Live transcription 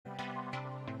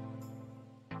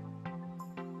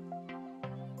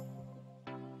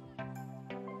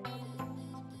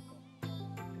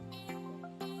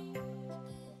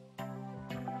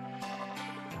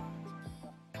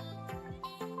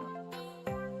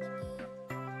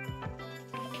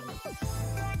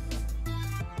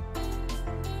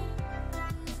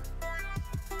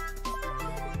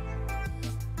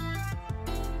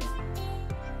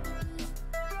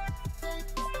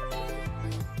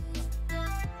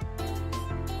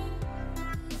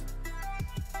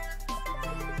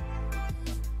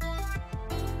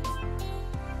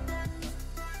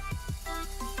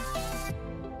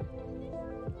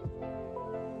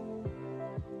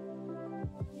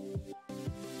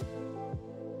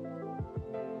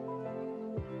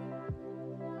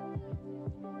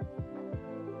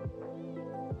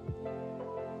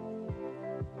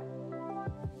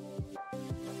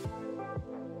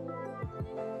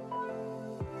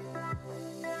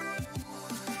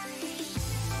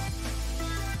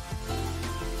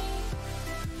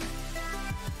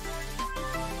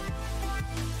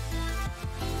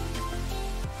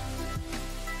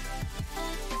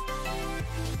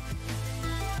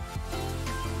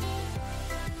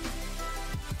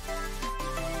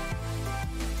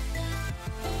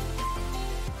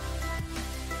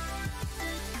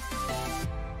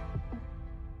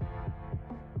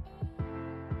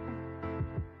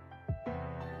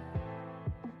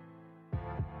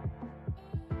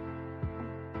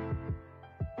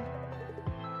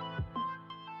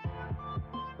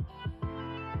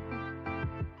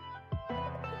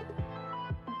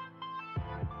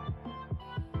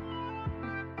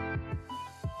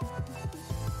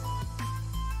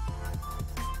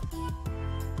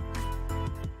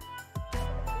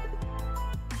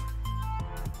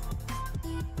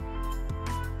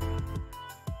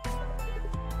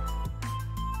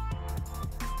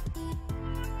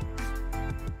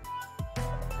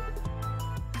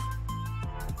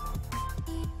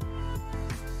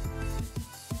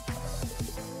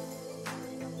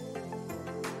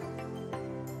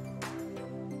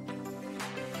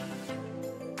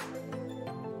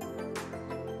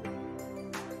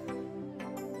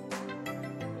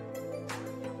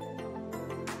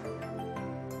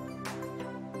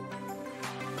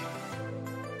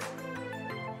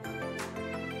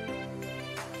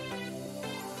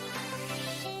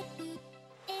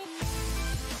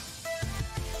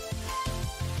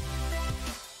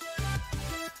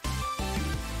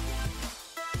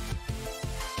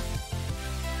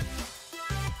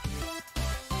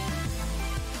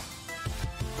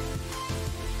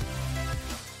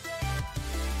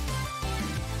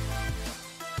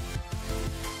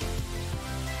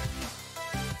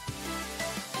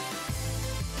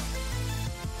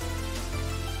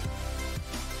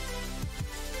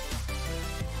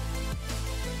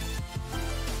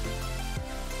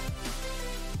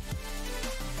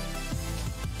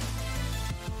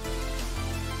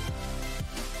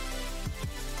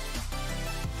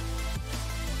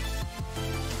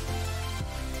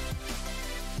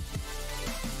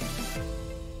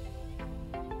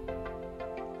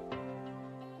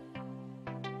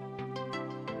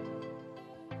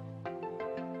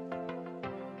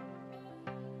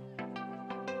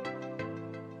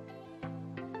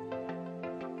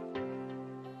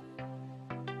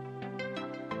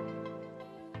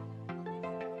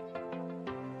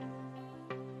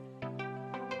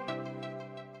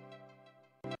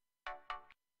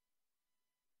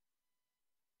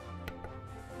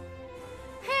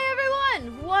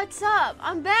what's up?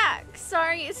 I'm back.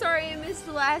 Sorry I missed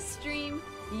the last stream.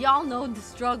 Y'all know the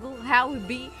struggle, how it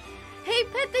be. Hey,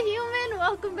 Pet the Human,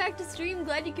 welcome back to stream.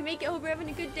 Glad you can make it. Hope you're having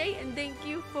a good day, and thank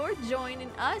you for joining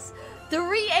us.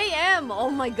 3 a.m. Oh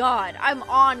my god, I'm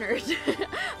honored.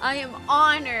 I am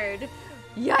honored.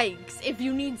 Yikes. If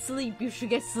you need sleep, you should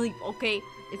get sleep, okay?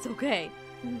 It's okay.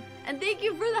 And thank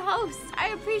you for the hosts. I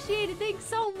appreciate it. Thanks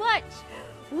so much.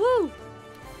 Woo.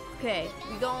 Okay,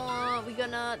 we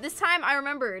gonna, this time I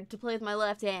remembered to play with my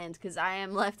left hand, because I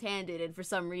am left-handed, and for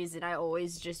some reason I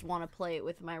always just want to play it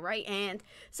with my right hand.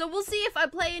 So we'll see if I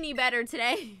play any better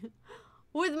today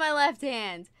with my left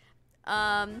hand.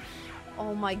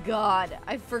 Oh my god,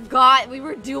 I forgot we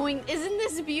were doing, isn't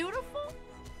this beautiful?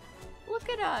 Look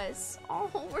at us. Oh,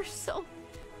 we're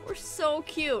so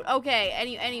cute. Okay,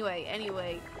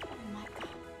 anyway. Oh my god.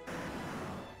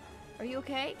 Are you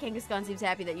okay? Kangaskhan seems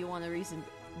happy that you won the recent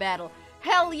battle.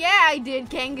 Hell yeah, I did,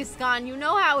 Kangaskhan. You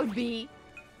know how it be.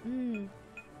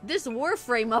 This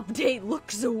Warframe update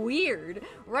looks weird,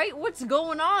 right? What's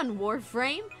going on,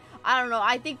 Warframe? I don't know.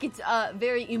 I think it's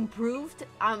very improved.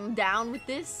 I'm down with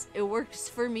this. It works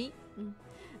for me.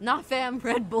 Nah, fam,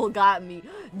 Red Bull got me.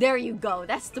 There you go.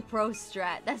 That's the pro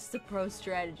strat. That's the pro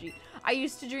strategy. I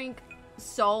used to drink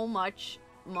so much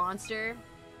Monster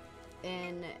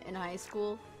in high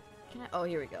school. Can I? Oh,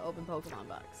 here we go. Open Pokemon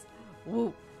box.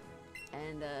 Woo.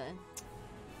 And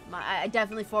I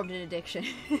definitely formed an addiction.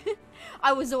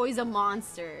 I was always a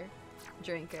Monster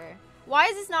drinker. Why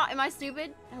is this not? Am I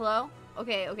stupid? Hello?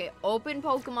 Okay. Open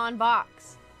Pokemon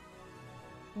box.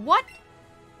 What?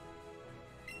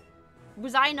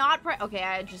 Was I not okay,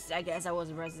 I guess I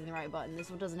wasn't pressing the right button. This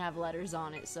one doesn't have letters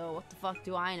on it, so what the fuck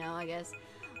do I know, I guess.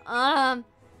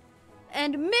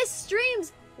 And Miss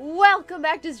Streams, welcome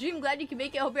back to stream. Glad you can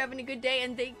make it. Hope you're having a good day,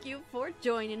 and thank you for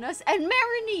joining us. And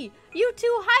Marini, you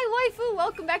too. Hi, waifu.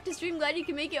 Welcome back to stream. Glad you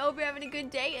can make it. Hope you're having a good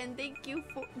day, and thank you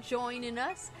for joining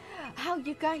us. How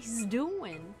you guys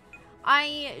doing?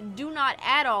 I do not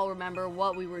at all remember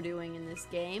what we were doing in this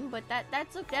game, but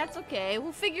that's okay.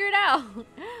 We'll figure it out.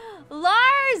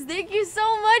 Lars, thank you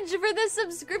so much for the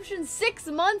subscription. 6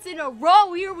 months in a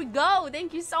row. Here we go.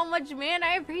 Thank you so much, man.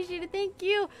 I appreciate it. Thank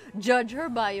you. Judge her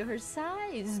by her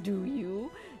size, do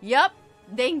you? Yup.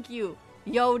 Thank you,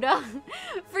 Yoda.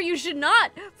 For you should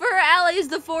not. For her ally is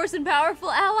the force, and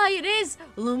powerful ally it is.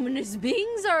 Luminous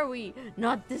beings are we,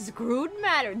 not this crude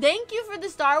matter. Thank you for the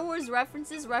Star Wars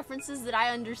references that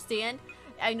I understand.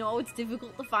 I know it's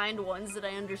difficult to find ones that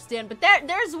I understand, but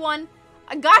there's one.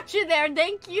 I got you there,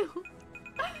 thank you.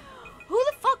 Who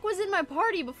the fuck was in my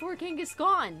party before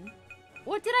Kangaskhan?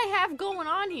 What did I have going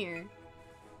on here?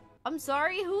 I'm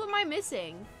sorry, who am I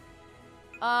missing?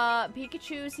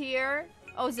 Pikachu's here.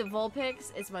 Oh, is it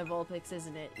Vulpix? It's my Vulpix,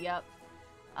 isn't it? Yep.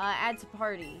 Add to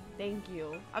party. Thank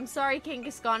you. I'm sorry,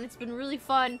 Kangaskhan. It's been really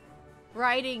fun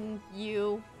riding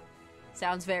you.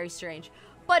 Sounds very strange.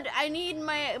 But I need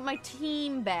my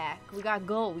team back. We gotta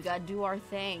go. We gotta do our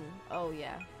thing. Oh,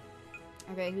 yeah.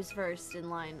 Okay, who's first in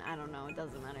line? I don't know. It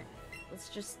doesn't matter. Let's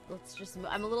just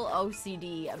I'm a little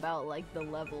OCD about, like, the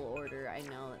level order. I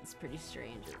know that's pretty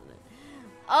strange, isn't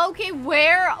it? Okay,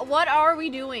 what are we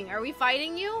doing? Are we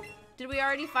fighting you? Did we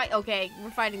already fight? Okay, we're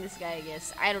fighting this guy, I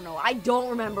guess. I don't know. I don't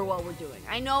remember what we're doing.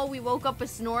 I know we woke up a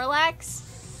Snorlax,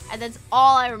 and that's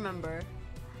all I remember.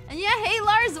 And yeah, hey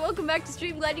Lars, welcome back to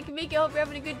stream. Glad you can make it. Hope you're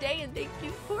having a good day, and thank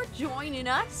you for joining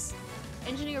us.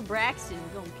 Engineer Braxton,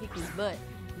 we're gonna kick his butt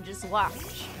and just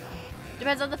watch.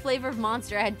 Depends on the flavor of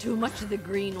Monster. I had too much of the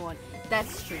green one.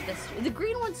 That's true. The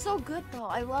green one's so good though.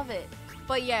 I love it.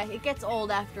 But yeah, it gets old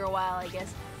after a while, I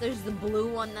guess. There's the blue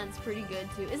one that's pretty good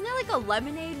too. Isn't there like a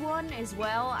lemonade one as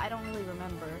well? I don't really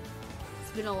remember.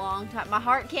 It's been a long time. My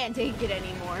heart can't take it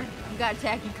anymore. I've got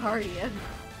tachycardia.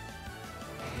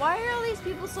 Why are all these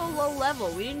people so low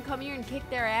level? We didn't come here and kick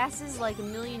their asses like a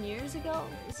million years ago?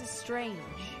 This is strange.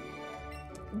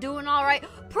 Doing all right.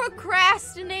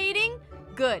 Procrastinating?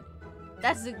 Good.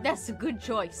 That's a good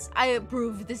choice. I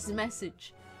approve this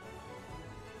message.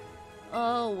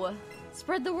 Oh,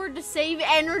 spread the word to save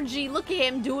energy. Look at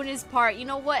him doing his part. You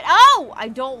know what? Oh, I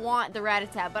don't want the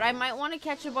Rattata, but I might want to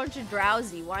catch a bunch of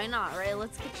Drowsy. Why not, right?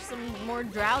 Let's catch some more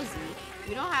Drowsy.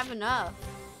 We don't have enough.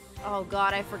 Oh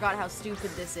god, I forgot how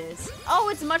stupid this is. Oh,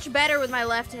 it's much better with my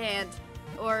left hand.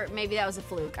 Or maybe that was a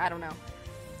fluke. I don't know.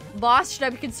 Boss, should I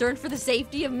be concerned for the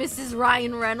safety of Mrs.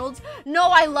 Ryan Reynolds? No,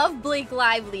 I love Blake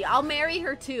Lively. I'll marry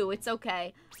her too. It's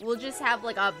okay. We'll just have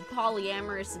like a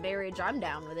polyamorous marriage. I'm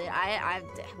down with it.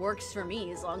 It works for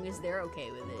me as long as they're okay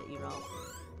with it, you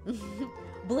know.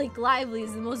 Blake Lively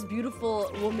is the most beautiful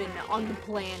woman on the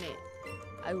planet.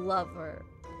 I love her.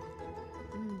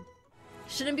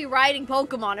 Shouldn't be riding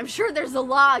Pokemon. I'm sure there's a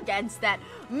law against that.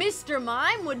 Mr.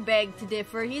 Mime would beg to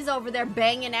differ. He's over there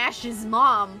banging Ash's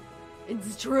mom.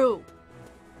 It's true.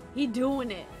 He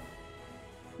doing it.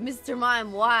 Mr.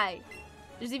 Mime, why?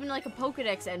 There's even like a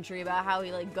Pokedex entry about how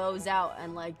he like goes out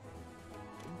and like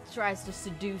tries to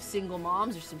seduce single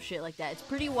moms or some shit like that. It's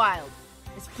pretty wild.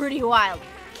 It's pretty wild.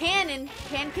 Canon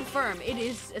can confirm it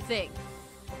is a thing.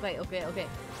 Okay.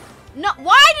 No,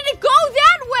 why did it go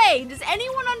that way? Does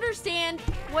anyone understand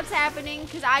what's happening?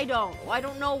 Because I don't. I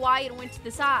don't know why it went to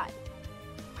the side.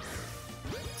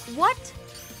 What?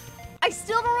 I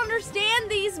still don't understand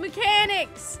these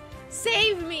mechanics.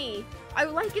 Save me. I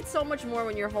like it so much more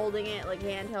when you're holding it like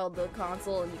handheld the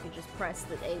console and you can just press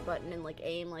the A button and like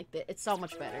aim like that. It's so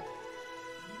much better.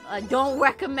 I don't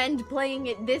recommend playing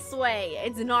it this way.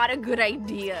 It's not a good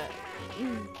idea.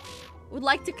 Would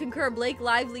like to concur, Blake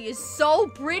Lively is so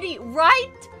pretty,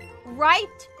 right?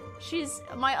 She's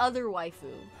my other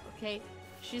waifu, okay?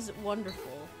 She's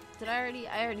wonderful. I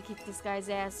already kicked this guy's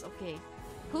ass, okay.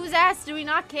 Whose ass do we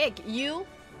not kick? You?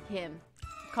 Him.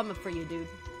 Coming for you, dude.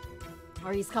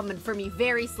 Or he's coming for me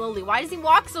very slowly. Why does he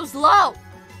walk so slow?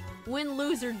 Win,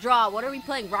 lose, or draw. What are we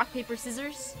playing? Rock, paper,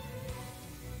 scissors?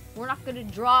 We're not gonna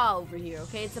draw over here,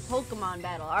 okay? It's a Pokemon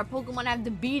battle. Our Pokemon have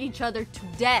to beat each other to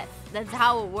death. That's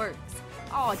how it works.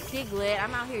 Oh, Diglett,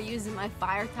 I'm out here using my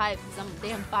fire type because I'm a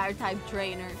damn fire type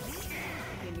trainer.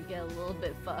 We're gonna get a little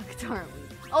bit fucked, aren't we?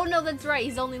 Oh no, that's right,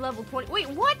 he's only level 20. Wait,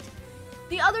 what?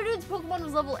 The other dude's Pokemon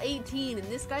was level 18 and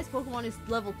this guy's Pokemon is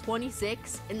level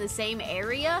 26 in the same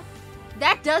area?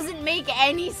 That doesn't make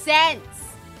any sense.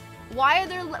 Why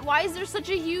is there such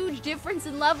a huge difference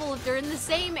in level if they're in the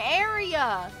same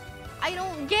area? I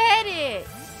don't get it.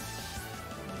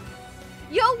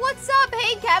 Yo, what's up?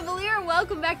 Hey, Cavalier.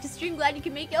 Welcome back to stream. Glad you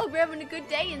can make it. Hope you're having a good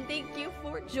day, and thank you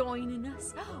for joining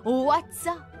us. What's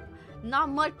up? Not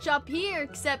much up here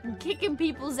except kicking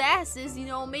people's asses, you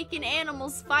know, making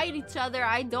animals fight each other.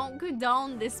 I don't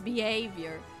condone this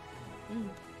behavior.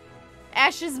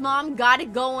 Ash's mom got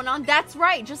it going on. That's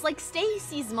right, just like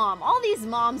Stacy's mom. All these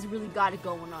moms really got it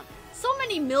going on. So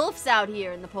many MILFs out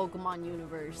here in the Pokemon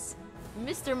universe.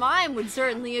 Mr. Mime would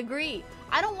certainly agree.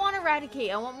 I don't want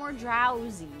Eradicate. I want more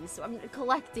Drowsies. So I'm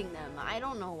collecting them. I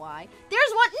don't know why.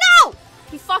 There's one. No!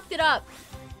 He fucked it up.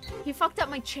 He fucked up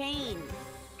my chain.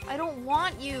 I don't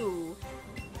want you.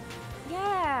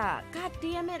 Yeah. God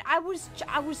damn it. I was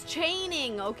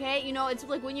chaining, okay? You know, it's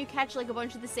like when you catch like a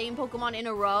bunch of the same Pokemon in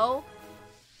a row.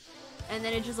 And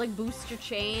then it just like boosts your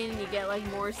chain and you get like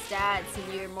more stats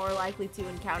and you're more likely to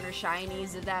encounter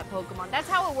shinies of that Pokemon. That's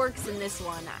how it works in this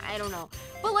one. I don't know.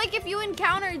 But like if you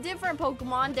encounter a different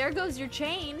Pokemon, there goes your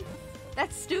chain.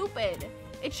 That's stupid.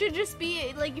 It should just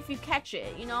be like if you catch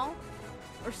it, you know?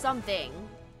 Or something.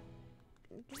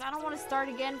 Because I don't want to start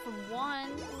again from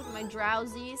one with my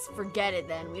Drowsies. Forget it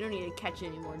then. We don't need to catch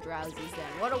any more Drowsies then.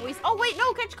 What a waste. Oh wait,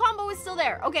 no, catch combo is still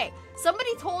there. Okay,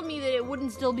 somebody told me that it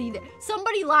wouldn't still be there.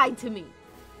 Somebody lied to me.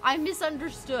 I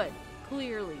misunderstood,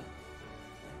 clearly.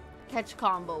 Catch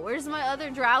combo. Where's my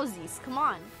other Drowsies? Come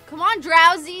on. Come on,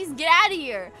 Drowsies, get out of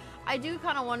here. I do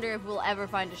kind of wonder if we'll ever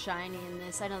find a shiny in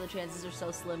this. I know the chances are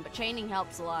so slim, but chaining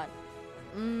helps a lot.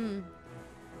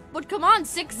 But come on,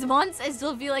 6 months? I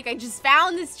still feel like I just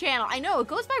found this channel. I know, it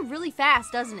goes by really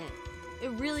fast, doesn't it? It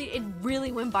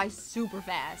really went by super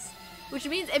fast. Which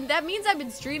means, that means I've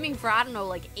been streaming for, I don't know,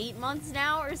 like 8 months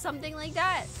now or something like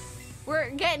that. We're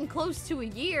getting close to a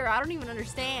year. I don't even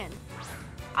understand.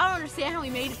 I don't understand how we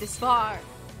made it this far.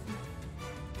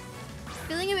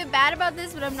 Feeling a bit bad about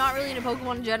this, but I'm not really into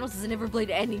Pokemon in general since I never played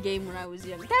any game when I was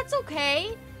young. That's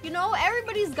okay. You know,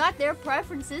 everybody's got their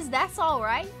preferences. That's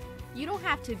alright. You don't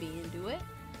have to be into it.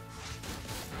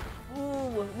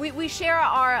 Ooh, we share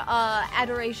our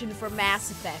adoration for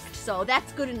Mass Effect, so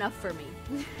that's good enough for me.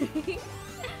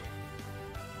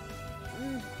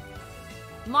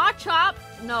 Machop?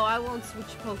 No, I won't switch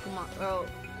Pokemon. Oh,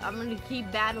 I'm gonna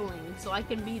keep battling so I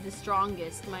can be the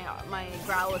strongest. My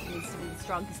Growlithe needs to be the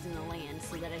strongest in the land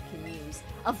so that I can use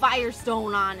a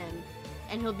Firestone on him,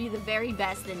 and he'll be the very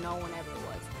best that no one ever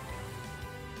was.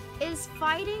 Is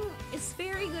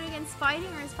Fairy good against fighting,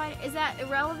 or is that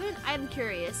irrelevant? I'm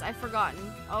curious. I've forgotten.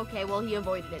 Okay, well, he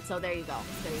avoided it, so there you go.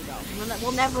 There you go.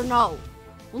 We'll never know.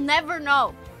 We'll never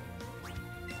know.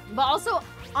 But also,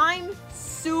 I'm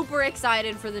super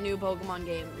excited for the new Pokemon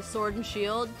game, Sword and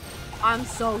Shield. I'm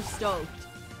so stoked.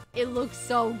 It looks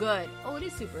so good. Oh, it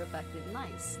is super effective.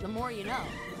 Nice. The more you know.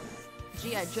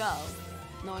 G.I. Joe.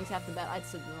 Knowing's half the battle. I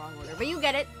said the wrong order, but you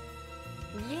get it.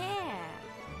 Yeah.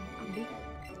 I'm big.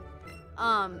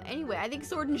 Anyway, I think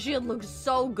Sword and Shield looks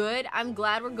so good. I'm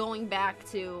glad we're going back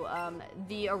to,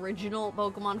 the original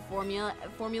Pokemon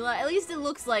formula. At least it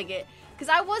looks like it. Because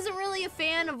I wasn't really a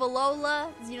fan of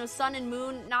Alola, you know, Sun and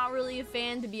Moon. Not really a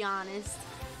fan, to be honest.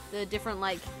 The different,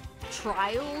 like,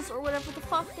 trials or whatever the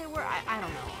fuck they were. I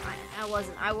don't know.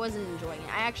 I wasn't enjoying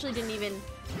it. I actually didn't even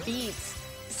beat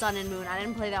Sun and Moon. I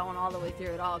didn't play that one all the way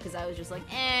through at all because I was just like,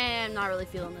 I'm not really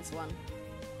feeling this one.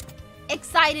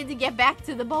 Excited to get back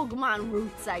to the Pokemon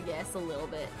roots, I guess, a little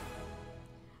bit.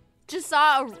 Just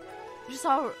saw a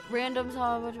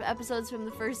bunch of episodes from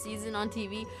the first season on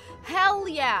TV. Hell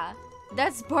yeah,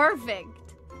 that's perfect.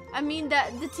 I mean,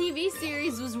 the TV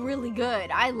series was really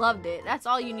good. I loved it. That's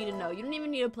all you need to know. You don't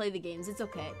even need to play the games. It's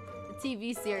okay. The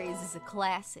TV series is a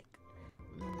classic.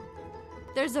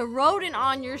 There's a rodent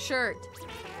on your shirt.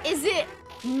 Is it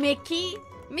Mickey?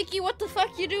 Mickey, what the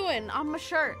fuck you doing on my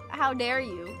shirt? How dare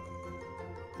you?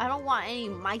 I don't want any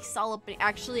mice all up in.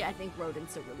 Actually, I think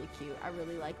rodents are really cute. I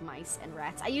really like mice and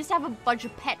rats. I used to have a bunch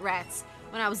of pet rats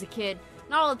when I was a kid.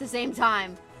 Not all at the same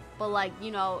time, but like, you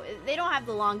know, they don't have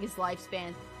the longest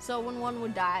lifespan. So when one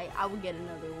would die, I would get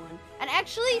another one. And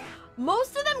actually,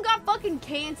 most of them got fucking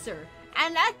cancer.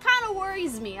 And that kind of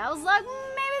worries me. I was like,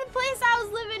 maybe the place I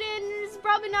was living in is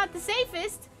probably not the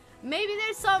safest. Maybe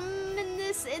there's something in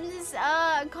this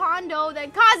condo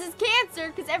that causes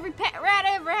cancer because every pet rat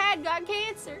I ever had got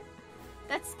cancer.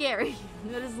 That's scary.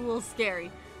 That is a little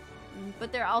scary.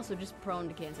 But they're also just prone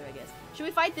to cancer, I guess. Should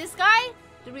we fight this guy?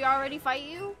 Did we already fight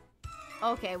you?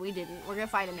 Okay, we didn't. We're gonna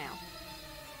fight him now.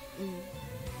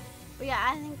 But yeah,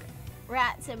 I think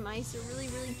rats and mice are really,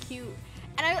 really cute.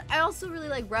 And I also really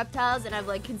like reptiles, and I've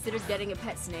like considered getting a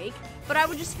pet snake. But I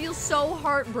would just feel so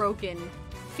heartbroken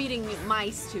feeding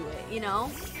mice to it, you know?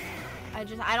 I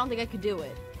don't think I could do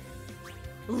it.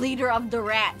 Leader of the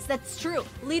rats. That's true.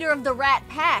 Leader of the rat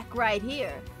pack right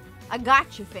here. I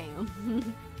got you,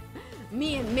 fam.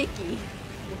 Me and Mickey.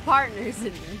 We're partners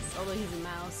in this. Although he's a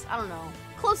mouse. I don't know.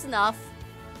 Close enough.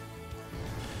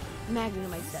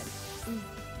 Magnemite's dead.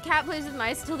 Cat plays with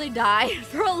mice until they die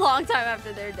for a long time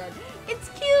after they're dead. It's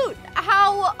cute.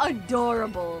 How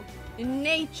adorable.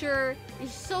 Nature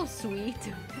is so sweet.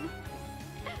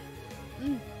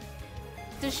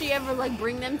 Does she ever like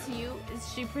bring them to you?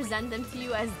 Does she present them to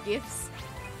you as gifts?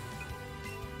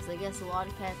 Because I guess a lot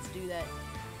of cats do that.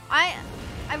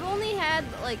 I've only had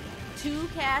like 2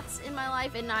 cats in my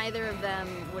life, and neither of them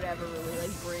would ever really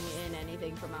like bring in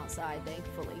anything from outside,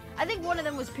 thankfully. I think one of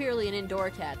them was purely an indoor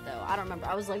cat though. I don't remember.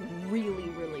 I was like really,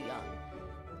 really young.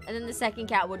 And then the second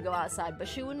cat would go outside, but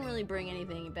she wouldn't really bring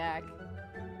anything back.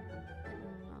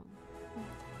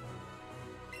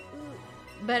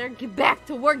 Better get back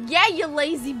to work. Yeah, you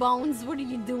lazy bones. What are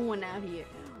you doing out here?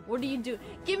 What are you doing?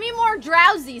 Give me more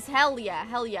drowsies. Hell yeah.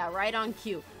 Hell yeah. Right on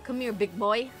cue. Come here, big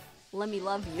boy. Let me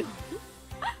love you.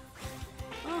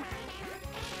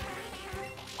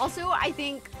 Also, I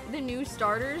think the new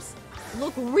starters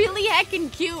look really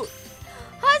heckin' cute.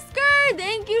 Husker,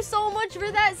 thank you so much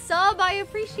for that sub. I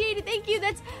appreciate it. Thank you.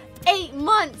 That's 8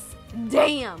 months.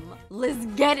 Damn. Let's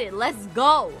get it. Let's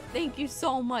go. Thank you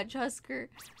so much, Husker.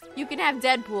 You can have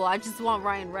Deadpool. I just want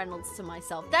Ryan Reynolds to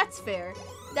myself. That's fair.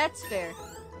 That's fair.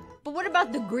 But what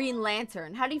about the Green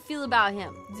Lantern? How do you feel about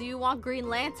him? Do you want Green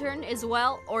Lantern as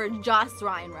well, or just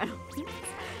Ryan Reynolds?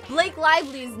 Blake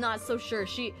Lively is not so sure.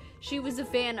 She was a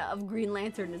fan of Green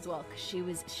Lantern as well, because she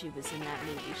was in that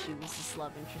movie. She was his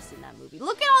love interest in that movie.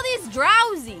 Look at all these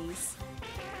drowsies.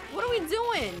 What are we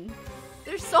doing?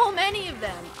 There's so many of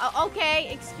them.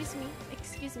 Okay, excuse me.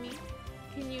 Excuse me.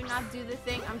 Can you not do the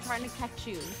thing? I'm trying to catch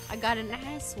you. I got a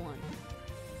nice one.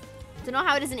 Don't know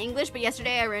how it is in English, but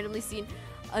yesterday I randomly seen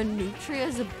a Nutria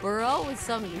Zaburo with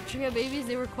some Nutria babies.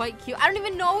 They were quite cute. I don't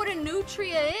even know what a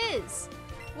Nutria is.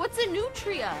 What's a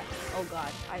Nutria? Oh god,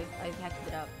 I've hacked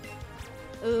it up.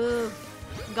 Ugh,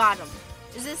 got him.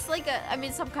 Is this like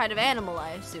some kind of animal,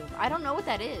 I assume. I don't know what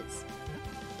that is.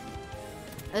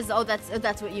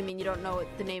 That's what you mean. You don't know what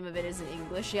the name of it is in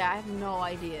English. Yeah, I have no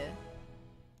idea.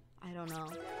 I don't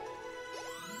know.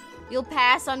 You'll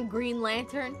pass on Green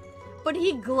Lantern, but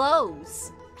he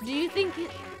glows. Do you think he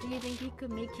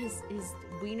could make his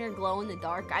wiener glow in the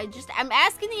dark? I'm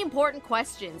asking the important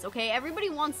questions, okay? Everybody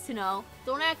wants to know.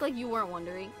 Don't act like you weren't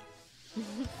wondering.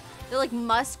 They're like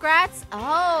muskrats?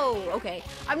 Oh, okay.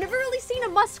 I've never really seen a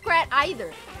muskrat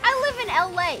either. I live in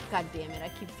LA. God damn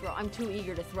it, I'm too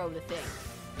eager to throw the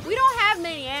thing. We don't have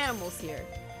many animals here.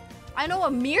 I know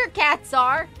what meerkats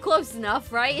are. Close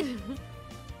enough, right?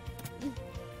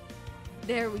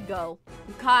 There we go.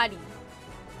 Ducati.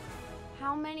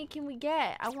 How many can we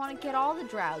get? I want to get all the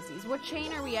drowsies. What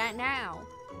chain are we at now?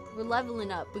 We're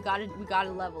leveling up. We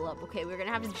gotta level up. Okay, we're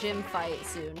gonna have a gym fight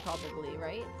soon, probably,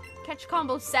 right? Catch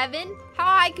combo 7? How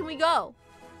high can we go?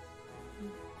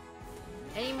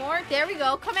 Any more? There we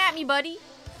go. Come at me, buddy.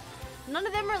 None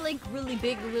of them are like really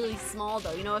big or really small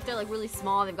though. You know, if they're like really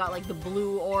small, they've got like the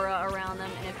blue aura around them.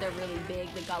 And if they're really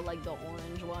big, they've got like the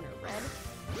orange one or red.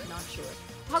 I'm not sure.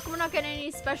 How come we're not getting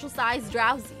any special sized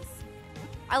drowsies?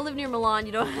 I live near Milan.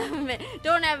 You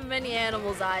don't have many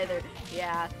animals either.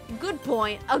 Yeah, good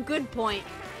point. A good point.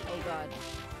 Oh god.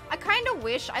 I kind of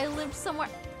wish I lived somewhere.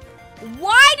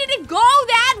 Why did it go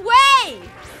that way?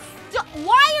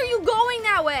 Why are you going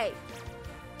that way?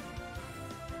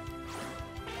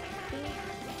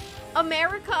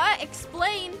 America,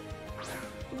 explain.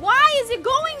 Why is it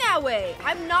going that way?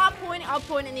 I'm not pointing. I'll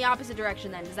point in the opposite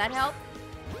direction then. Does that help?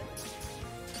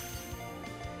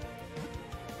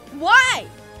 Why?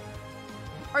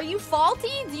 Are you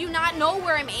faulty? Do you not know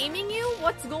where I'm aiming you?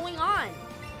 What's going on?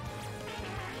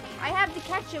 I have to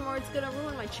catch him or it's gonna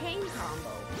ruin my chain combo.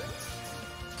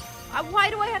 Why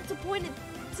do I have to point it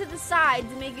to the side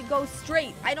to make it go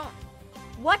straight? I don't...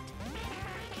 What?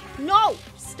 No!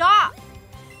 Stop!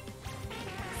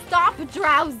 Stop,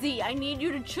 drowsy! I need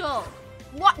you to chill.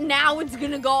 What? Now it's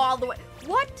gonna go all the way...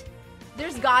 What?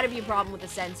 There's gotta be a problem with the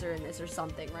sensor in this or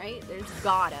something, right? There's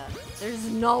gotta. There's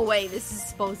no way this is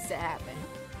supposed to happen.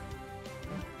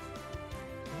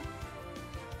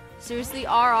 Seriously,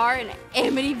 RR and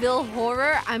Amityville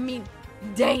Horror? I mean,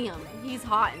 damn, he's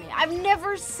hot in it. I've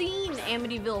never seen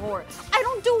Amityville Horror. I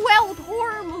don't do well with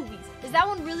horror movies. Is that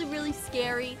one really, really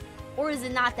scary? Or is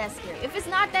it not that scary? If it's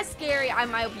not that scary, I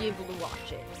might be able to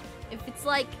watch it. If it's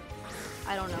like,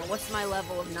 I don't know, what's my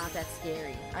level of not that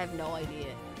scary? I have no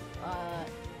idea.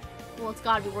 Well, it's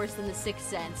gotta be worse than The Sixth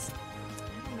Sense.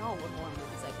 I don't know what horror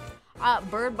movies I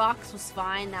could. Bird Box was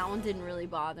fine. That one didn't really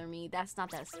bother me. That's not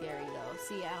that scary, though.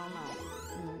 See, I don't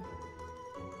know.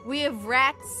 We have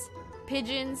rats,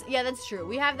 pigeons. Yeah, that's true.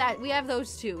 We have that. We have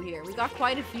those two here. We got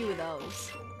quite a few of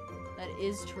those. That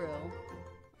is true.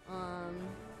 Oh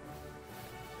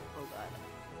god.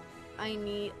 I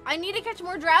need to catch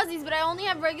more drowsies, but I only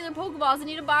have regular Pokeballs. I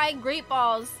need to buy Great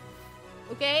Balls.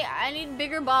 Okay? I need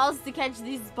bigger balls to catch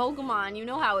these Pokemon. You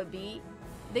know how it be.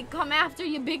 They come after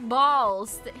you big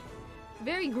balls.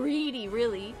 Very greedy,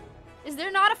 really. Is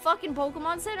there not a fucking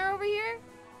Pokemon Center over here?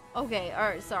 Okay,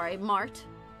 alright, sorry. Mart.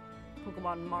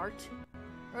 Pokemon Mart.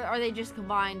 Or are they just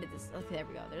combined at this? Okay, there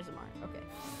we go. There's a Mart. Okay.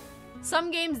 Some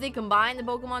games they combine the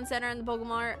Pokemon Center and the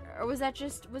Pokemon, or was that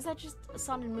just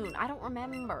Sun and Moon? I don't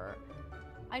remember.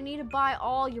 I need to buy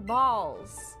all your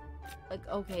balls. Like,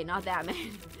 okay, not that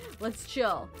many. Let's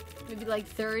chill. Maybe like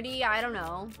 30, I don't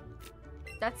know.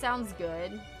 That sounds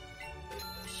good.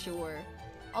 Sure.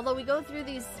 Although we go through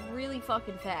these really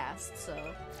fucking fast, so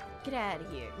get out of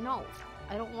here. No,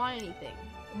 I don't want anything.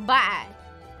 Bye.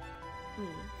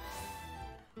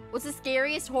 What's the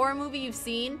scariest horror movie you've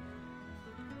seen?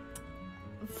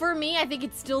 For me, I think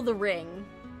it's still The Ring.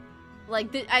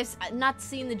 Like, I've not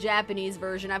seen the Japanese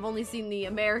version. I've only seen the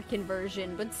American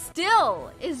version, but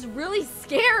still, is really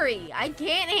scary. I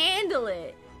can't handle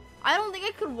it. I don't think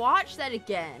I could watch that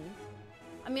again.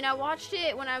 I mean, I watched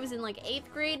it when I was in, like,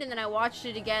 8th grade, and then I watched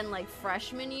it again, like,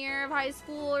 freshman year of high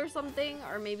school or something.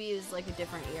 Or maybe it was, like, a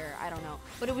different year. I don't know.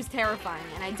 But it was terrifying,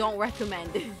 and I don't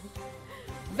recommend it.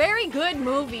 Very good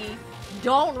movie.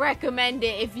 Don't recommend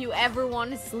it if you ever want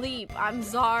to sleep. I'm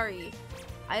sorry.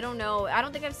 I don't know. I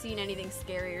don't think I've seen anything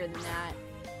scarier than that.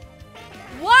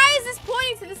 Why is this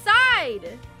pointing to the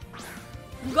side?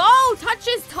 Go! Touch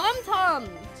his tum-tum!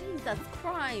 Jesus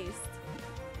Christ.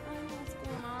 I don't know what's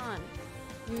going on.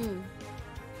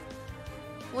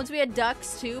 Once we had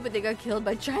ducks too, but they got killed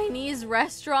by Chinese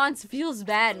restaurants. Feels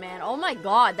bad, man. Oh my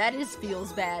god, that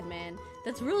feels bad, man.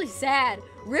 That's really sad.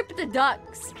 Rip the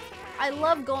ducks. I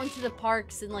love going to the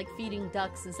parks and like feeding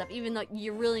ducks and stuff, even though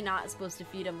you're really not supposed to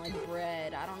feed them like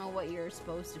bread. I don't know what you're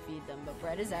supposed to feed them, but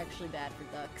bread is actually bad for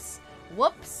ducks.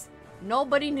 Whoops.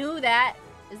 Nobody knew that.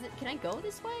 Is it? Can I go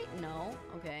this way? No.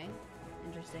 Okay.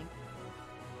 Interesting.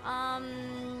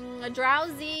 A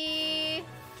drowsy.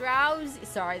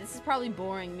 Sorry, this is probably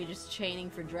boring, me just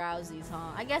chaining for drowsies,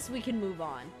 huh? I guess we can move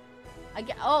on.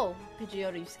 Oh,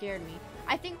 Pidgeotto, you scared me.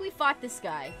 I think we fought this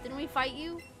guy. Didn't we fight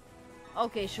you?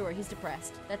 Okay, sure, he's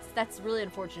depressed. That's really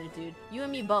unfortunate, dude. You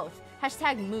and me both.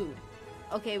 Hashtag mood.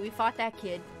 Okay, we fought that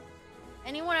kid.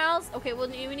 Anyone else? Okay, well,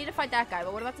 we need to fight that guy,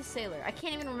 but what about the sailor? I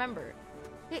can't even remember.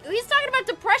 He's talking about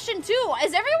depression, too.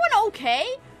 Is everyone okay?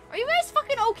 Are you guys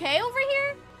fucking okay over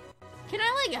here? Can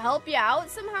I, like, help you out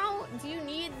somehow? Do you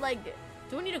need, like,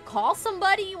 do we need to call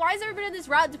somebody? Why is everybody on this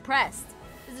route depressed?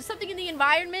 Is there something in the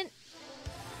environment?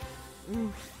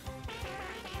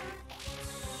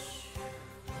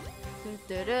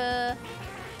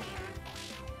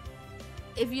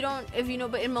 If you know,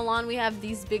 but in Milan we have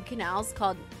these big canals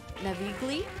called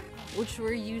navigli, which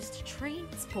were used to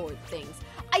transport things.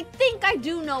 I think I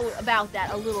do know about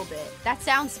that a little bit. That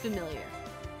sounds familiar.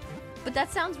 But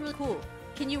that sounds really cool.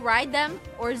 Can you ride them?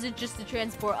 Or is it just to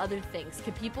transport other things?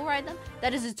 Can people ride them?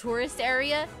 That is a tourist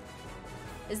area?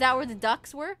 Is that where the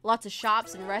ducks were? Lots of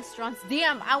shops and restaurants.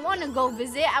 Damn, I want to go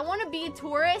visit. I want to be a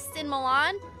tourist in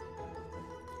Milan.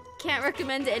 Can't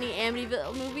recommend any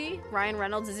Amityville movie. Ryan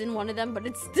Reynolds is in one of them, but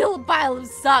it's still a pile of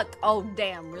suck. Oh,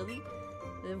 damn, really?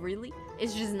 Really?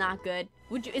 It's just not good.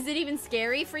 Is it even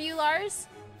scary for you, Lars?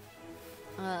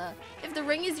 If The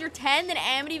Ring is your 10, then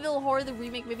Amityville Horror, the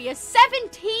remake, maybe a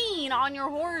 17 on your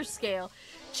horror scale.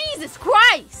 Jesus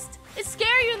Christ! It's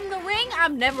scarier than The Ring?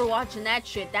 I'm never watching that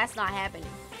shit. That's not happening.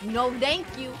 No, thank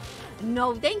you.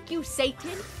 No, thank you,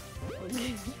 Satan.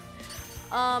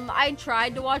 I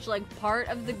tried to watch, like, part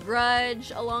of The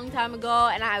Grudge a long time ago,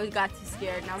 and I got too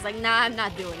scared, and I was like, nah, I'm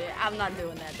not doing it. I'm not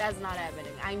doing that. That's not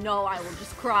happening. I know I will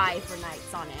just cry for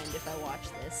nights on end if I watch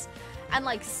this. And,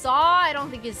 like, Saw, I don't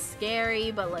think is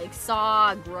scary, but, like,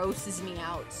 Saw grosses me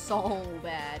out so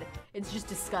bad. It's just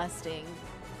disgusting.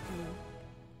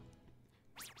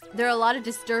 There are a lot of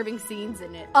disturbing scenes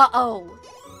in it. Uh-oh.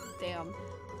 Damn.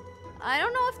 I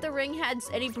don't know if The Ring had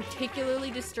any particularly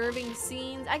disturbing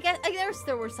scenes. I guess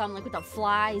there were some, like, with the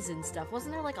flies and stuff.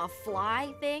 Wasn't there, like, a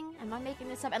fly thing? Am I making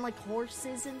this up? And, like,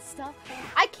 horses and stuff?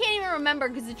 I can't even remember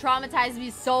because it traumatized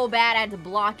me so bad I had to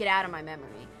block it out of my memory.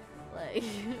 Like,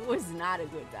 it was not a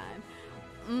good time.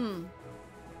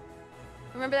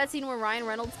 Remember that scene where Ryan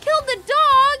Reynolds killed the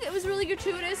dog? It was really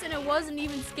gratuitous and it wasn't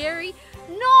even scary.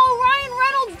 No, Ryan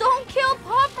Reynolds, don't kill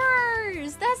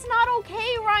puppers. That's not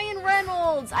okay, Ryan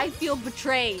Reynolds. I feel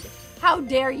betrayed. How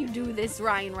dare you do this,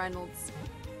 Ryan Reynolds?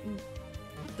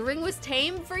 The Ring was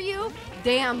tame for you?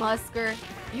 Damn, Husker.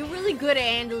 You're really good at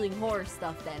handling horror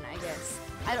stuff then, I guess.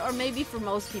 Or maybe for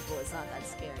most people it's not that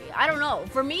scary. I don't know.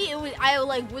 For me, I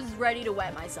was ready to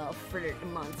wet myself for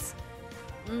months.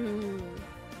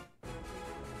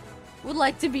 Would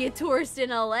like to be a tourist in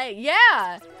LA.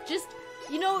 Yeah, just,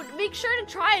 you know, make sure to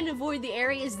try and avoid the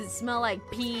areas that smell like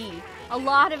pee. A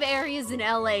lot of areas in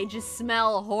LA just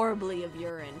smell horribly of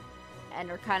urine and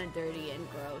are kind of dirty and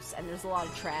gross, and there's a lot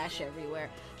of trash everywhere.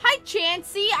 Hi,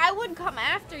 Chansey. I would come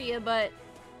after you, but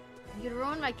you'd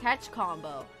ruin my catch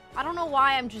combo. I don't know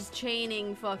why I'm just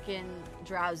chaining fucking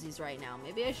drowsies right now.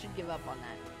 Maybe I should give up on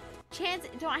that.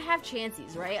 Don't I have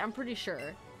Chanseys, right? I'm pretty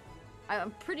sure.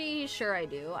 I'm pretty sure I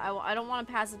do. I don't want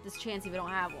to pass up this chance if I don't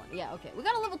have one. Yeah, okay. We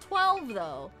got a level 12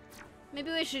 though. Maybe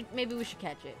we should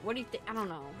catch it. What do you think? I don't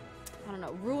know.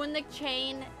 Ruin the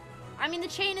chain. I mean, the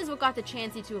chain is what got the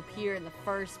Chansey to appear in the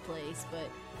first place, but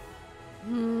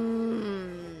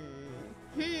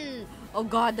oh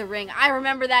god, The Ring. I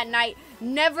remember that night.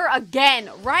 Never again,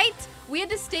 right? We had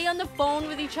to stay on the phone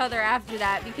with each other after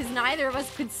that because neither of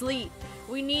us could sleep.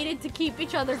 We needed to keep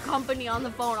each other company on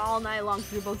the phone all night long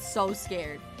because we were both so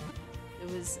scared. It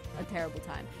was a terrible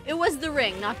time. It was The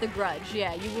Ring, not The Grudge.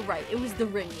 Yeah, you were right. It was The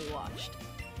Ring we watched.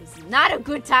 It was not a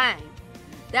good time.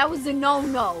 That was a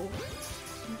no-no.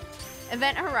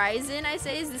 Event Horizon, I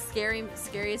say, is the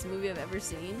scariest movie I've ever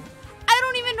seen. I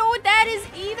don't even know what that is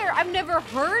either. I've never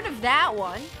heard of that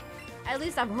one. At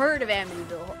least I've heard of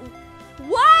Amityville.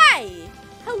 Why?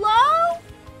 Hello?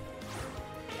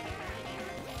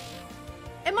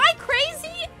 Am I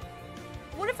crazy?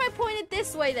 What if I point it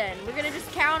this way then? We're gonna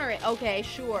just counter it. Okay,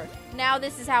 sure. Now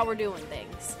this is how we're doing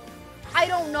things. I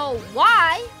don't know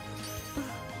why.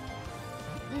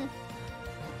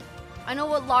 I know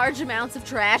what large amounts of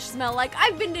trash smell like.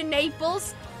 I've been to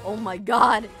Naples. Oh my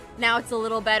god. Now it's a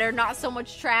little better. Not so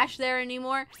much trash there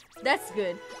anymore. That's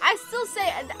good. I still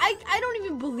say, I don't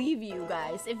even believe you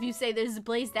guys if you say there's a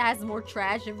place that has more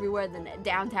trash everywhere than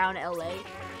downtown LA.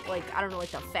 Like, I don't know,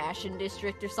 like the fashion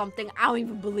district or something. I don't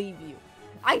even believe you.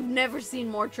 I've never seen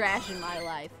more trash in my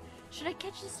life. Should I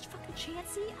catch this fucking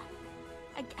Chansey?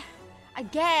 I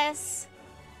guess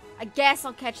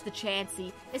I'll catch the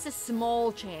Chansey. It's a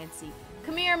small Chansey.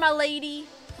 Come here, my lady.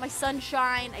 My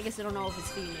sunshine. I guess I don't know if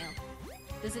it's female.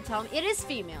 Does it tell me? It is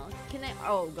female. Can I?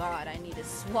 Oh god, I need to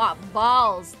swap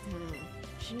balls.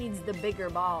 She needs the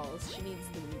bigger balls. She needs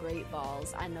the great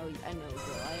balls. I know,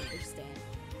 girl. I understand.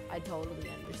 I totally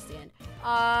understand.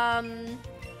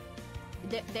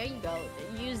 There you go.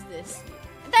 Use this.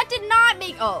 That did not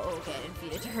make. Oh, okay. I didn't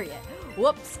feed it to her yet.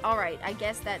 Whoops. All right. I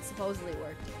guess that supposedly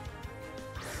worked.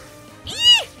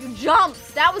 Eee! You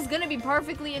jumped. That was gonna be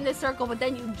perfectly in the circle, but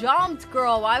then you jumped,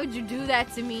 girl. Why would you do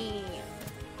that to me?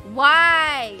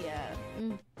 Why?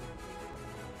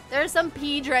 There are some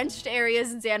pee-drenched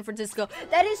areas in San Francisco.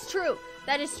 That is true.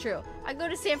 That is true. I go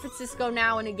to San Francisco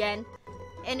now and again,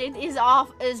 and it is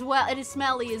off as well. It is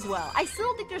smelly as well. I still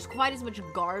don't think there's quite as much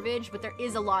garbage, but there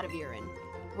is a lot of urine.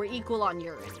 We're equal on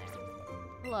urine there.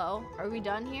 Hello, are we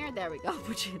done here? There we go.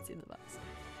 Put your hands in the box.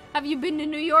 Have you been to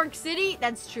New York City?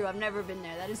 That's true. I've never been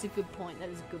there. That is a good point. That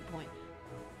is a good point.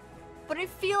 But I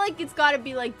feel like it's got to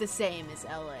be like the same as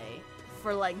LA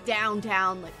for like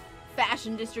downtown, like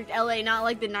fashion district LA, not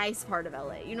like the nice part of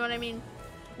LA. You know what I mean?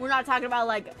 We're not talking about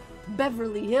like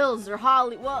Beverly Hills or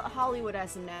Hollywood. Well, Hollywood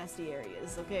has some nasty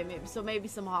areas. Okay, maybe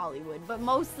some Hollywood, but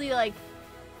mostly like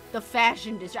the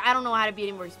fashion district. I don't know how to be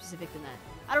any more specific than that.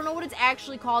 I don't know what it's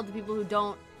actually called to people who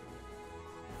don't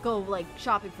go like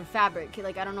shopping for fabric.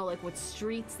 Like I don't know like what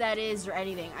streets that is or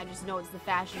anything. I just know it's the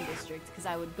fashion district because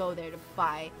I would go there to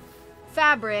buy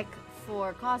fabric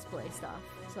for cosplay stuff.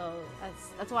 So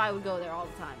that's why I would go there all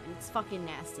the time. And it's fucking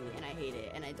nasty and I hate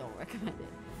it and I don't recommend it.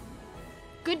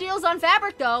 Good deals on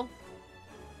fabric though.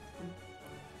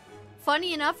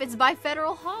 Funny enough, it's by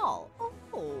Federal Hall.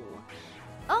 Oh.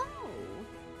 Oh.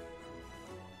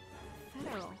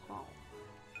 Federal Hall.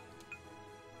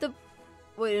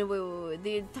 Wait.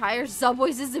 The entire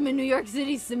subway system in New York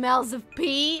City smells of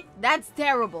pee? That's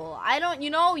terrible.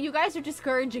 You guys are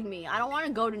discouraging me. I don't want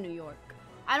to go to New York.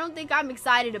 I don't think I'm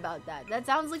excited about that. That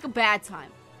sounds like a bad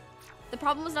time. The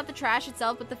problem was not the trash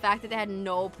itself, but the fact that they had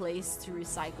no place to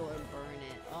recycle or burn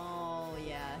it. Oh,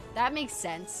 yeah. That makes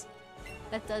sense.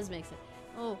 That does make sense.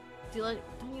 Oh, don't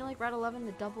you like Red 11?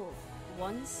 The double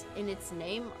ones in its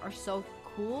name are so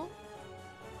cool.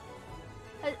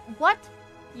 What?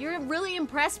 You're really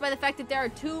impressed by the fact that there are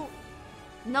 2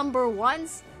 number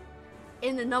 1s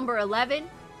in the number 11?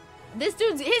 This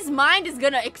his mind is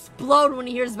gonna explode when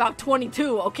he hears about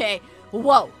 22, okay?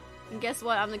 Whoa. And guess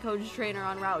what? I'm the coach trainer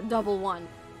on route 11.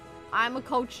 I'm a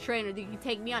coach trainer that you can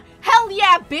take me on. Hell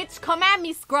yeah, bitch! Come at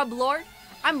me, scrub lord.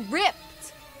 I'm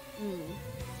ripped.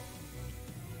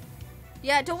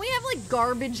 Yeah, don't we have like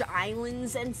garbage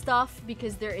islands and stuff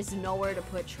because there is nowhere to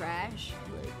put trash?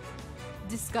 Like,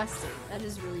 disgusting. That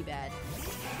is really bad.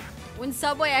 When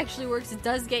subway actually works, it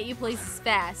does get you places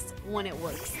fast when it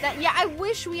works. Yeah, I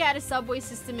wish we had a subway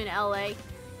system in LA.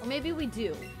 Or maybe we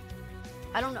do.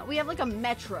 I don't know. We have like a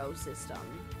metro system,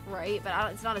 right?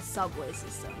 But it's not a subway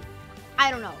system. I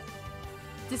don't know.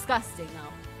 Disgusting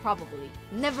though, probably.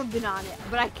 Never been on it,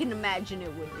 but I can imagine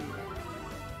it would be.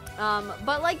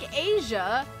 But like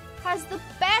Asia has the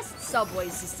best subway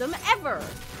system ever.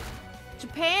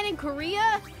 Japan and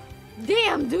Korea?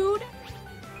 Damn, dude.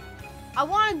 I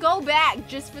want to go back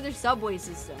just for their subway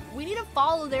system. We need to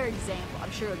follow their example.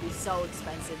 I'm sure it would be so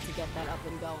expensive to get that up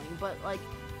and going, but like,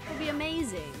 it would be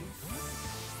amazing.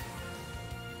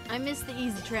 I miss the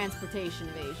easy transportation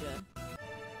of Asia.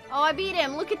 Oh, I beat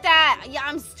him. Look at that. Yeah,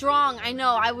 I'm strong. I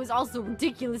know. I was also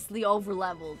ridiculously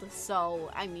over-leveled.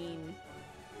 So, I mean,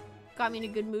 got me in a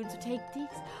good mood to take these.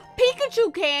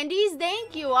 Pikachu candies.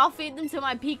 Thank you. I'll feed them to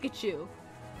my Pikachu.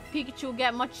 Pikachu will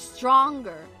get much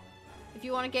stronger. If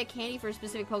you want to get candy for a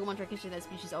specific Pokemon, try catching that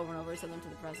species over and over. Send them to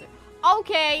the professor.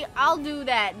 Okay, I'll do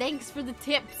that. Thanks for the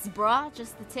tips, bruh.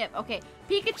 Just the tip. Okay,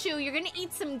 Pikachu, you're gonna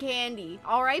eat some candy.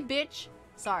 All right, bitch.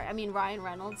 Sorry, I mean Ryan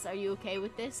Reynolds. Are you okay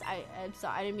with this? I'm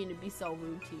sorry. I didn't mean to be so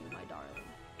rude to you, my darling.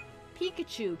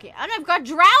 Pikachu candy. And I've got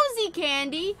drowsy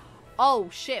candy. Oh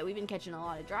shit, we've been catching a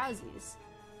lot of drowsies.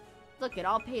 Look, it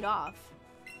all paid off.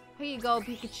 Here you go,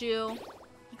 Pikachu.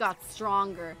 You got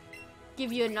stronger.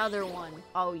 Give you another one.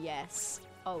 Oh yes.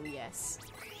 Oh yes.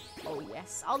 Oh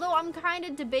yes. Although I'm kind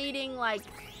of debating like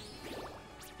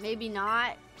maybe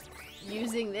not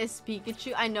using this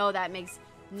Pikachu. I know that makes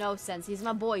no sense. He's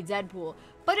my boy Deadpool.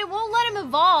 But it won't let him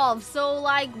evolve. So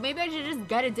like maybe I should just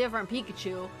get a different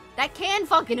Pikachu that can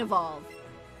fucking evolve.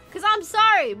 Cause I'm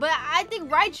sorry, but I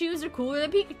think Raichus are cooler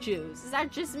than Pikachus. Is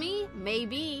that just me?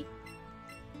 Maybe.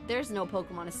 There's no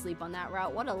Pokemon asleep on that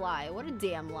route. What a lie. What a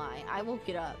damn lie. I woke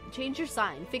it up. Change your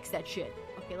sign. Fix that shit.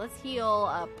 Okay, let's heal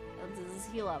up. Let's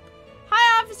heal up.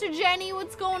 Hi, Officer Jenny.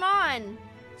 What's going on?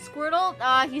 Squirtle?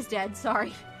 He's dead.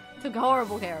 Sorry. Took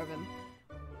horrible care of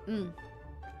him.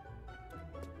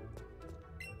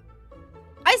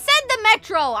 I said the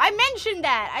Metro. I mentioned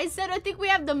that. I said I think we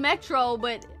have the Metro,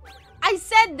 but I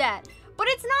said that. But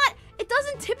it's not... It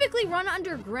doesn't typically run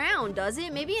underground, does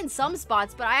it? Maybe in some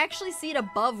spots, but I actually see it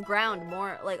above ground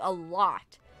more, like, a lot.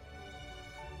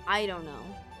 I don't know.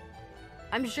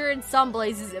 I'm sure in some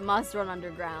places it must run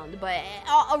underground, but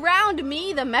around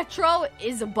me, the Metro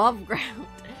is above ground.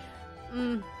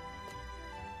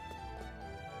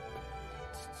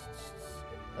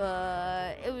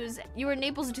 You were in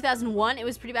Naples in 2001. It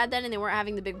was pretty bad then, and they weren't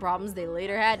having the big problems they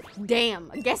later had. Damn,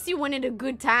 I guess you went at a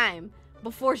good time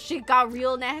before shit got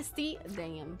real nasty.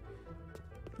 Damn.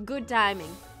 Good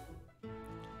timing.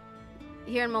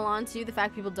 Here in Milan, too, the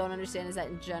fact people don't understand is that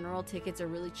in general, tickets are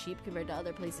really cheap compared to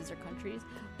other places or countries,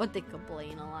 but they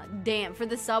complain a lot. Damn, for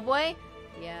the subway?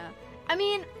 Yeah. I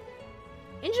mean,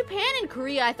 in Japan and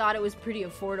Korea, I thought it was pretty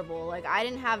affordable. Like, I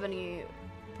didn't have any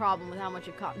problem with how much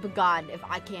it cost, but God, if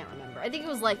I can't remember. I think it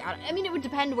was like, I mean, it would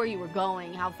depend where you were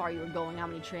going, how far you were going, how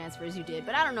many transfers you did,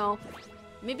 but I don't know.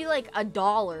 Maybe like $1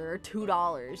 or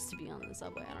 $2 to be on the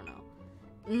subway. I don't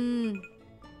know.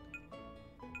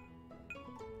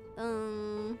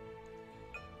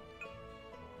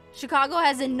 Chicago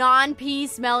has a non-pee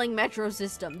smelling metro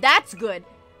system. That's good.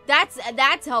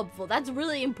 That's helpful. That's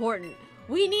really important.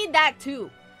 We need that too.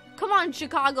 Come on,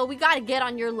 Chicago. We gotta get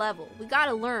on your level. We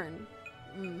gotta learn.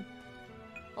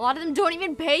 A lot of them don't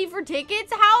even pay for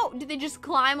tickets? How? Did they just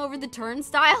climb over the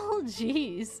turnstile?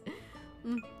 Jeez.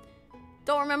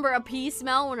 Don't remember a pee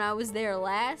smell when I was there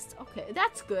last. Okay,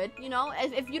 that's good. You know,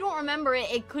 if you don't remember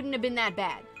it, it couldn't have been that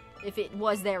bad. If it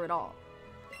was there at all.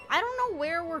 I don't know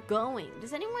where we're going.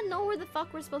 Does anyone know where the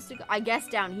fuck we're supposed to go? I guess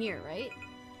down here, right?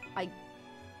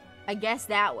 I guess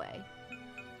that way.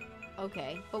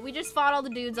 Okay, but we just fought all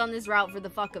the dudes on this route for the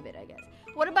fuck of it, I guess.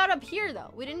 What about up here, though?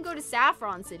 We didn't go to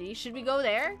Saffron City. Should we go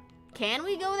there? Can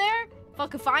we go there?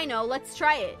 Fuck if I know. Let's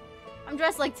try it. I'm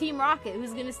dressed like Team Rocket.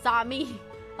 Who's gonna stop me?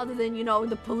 Other than, you know,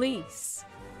 the police.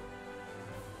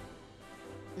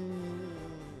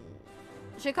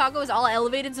 Chicago is all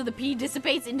elevated so the pee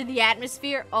dissipates into the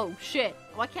atmosphere. Oh, shit.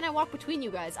 Why can't I walk between you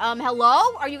guys?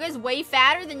 Hello? Are you guys way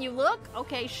fatter than you look?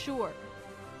 Okay, sure.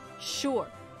 Sure.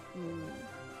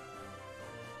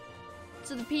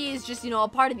 So the pee is just, you know, a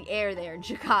part of the air there in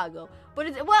Chicago.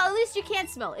 But, well, at least you can't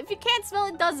smell it. If you can't smell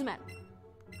it, doesn't matter.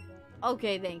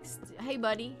 Okay, thanks. Hey,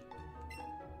 buddy.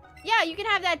 Yeah, you can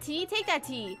have that tea. Take that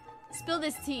tea. Spill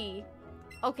this tea.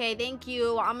 Okay, thank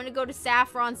you. I'm gonna go to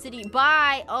Saffron City.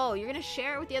 Bye. Oh, you're gonna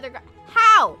share it with the other guy.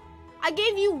 How? I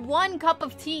gave you 1 cup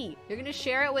of tea. You're gonna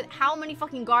share it with how many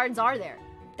fucking guards are there?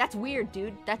 That's weird,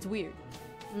 dude. That's weird.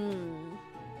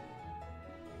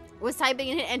 Was typing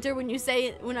and hit enter when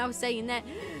I was saying that?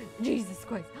 Jesus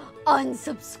Christ.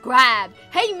 Unsubscribe.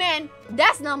 Hey, man,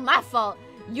 that's not my fault.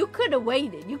 You could have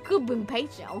waited. You could have been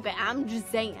patient. Okay, I'm just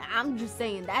saying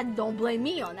that. Don't blame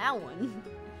me on that one.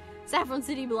 Saffron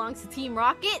City belongs to Team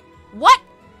Rocket. What?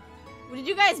 Did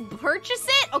you guys purchase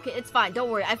it? Okay, it's fine. Don't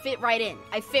worry. I fit right in.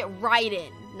 I fit right in.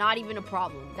 Not even a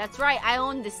problem. That's right. I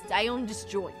own this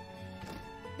joint.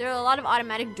 There are a lot of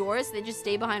automatic doors. So they just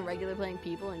stay behind regular playing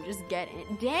people and just get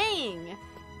in. Dang.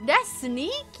 That's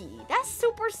sneaky. That's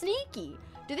super sneaky.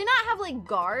 Do they not have, like,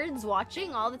 guards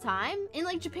watching all the time? In,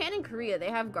 like, Japan and Korea, they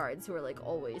have guards who are, like,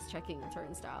 always checking the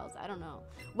turnstiles. I don't know.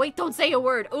 Wait, don't say a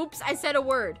word. Oops, I said a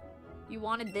word. You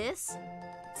wanted this?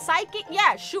 Psychic?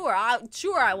 Yeah, sure.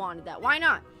 I wanted that. Why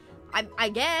not? I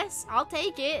guess. I'll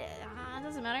take it. It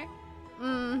doesn't matter.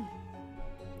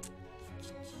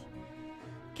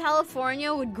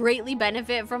 California would greatly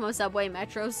benefit from a subway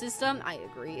metro system. I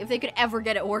agree. If they could ever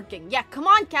get it working. Yeah, come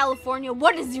on, California.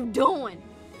 What is you doing?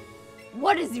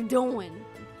 What is you doing?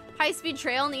 High-speed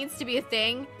trail needs to be a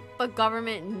thing, but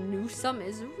government Newsom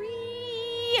is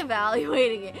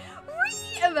re-evaluating it.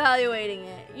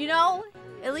 You know?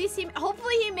 At least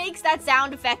hopefully he makes that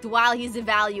sound effect while he's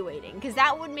evaluating, because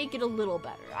that would make it a little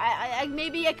better.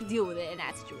 Maybe I could deal with it in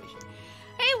that situation.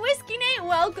 Hey, Whiskey Nate,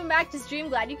 welcome back to stream.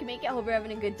 Glad you can make it. Hope you're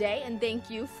having a good day, and thank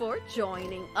you for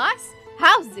joining us.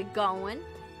 How's it going?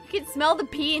 You can smell the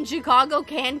pee in Chicago,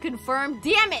 can confirm.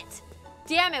 Damn it!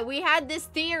 Damn it, we had this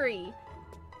theory.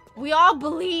 We all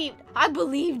believed. I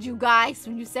believed you guys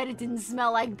when you said it didn't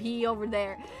smell like pee over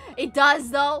there. It does,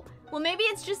 though. Well, maybe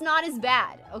it's just not as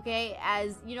bad, okay?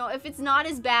 As, you know, if it's not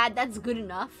as bad, that's good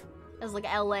enough. As, like,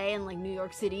 LA and, like, New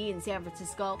York City and San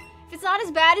Francisco. If it's not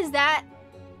as bad as that,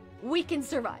 we can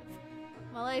survive.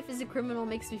 My life as a criminal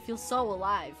makes me feel so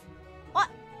alive. What?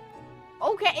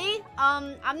 Okay,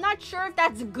 I'm not sure if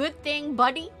that's a good thing,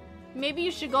 buddy. Maybe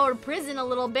you should go to prison a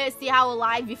little bit, see how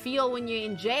alive you feel when you're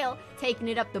in jail, taking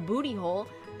it up the booty hole.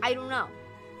 I don't know.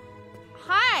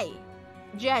 Hi,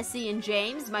 Jesse and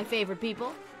James, my favorite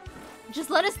people. Just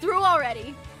let us through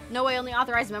already. No way, only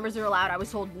authorized members are allowed. I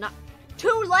was told not to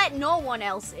let no one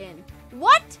else in.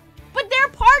 What? But they're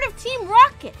part of Team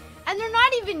Rocket. And they're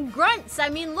not even grunts. I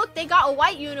mean, look, they got a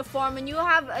white uniform and you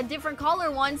have a different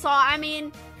color one. So, I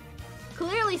mean,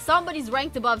 clearly somebody's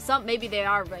ranked above some. Maybe they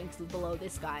are ranked below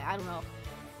this guy. I don't know.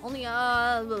 Only,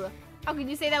 how can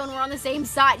you say that when we're on the same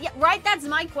side? Yeah, right? That's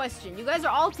my question. You guys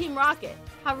are all Team Rocket.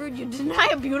 How rude, you deny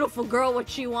a beautiful girl what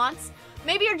she wants.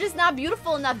 Maybe you're just not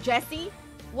beautiful enough, Jessie.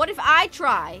 What if I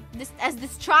try as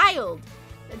this child?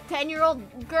 A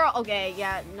 10-year-old girl. Okay,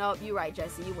 yeah, no, you're right,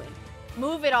 Jessie, you win.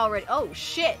 Move it already. Oh,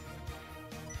 shit.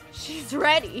 She's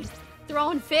ready.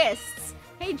 Throwing fists.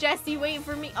 Hey, Jessie, wait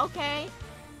for me. Okay.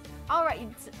 All right.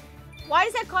 Why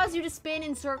does that cause you to spin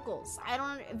in circles? I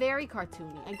don't... Very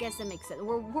cartoony. I guess that makes sense.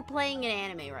 We're playing an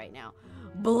anime right now.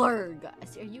 Blurg.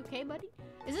 Are you okay, buddy?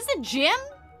 Is this a gym?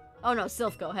 Oh, no.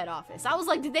 Silphco head office. I was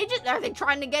like, are they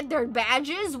trying to get their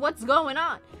badges? What's going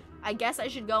on? I guess I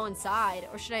should go inside.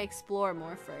 Or should I explore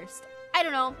more first? I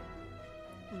don't know.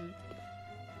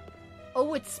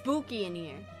 Oh, it's spooky in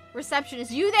here.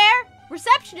 Receptionist, you there?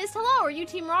 Receptionist, hello. Are you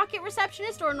Team Rocket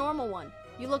receptionist or a normal one?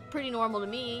 You look pretty normal to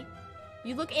me.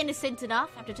 You look innocent enough.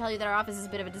 I have to tell you that our office is a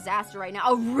bit of a disaster right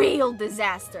now. A real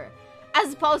disaster.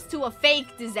 As opposed to a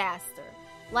fake disaster.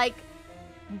 Like,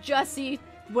 Jussie,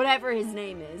 whatever his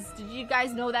name is. Did you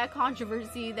guys know that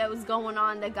controversy that was going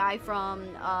on? The guy from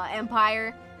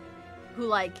Empire who,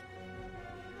 like,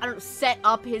 I don't know, set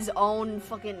up his own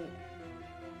fucking...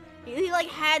 He, like,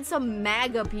 had some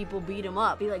MAGA people beat him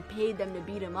up. He, like, paid them to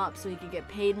beat him up so he could get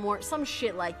paid more. Some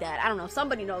shit like that. I don't know.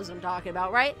 Somebody knows what I'm talking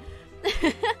about, right?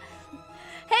 Hey,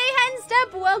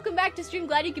 Henstep! Welcome back to stream.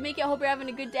 Glad you can make it. I hope you're having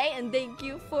a good day. And thank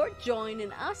you for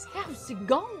joining us. How's it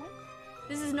going?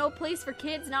 This is no place for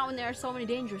kids, not when there are so many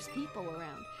dangerous people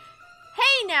around.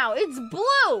 Hey, now! It's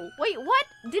Blue! Wait, what?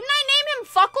 Didn't I name him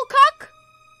Fucklecuck?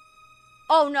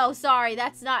 Oh, no. Sorry.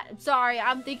 That's not... Sorry.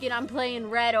 I'm thinking I'm playing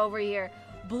Red over here.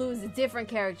 Blue is a different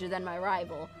character than my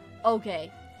rival.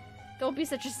 Okay. Don't be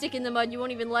such a stick in the mud. You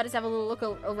won't even let us have a little look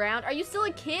around. Are you still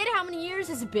a kid? How many years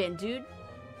has it been, dude?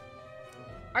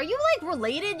 Are you, like,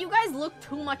 related? You guys look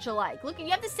too much alike. Look, you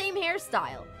have the same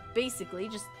hairstyle. Basically,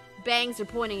 just bangs are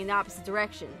pointing in the opposite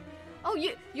direction. Oh,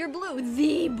 you're Blue.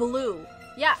 The Blue.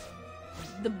 Yeah.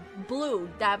 The Blue.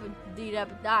 That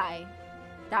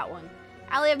one.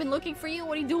 Allie, I've been looking for you.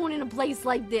 What are you doing in a place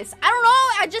like this? I don't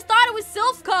know. I just thought it was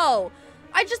Silphco.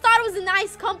 I just thought it was a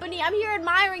nice company. I'm here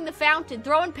admiring the fountain,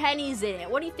 throwing pennies in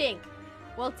it. What do you think?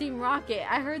 Well, Team Rocket,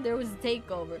 I heard there was a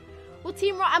takeover. Well,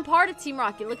 I'm part of Team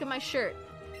Rocket. Look at my shirt.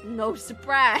 No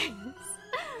surprise.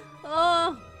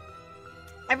 Oh,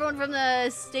 everyone from the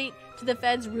state to the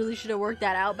feds really should have worked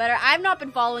that out better. I've not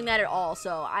been following that at all,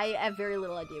 so I have very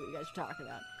little idea what you guys are talking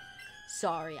about.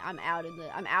 Sorry, I'm out of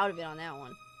it on that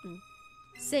one.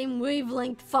 Same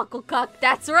wavelength, Fucklecuck.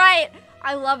 That's right.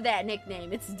 I love that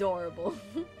nickname. It's adorable.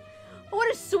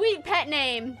 What a sweet pet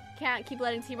name. Can't keep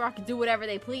letting Team Rocket do whatever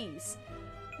they please.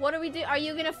 What do we do? Are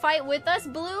you gonna fight with us,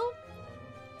 Blue?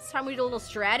 It's time we do a little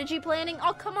strategy planning.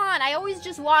 Oh, come on. I always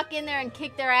just walk in there and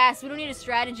kick their ass. We don't need a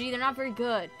strategy. They're not very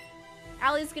good.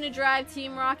 Allie's gonna drive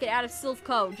Team Rocket out of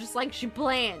Silphco, just like she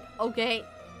planned. Okay.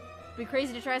 It'd be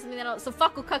crazy to try something that else. So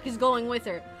Fucklecuck is going with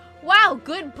her. Wow,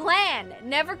 good plan.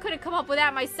 Never could have come up with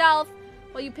that myself.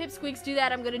 While you pipsqueaks do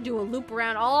that, I'm gonna do a loop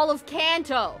around all of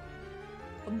Kanto.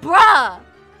 Bruh!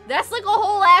 That's like a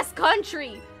whole ass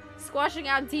country. Squashing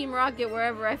out Team Rocket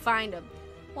wherever I find them.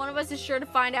 One of us is sure to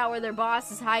find out where their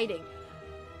boss is hiding.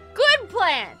 Good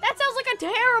plan! That sounds like a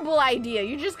terrible idea.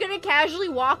 You're just gonna casually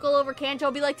walk all over Kanto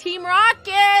and be like, Team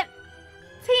Rocket!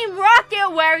 Team Rocket,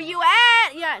 where are you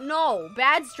at? Yeah, no.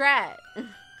 Bad strat.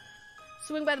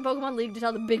 Swing by the Pokemon League to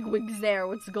tell the bigwigs there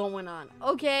what's going on.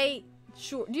 Okay.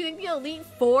 Sure. Do you think the Elite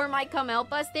Four might come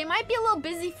help us? They might be a little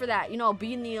busy for that. You know,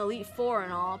 being the Elite Four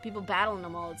and all. People battling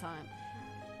them all the time.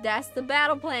 That's the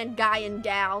battle plan, guy and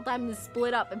gal. Time to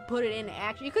split up and put it into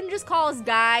action. You couldn't just call us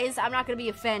guys. I'm not going to be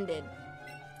offended.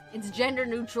 It's a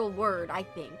gender-neutral word, I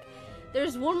think.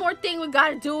 There's one more thing we got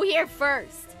to do here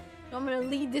first. I'm going to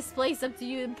lead this place up to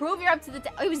you and prove you're up to the...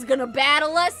 Oh, he's going to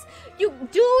battle us? Dude,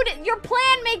 your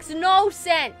plan makes no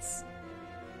sense.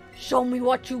 Show me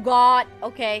what you got.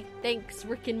 Okay, thanks,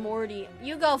 Rick and Morty.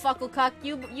 You go, Fucklecuck.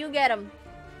 You get him.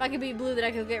 If I could be Blue, then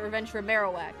I could get revenge for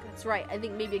Marowak. That's right. I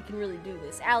think maybe I can really do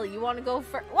this. Allie, you want to go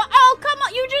first? Well, oh, come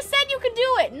on. You just said you could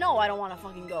do it. No, I don't want to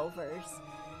fucking go first.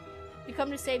 You come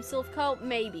to save Silphco?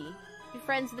 Maybe. If you're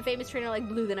friends with a famous trainer like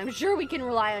Blue, then I'm sure we can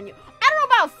rely on you. I don't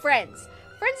know about friends.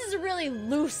 Friends is a really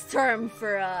loose term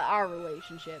for our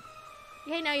relationship.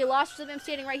 Hey, now you lost something. I'm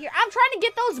standing right here. I'm trying to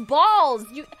get those balls.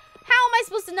 How am I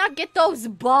supposed to not get those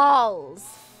balls?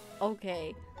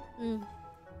 Okay.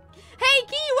 Hey,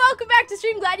 Key, welcome back to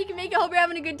stream. Glad you can make it. Hope you're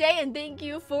having a good day, and thank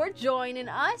you for joining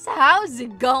us. How's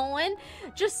it going?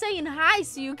 Just saying hi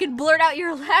so you can blurt out your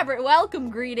elaborate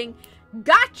welcome greeting.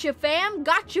 Gotcha, fam.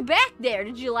 Gotcha back there.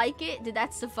 Did you like it? Did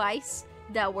that suffice?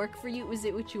 Did that work for you? Was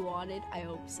it what you wanted? I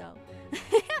hope so.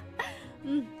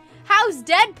 How's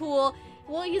Deadpool?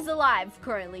 Well, he's alive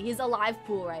currently. He's alive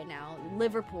pool right now.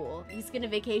 Liverpool. He's gonna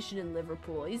vacation in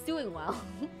Liverpool. He's doing well.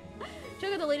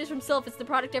 Check out the latest from Sylph. It's the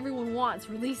product everyone wants.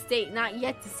 Release date not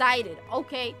yet decided.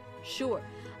 Okay, sure.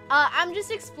 I'm just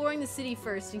exploring the city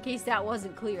first, in case that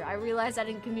wasn't clear. I realized I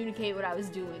didn't communicate what I was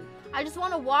doing. I just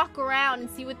want to walk around and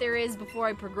see what there is before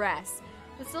I progress.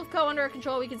 With Sylph Co. under our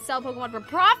control, we can sell Pokemon for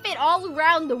profit all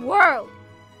around the world.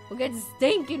 We'll get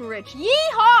stinking rich.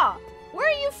 Yeehaw! Where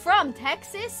are you from,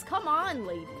 Texas? Come on,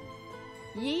 lady.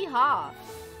 Yeehaw.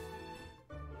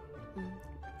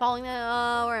 Following the,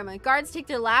 where am I? Guards take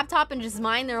their laptop and just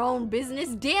mind their own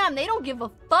business. Damn, they don't give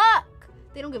a fuck.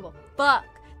 They don't give a fuck.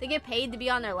 They get paid to be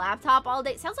on their laptop all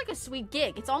day. Sounds like a sweet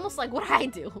gig. It's almost like what I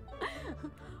do.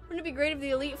 Wouldn't it be great if the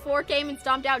Elite Four came and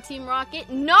stomped out Team Rocket?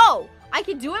 No! I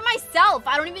can do it myself.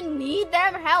 I don't even need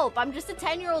their help. I'm just a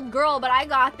 10-year-old girl, but I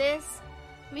got this.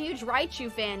 I'm a huge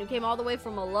Raichu fan who came all the way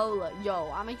from Alola.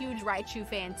 Yo, I'm a huge Raichu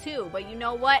fan too, but you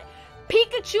know what?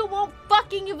 Pikachu won't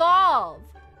fucking evolve.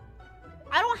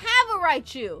 I don't have a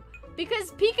Raichu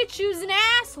because Pikachu's an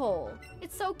asshole.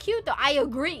 It's so cute though. I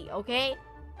agree, okay?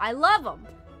 I love him.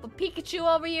 But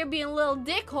Pikachu over here being a little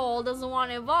dickhole doesn't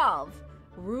want to evolve.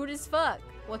 Rude as fuck.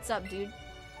 What's up, dude?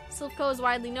 Sylph Co. is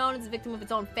widely known as a victim of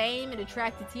its own fame and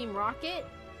attracted Team Rocket.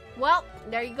 Well,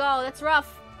 there you go. That's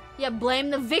rough. Yeah, blame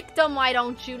the victim, why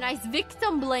don't you? Nice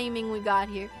victim blaming we got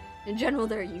here. In general,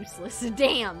 they're useless.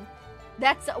 Damn.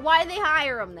 That's why they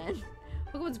hire them then.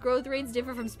 Pokemon's growth rates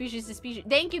differ from species to species.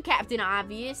 Thank you, Captain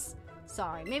Obvious.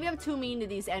 Sorry, maybe I'm too mean to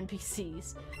these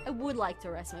NPCs. I would like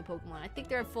to rest my Pokemon. I think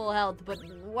they're at full health, but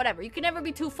whatever. You can never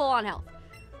be too full on health.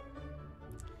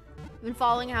 I've been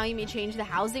following how you may change the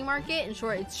housing market. In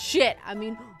short, it's shit. I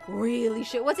mean, really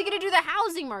shit. What's he gonna do to the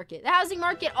housing market? The housing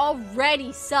market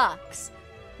already sucks.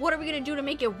 What are we gonna do to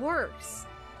make it worse?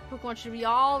 Pokemon should be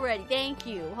all ready. Thank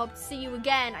you. Hope to see you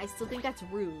again. I still think that's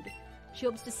rude. She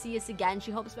hopes to see us again.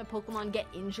 She hopes my Pokemon get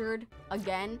injured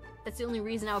again. That's the only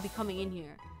reason I would be coming in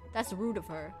here. That's rude of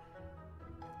her.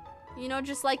 You know,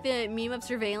 just like the meme of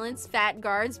surveillance, fat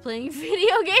guards playing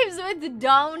video games with the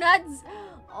donuts.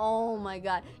 Oh my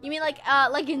god. You mean like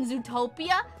in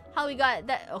Zootopia? How he got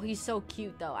that? Oh, he's so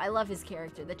cute though. I love his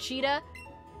character. The cheetah,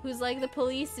 who's like the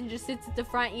police and just sits at the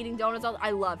front eating donuts.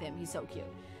 I love him. He's so cute.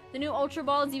 The new Ultra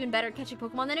Ball is even better at catching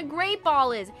Pokemon than a Great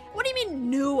Ball is. What do you mean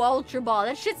new Ultra Ball?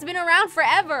 That shit's been around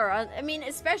forever. I mean,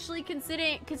 especially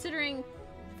considering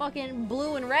fucking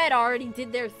Blue and Red already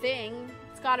did their thing.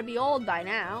 It's gotta be old by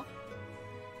now.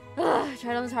 Ugh,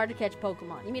 Trident's hard to catch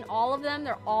Pokemon. You mean all of them?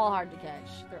 They're all hard to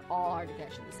catch. They're all hard to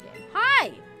catch in this game.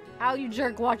 Hi! How you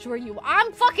jerk watch where you...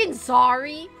 I'm fucking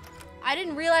sorry! I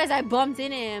didn't realize I bumped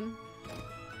into him.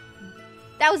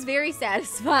 That was very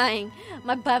satisfying.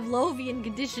 My Pavlovian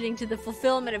conditioning to the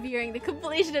fulfillment of hearing the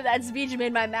completion of that speech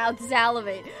made my mouth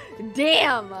salivate.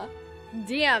 Damn!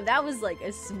 Damn, that was like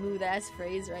a smooth-ass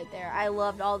phrase right there. I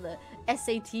loved all the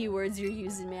SAT words you're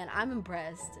using, man. I'm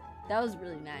impressed. That was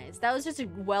really nice. That was just a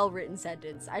well-written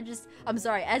sentence. I'm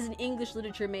sorry, as an English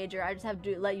literature major, I just have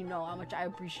to let you know how much I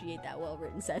appreciate that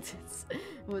well-written sentence.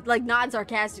 Like, not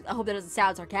sarcastic. I hope that doesn't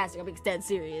sound sarcastic. I'm being dead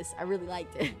serious. I really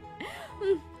liked it.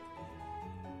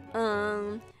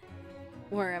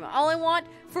 Where am I? All I want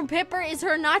from Pipper is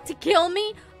her not to kill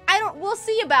me. We'll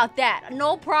see about that.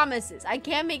 No promises. I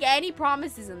can't make any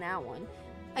promises in that one.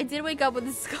 I did wake up with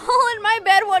a skull in my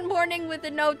bed one morning with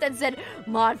a note that said,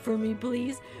 "Mod for me,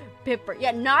 please. Pipper."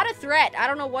 Yeah, not a threat. I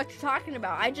don't know what you're talking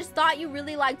about. I just thought you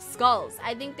really liked skulls.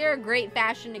 I think they're a great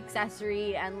fashion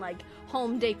accessory and like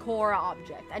home decor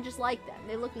object. I just like them.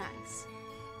 They look nice.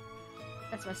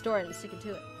 That's my story and I'm sticking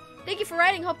to it. Thank you for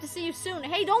writing. Hope to see you soon.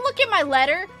 Hey, don't look at my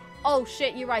letter. Oh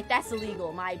shit, you're right. That's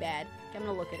illegal. My bad. Okay, I'm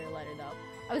gonna look at her letter though.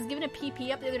 I was given a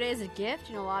PP up the other day as a gift.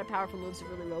 You know, a lot of powerful moves are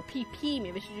really low. PP.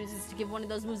 Maybe I should use this to give one of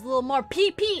those moves a little more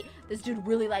PP. This dude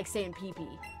really likes saying PP.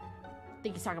 I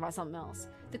think he's talking about something else.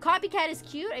 The copycat is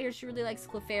cute. I hear she really likes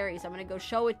Clefairy, so I'm gonna go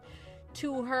show it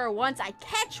to her once I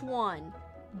catch one.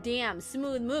 Damn,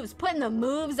 smooth moves. Putting the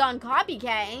moves on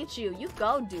copycat, ain't you? You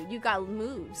go, dude. You got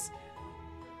moves.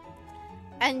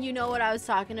 And you know what I was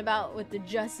talking about with the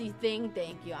Jussie thing?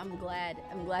 Thank you. I'm glad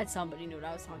somebody knew what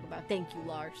I was talking about. Thank you,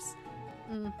 Lars.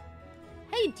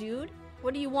 Hey, dude.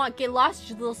 What do you want? Get lost,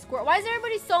 you little squirt. Why is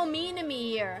everybody so mean to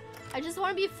me here? I just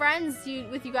want to be friends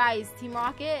with you guys, Team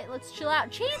Rocket. Let's chill out.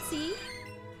 Chansey!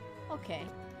 Okay.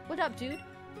 What up, dude?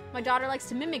 My daughter likes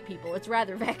to mimic people. It's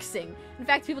rather vexing. In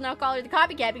fact, people now call her the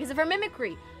copycat because of her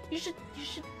mimicry. You should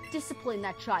discipline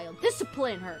that child.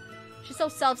 Discipline her. She's so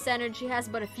self-centered, she has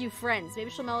but a few friends.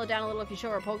 Maybe she'll mellow down a little if you show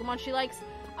her a Pokemon she likes.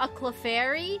 A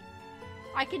Clefairy?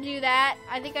 I could do that.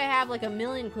 I think I have like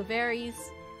 1,000,000 Clefairies.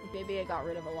 Maybe I got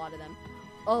rid of a lot of them.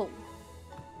 Oh.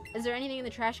 Is there anything in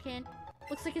the trash can?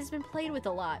 Looks like it's been played with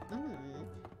a lot.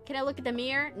 Can I look at the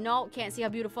mirror? No, can't see how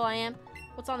beautiful I am.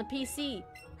 What's on the PC?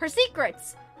 Her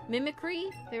secrets!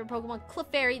 Mimicry, favorite Pokemon,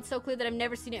 Clefairy. It's so clear that I've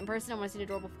never seen it in person. I want to see an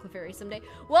adorable Clefairy someday.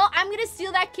 Well, I'm gonna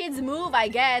steal that kid's move, I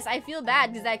guess. I feel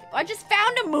bad because I just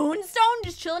found a Moonstone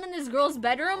just chilling in this girl's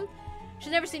bedroom.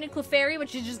 She's never seen a Clefairy, but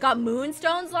she's just got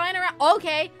Moonstones lying around.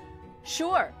 Okay,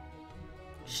 sure.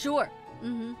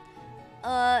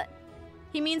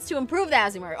 He means to improve the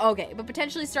housing market. Okay, but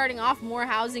potentially starting off more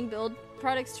housing build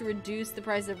products to reduce the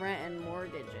price of rent and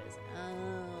mortgages.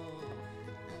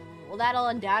 Well, that'll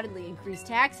undoubtedly increase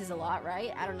taxes a lot,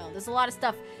 right? I don't know. There's a lot of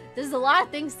stuff. There's a lot of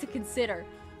things to consider.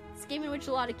 This game in which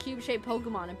a lot of cube-shaped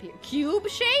Pokemon appear.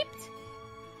 Cube-shaped?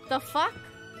 The fuck?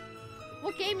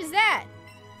 What game is that?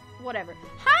 Whatever.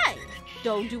 Hi,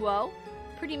 Doduo.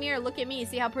 Pretty mirror, look at me.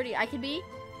 See how pretty I can be?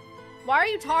 Why are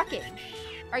you talking?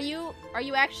 Are you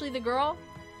actually the girl?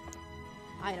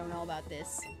 I don't know about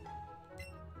this.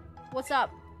 What's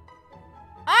up?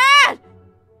 Ah!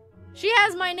 She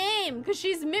has my name, because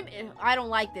she's I don't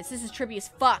like this. This is trippy as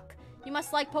fuck. You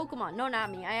must like Pokemon. No, not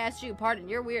me. I asked you. Pardon.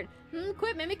 You're weird.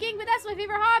 Quit mimicking, but that's my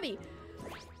favorite hobby.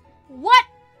 What?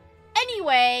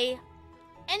 Anyway,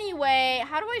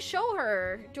 how do I show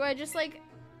her? Do I just, like...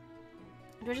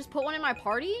 Do I just put one in my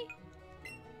party?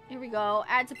 Here we go.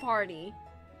 Add to party.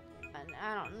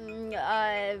 I don't...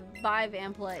 Bye,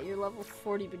 Vamplet. You're level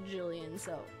 40 bajillion,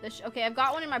 so... Okay, I've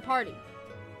got one in my party.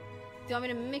 Do you want me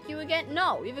to mimic you again?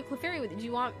 No, you have a Clefairy with it. Do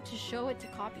you want to show it to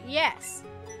copy? Yes.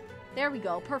 There we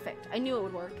go. Perfect. I knew it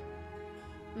would work.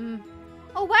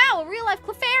 Oh, wow. A real-life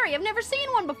Clefairy. I've never seen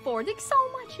one before. Thanks so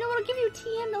much. You know, it'll give you a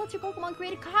TM that lets your Pokemon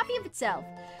create a copy of itself.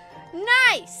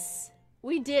 Nice.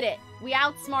 We did it. We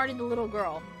outsmarted the little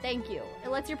girl. Thank you. It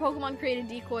lets your Pokemon create a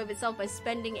decoy of itself by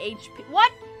spending HP.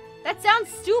 What? That sounds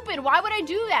stupid. Why would I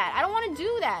do that? I don't want to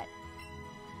do that.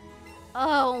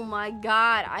 Oh my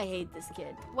god, I hate this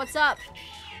kid. What's up?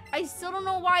 I still don't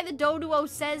know why the Doduo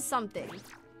says something.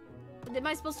 Am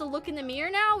I supposed to look in the mirror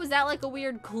now? Was that like a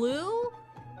weird clue?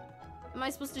 Am I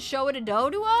supposed to show it a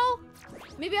Doduo?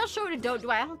 Maybe I'll show it a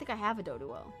Doduo. I don't think I have a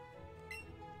Doduo.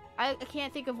 I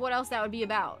can't think of what else that would be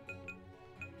about.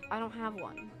 I don't have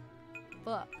one.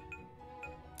 Fuck.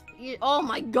 Oh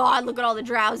my god, look at all the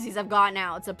drowsies I've got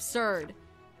now. It's absurd.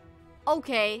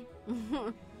 Okay.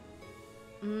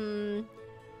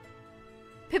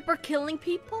 Pipper killing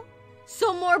people?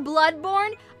 So more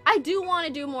Bloodborne? I do want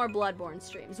to do more Bloodborne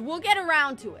streams. We'll get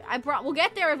around to it. We'll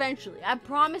get there eventually. I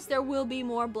promise there will be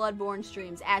more Bloodborne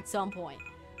streams at some point.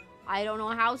 I don't know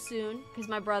how soon, because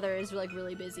my brother is like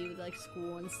really busy with like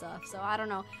school and stuff. So I don't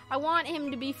know. I want him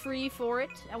to be free for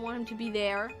it. I want him to be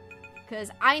there,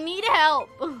 because I need help.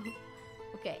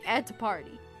 Okay, add to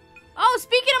party. Oh,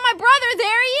 speaking of my brother,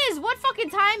 there he is! What fucking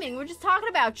timing? We're just talking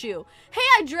about you. Hey,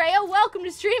 Andrea, welcome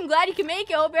to stream. Glad you can make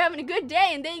it. Hope you're having a good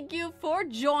day, and thank you for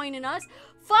joining us.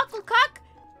 Fucklecuck,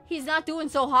 he's not doing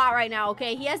so hot right now,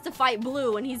 okay? He has to fight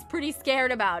Blue, and he's pretty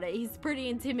scared about it. He's pretty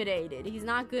intimidated. He's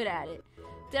not good at it.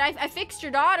 I fixed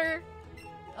your daughter.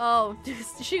 Oh,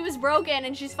 she was broken,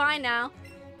 and she's fine now.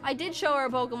 I did show her a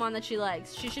Pokemon that she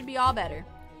likes. She should be all better.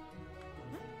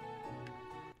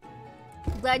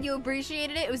 Glad you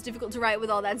appreciated it. It was difficult to write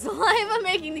with all that saliva,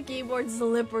 making the keyboard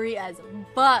slippery as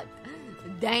fuck.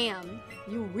 Damn,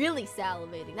 you really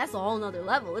salivating. That's a whole nother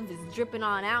level. If it's dripping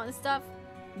on out and stuff,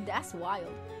 that's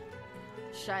wild.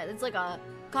 Shit, it's like a...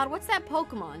 God, what's that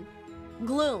Pokemon?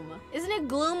 Gloom. Isn't it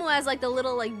Gloom who has like the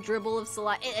little like dribble of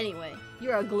saliva? Anyway,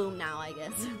 you're a Gloom now, I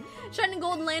guess. Shining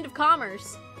Golden Land of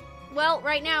Commerce. Well,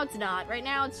 right now it's not. Right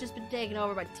now it's just been taken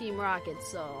over by Team Rocket,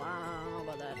 so I don't know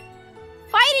about that.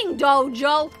 Fighting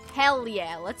dojo? Hell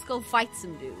yeah, let's go fight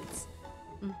some dudes.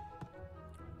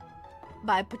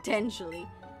 By potentially.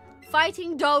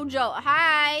 Fighting dojo.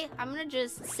 Hi! I'm gonna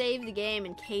just save the game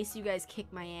in case you guys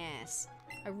kick my ass.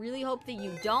 I really hope that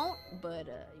you don't, but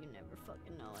you never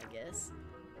fucking know, I guess.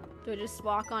 Do I just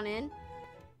walk on in?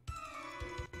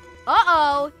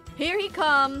 Uh-oh! Here he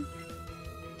come!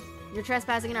 You're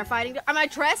trespassing in our fighting. Am I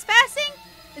trespassing?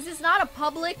 Is this not a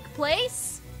public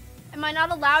place? Am I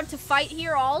not allowed to fight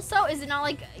here also? Is it not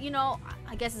like, you know,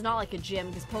 I guess it's not like a gym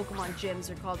because Pokemon gyms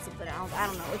are called something else. I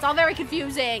don't know. It's all very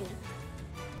confusing.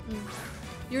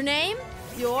 Your name?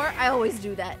 I always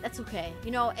do that. That's okay.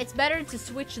 You know, it's better to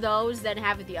switch those than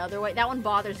have it the other way. That one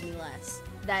bothers me less.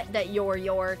 That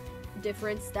your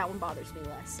difference, that one bothers me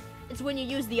less. It's when you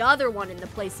use the other one in the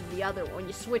place of the other one. When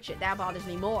you switch it, that bothers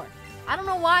me more. I don't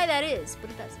know why that is, but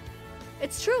it does.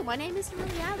 It's true. My name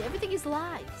isn't reality. Everything is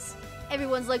lies.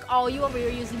 Everyone's like, oh, you over here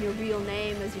using your real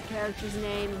name as your character's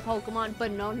name in Pokemon.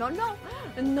 But no, no, no.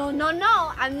 No, no,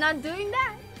 no. I'm not doing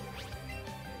that.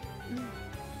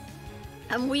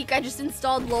 I'm weak. I just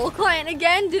installed LOL client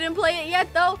again. Didn't play it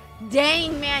yet, though.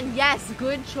 Dang, man. Yes,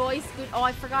 good choice. Good. Oh,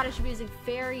 I forgot I should be using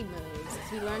fairy moves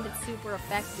since we learned it's super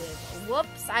effective.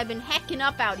 Whoops. I've been hecking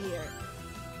up out here.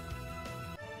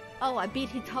 Oh, I beat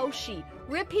Hitoshi.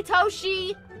 Rip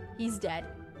Hitoshi. He's dead.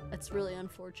 That's really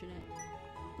unfortunate.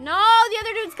 No, the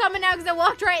other dude's coming now because I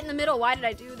walked right in the middle. Why did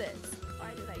I do this?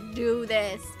 Why did I do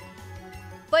this?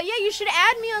 But yeah, you should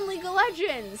add me on League of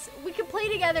Legends. We could play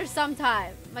together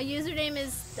sometime. My username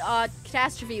is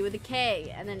Catastrophe with a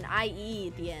K and then IE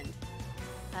at the end.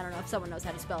 I don't know if someone knows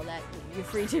how to spell that. You're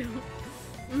free to.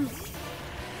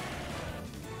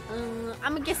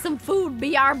 I'm gonna get some food,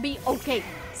 BRB. Okay,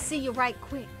 see you right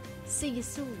quick. See you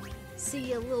soon.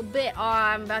 See you a little bit. Oh,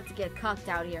 I'm about to get cucked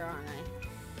out here, aren't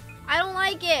I? I don't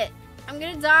like it. I'm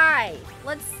gonna die.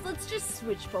 Let's just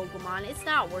switch Pokemon. It's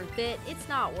not worth it. It's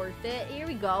not worth it. Here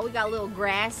we go. We got a little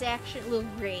grass action, a little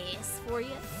grass for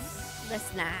you.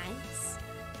 That's nice.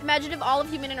 Imagine if all of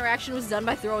human interaction was done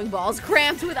by throwing balls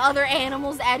cramped with other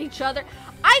animals at each other.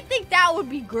 I think that would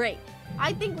be great.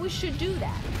 I think we should do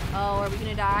that. Oh, are we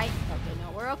gonna die? Okay,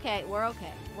 no, we're okay. We're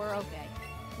okay. We're okay.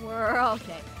 We're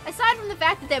okay. Aside from the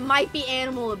fact that there might be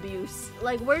animal abuse,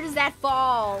 like where does that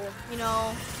fall? You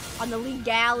know, on the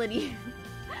legality.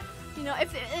 You know,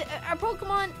 if our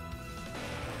Pokemon,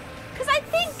 because I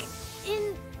think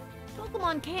in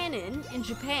Pokemon canon in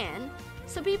Japan,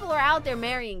 some people are out there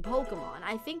marrying Pokemon.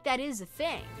 I think that is a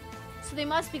thing. So they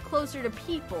must be closer to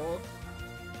people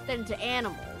than to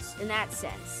animals in that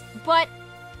sense. But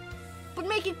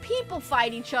making people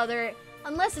fight each other,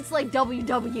 unless it's like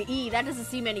WWE, that doesn't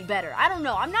seem any better. I don't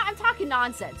know. I'm talking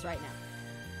nonsense right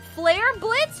now. Flare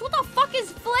Blitz? What the fuck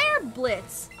is Flare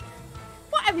Blitz?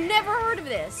 What? I've never heard of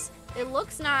this. It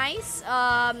looks nice.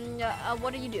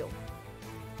 What do you do?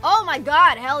 Oh my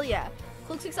god, hell yeah.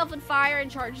 Cloaks itself in fire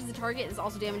and charges the target. This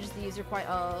also damages the user quite.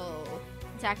 Oh.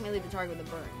 Attack melee the target with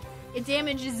a burn. It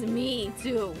damages me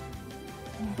too.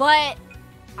 But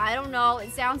I don't know.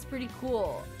 It sounds pretty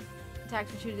cool.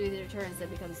 Attacks for 2 to 3 turns,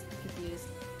 that becomes confused.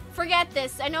 Forget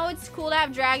this. I know it's cool to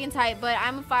have dragon type, but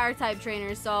I'm a fire type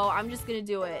trainer, so I'm just gonna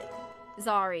do it.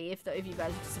 Sorry if you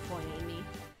guys are disappointed in me.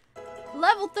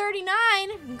 Level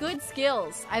 39. Good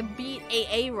skills. I beat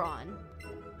Aaron.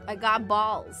 I got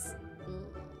balls.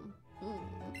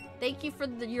 Thank you for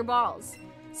your balls.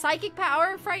 Psychic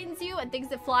power frightens you and things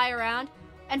that fly around.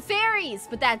 And fairies!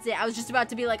 But that's it. I was just about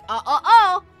to be like,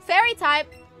 fairy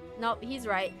type. Nope, he's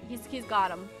right. He's got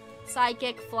him.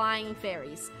 Psychic, flying,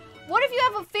 fairies. What if you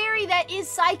have a fairy that is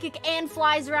psychic and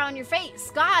flies around your face?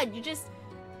 God, you just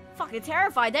fucking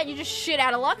terrified that. You just shit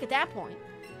out of luck at that point.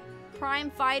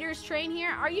 Prime fighters train here?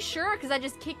 Are you sure? Because I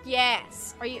just kicked your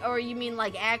ass. Or you mean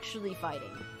like actually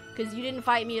fighting? Because you didn't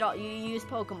fight me at all. You used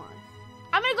Pokemon.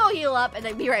 I'm gonna go heal up and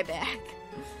then be right back.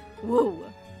 Woo.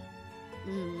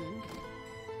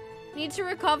 Need to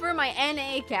recover my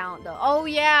NA account though. Oh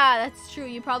yeah, that's true.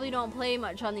 You probably don't play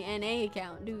much on the NA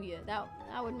account, do you? That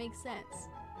would make sense.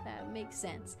 That makes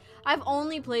sense. I've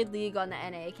only played League on the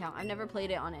NA account. I've never played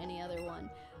it on any other one.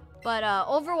 But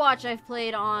Overwatch I've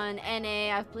played on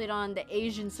NA, I've played on the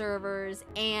Asian servers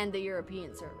and the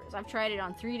European servers. I've tried it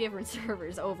on 3 different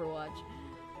servers, Overwatch.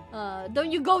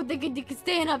 Don't you go thinking you can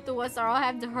stand up to us or I'll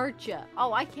have to hurt you.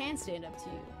 Oh, I can stand up to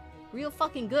you. Real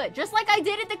fucking good. Just like I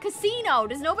did at the casino.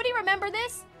 Does nobody remember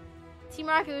this? Team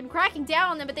Rocket had been cracking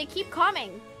down on them, but they keep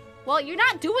coming. Well, you're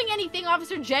not doing anything,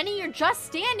 Officer Jenny. You're just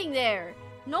standing there.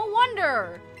 No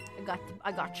wonder.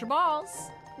 I got your balls.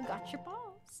 I got your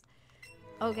balls.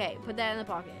 Okay, put that in the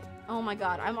pocket. Oh my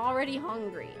god, I'm already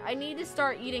hungry. I need to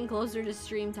start eating closer to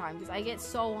stream time because I get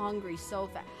so hungry so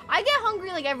fast. I get hungry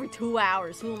like every 2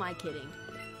 hours. Who am I kidding?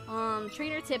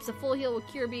 Trainer tips. A full heal will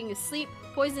cure being asleep.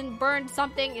 Poison burned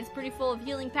something. It's pretty full of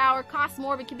healing power. Costs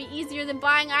more, but can be easier than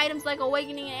buying items like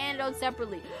awakening and antidote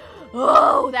separately.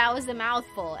 Oh, that was a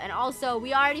mouthful. And also,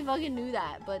 we already fucking knew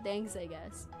that, but thanks, I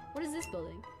guess. What is this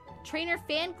building? Trainer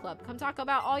fan club. Come talk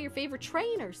about all your favorite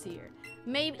trainers here.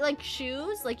 Maybe like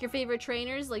shoes, like your favorite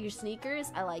trainers, like your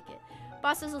sneakers. I like it.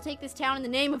 Bosses will take this town in the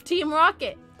name of Team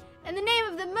Rocket. In the name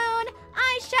of the moon,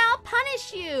 I shall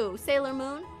punish you. Sailor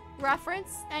Moon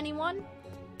reference? Anyone?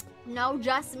 No,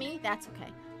 just me? That's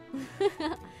okay.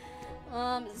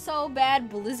 So bad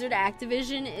Blizzard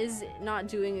Activision is not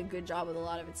doing a good job with a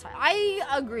lot of its time. I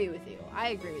agree with you.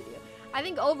 I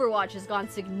think Overwatch has gone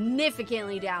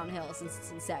significantly downhill since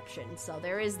its inception, so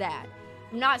there is that.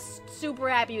 I'm not super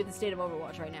happy with the state of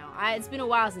Overwatch right now. It's been a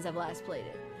while since I've last played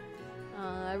it.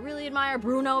 I really admire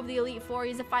Bruno of the Elite Four.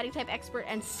 He's a fighting type expert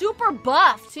and super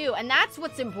buff, too, and that's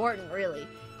what's important, really.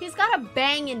 He's got a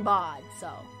banging bod, so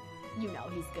you know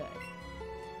he's good.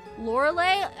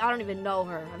 Lorelei? I don't even know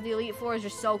her. The Elite Four is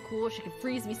just so cool. She can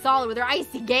freeze me solid with her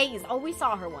icy gaze. Oh, we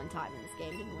saw her one time in this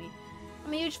game, didn't we?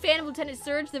 I'm a huge fan of Lieutenant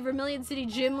Surge, the Vermilion City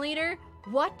gym leader.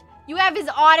 What? You have his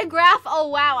autograph? Oh,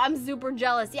 wow. I'm super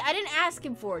jealous. Yeah, I didn't ask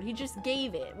him for it. He just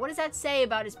gave it. What does that say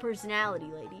about his personality,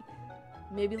 lady?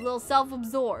 Maybe a little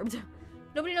self-absorbed.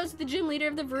 Nobody knows who the gym leader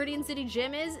of the Viridian City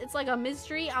Gym is? It's like a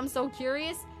mystery. I'm so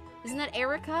curious. Isn't that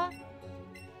Erica?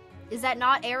 Is that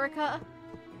not Erica?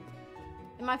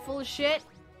 Am I full of shit?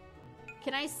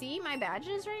 Can I see my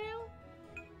badges right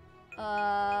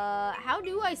now? How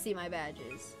do I see my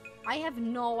badges? I have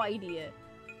no idea.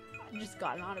 I just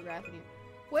got an autograph in here.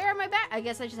 Where are my badges? I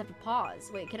guess I just have to pause.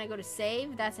 Wait, can I go to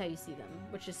save? That's how you see them,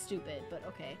 which is stupid, but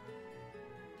okay.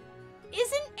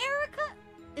 Isn't Erica?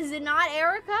 Is it not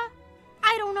Erica?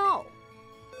 I don't know.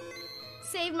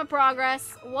 Save my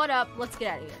progress. What up? Let's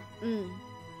get out of here.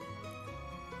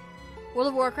 World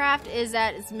of Warcraft is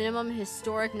at its minimum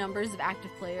historic numbers of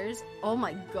active players. Oh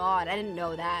my god, I didn't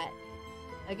know that.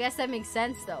 I guess that makes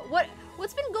sense though.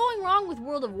 What's been going wrong with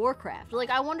World of Warcraft? Like,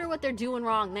 I wonder what they're doing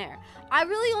wrong there. I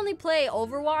really only play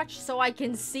Overwatch, so I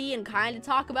can see and kind of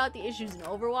talk about the issues in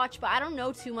Overwatch, but I don't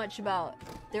know too much about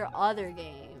their other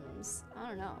games. I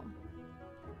don't know.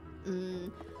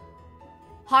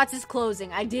 HOTS is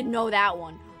closing. I did know that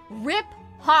one. RIP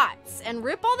HOTS. And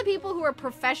rip all the people who are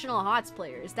professional HOTS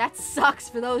players. That sucks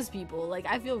for those people. Like,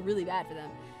 I feel really bad for them.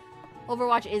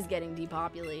 Overwatch is getting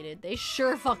depopulated. They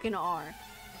sure fucking are.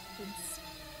 It's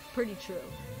pretty true.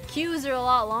 Queues are a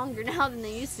lot longer now than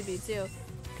they used to be, too.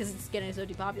 Because it's getting so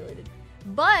depopulated.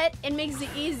 But it makes it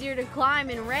easier to climb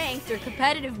in ranked or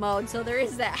competitive mode, so there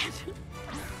is that.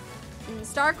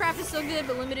 StarCraft is so good,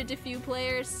 but limited to few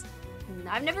players.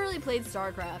 I've never really played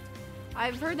StarCraft.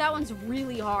 I've heard that one's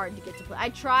really hard to get to play. I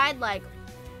tried, like,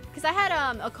 because I had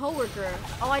a coworker.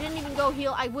 Oh, I didn't even go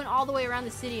heal. I went all the way around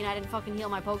the city and I didn't fucking heal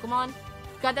my Pokemon.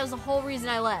 God, that was the whole reason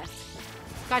I left.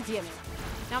 God damn it.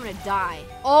 Now I'm gonna die.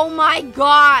 Oh my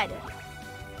god!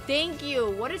 Thank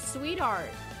you. What a sweetheart.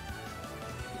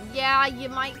 Yeah, you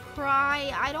might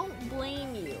cry. I don't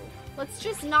blame you. Let's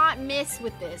just not miss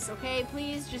with this, okay?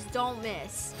 Please just don't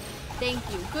miss. Thank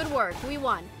you. Good work. We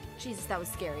won. Jesus, that was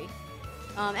scary.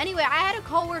 Anyway, I had a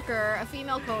coworker, a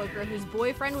female coworker, whose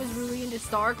boyfriend was really into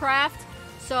StarCraft.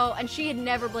 So, and she had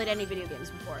never played any video games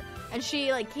before. And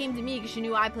she, like, came to me because she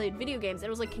knew I played video games. And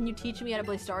was like, can you teach me how to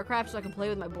play StarCraft so I can play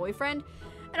with my boyfriend?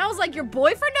 And I was like, your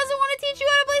boyfriend doesn't want to teach you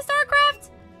how to play StarCraft?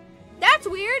 That's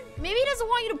weird. Maybe he doesn't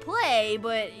want you to play,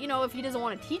 but, you know, if he doesn't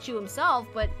want to teach you himself.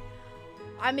 But,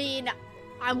 I mean,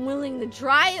 I'm willing to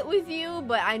try it with you,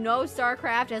 but I know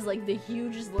StarCraft has, like, the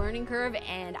hugest learning curve,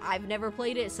 and I've never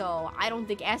played it, so I don't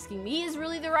think asking me is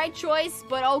really the right choice,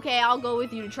 but okay, I'll go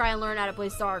with you to try and learn how to play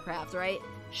StarCraft, right?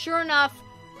 Sure enough,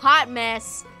 hot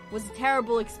mess, was a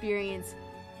terrible experience.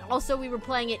 Also, we were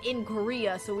playing it in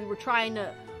Korea, so we were trying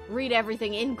to read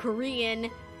everything in Korean.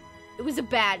 It was a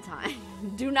bad time.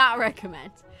 Do not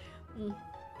recommend.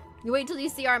 You wait till you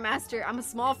see our master. I'm a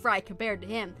small fry compared to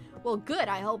him. Well, good,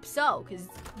 I hope so, because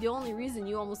the only reason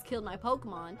you almost killed my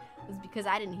Pokemon was because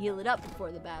I didn't heal it up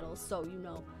before the battle, so you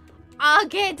know.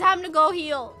 Okay, time to go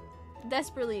heal.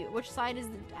 Desperately. Which side is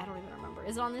the... I don't even remember.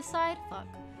 Is it on this side? Fuck.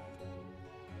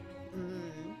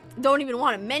 Don't even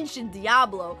want to mention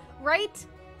Diablo. Right?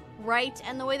 Right?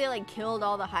 And the way they, like, killed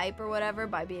all the hype or whatever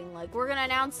by being like, we're gonna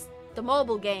announce the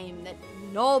mobile game that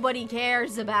nobody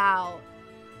cares about.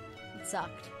 It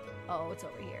sucked. Oh, it's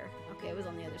over here. Okay, it was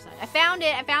on the other side. I found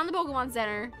it. I found the Pokemon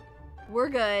Center. We're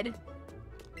good.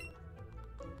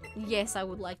 Yes, I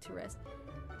would like to rest.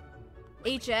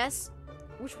 HS?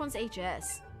 Which one's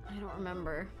HS? I don't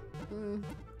remember.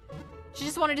 She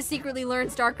just wanted to secretly learn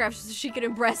StarCraft so she could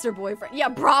impress her boyfriend. Yeah,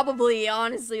 probably,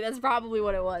 honestly. That's probably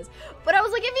what it was. But I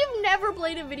was like, if you've never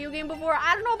played a video game before,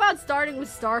 I don't know about starting with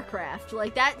StarCraft.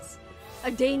 Like, that's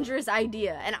a dangerous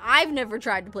idea. And I've never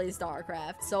tried to play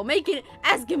StarCraft. So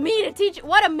asking me to teach,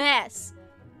 what a mess.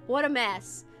 What a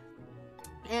mess.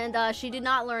 And she did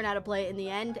not learn how to play it in the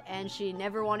end. And she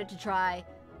never wanted to try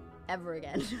ever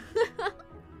again.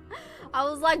 I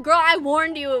was like, girl, I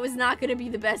warned you it was not going to be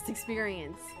the best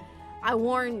experience. I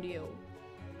warned you.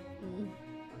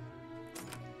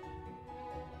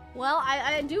 Well,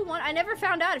 I never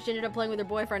found out if she ended up playing with her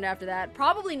boyfriend after that.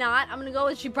 Probably not. I'm gonna go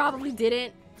with she probably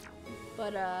didn't.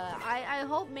 But, I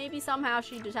hope maybe somehow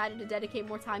she decided to dedicate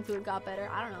more time to it and got better.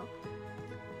 I don't know.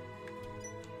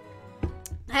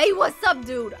 Hey, what's up,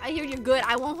 dude? I hear you're good.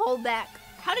 I won't hold back.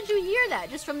 How did you hear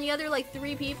that? Just from the other, like,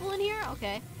 3 people in here?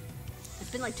 Okay. It's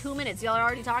been, like, 2 minutes. Y'all are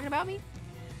already talking about me?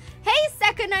 Hey,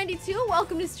 Seka92,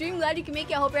 welcome to stream. Glad you can make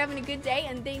it. I hope you're having a good day,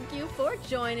 and thank you for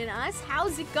joining us.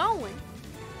 How's it going?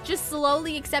 just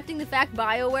slowly accepting the fact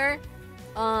BioWare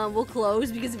will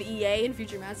close because of EA and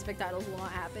future Mass Effect titles will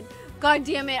not happen. God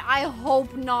damn it, I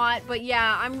hope not. But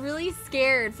yeah, I'm really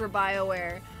scared for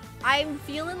BioWare. I'm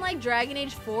feeling like Dragon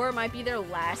Age 4 might be their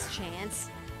last chance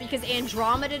because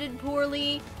Andromeda did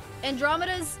poorly.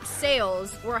 Andromeda's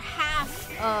sales were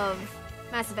half of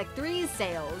Mass Effect 3's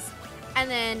sales. And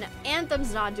then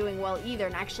Anthem's not doing well either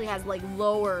and actually has like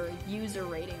lower user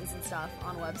ratings and stuff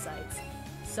on websites.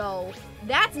 So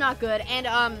that's not good. And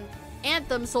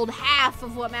Anthem sold half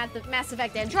of what Mass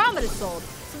Effect Andromeda sold.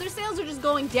 So their sales are just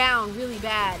going down really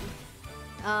bad.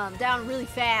 Down really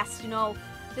fast, you know.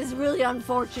 This is really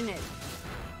unfortunate.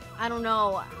 I don't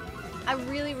know. I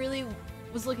really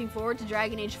was looking forward to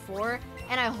Dragon Age 4,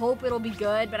 and I hope it'll be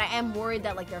good, but I am worried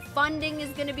that like their funding is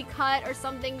gonna be cut or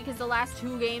something because the last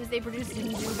 2 games they produced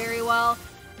didn't do very well.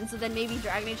 And so then maybe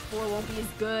Dragon Age 4 won't be as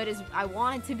good as I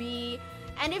want it to be.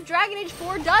 And if Dragon Age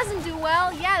 4 doesn't do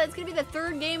well, yeah, that's gonna be the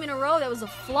 3rd game in a row that was a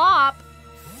flop.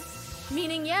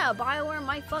 Meaning, yeah, BioWare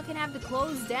might fucking have to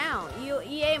close down.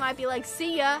 EA might be like,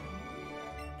 see ya.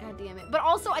 God damn it. But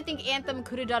also, I think Anthem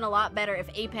could have done a lot better if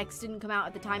Apex didn't come out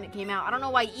at the time it came out. I don't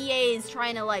know why EA is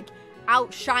trying to, like,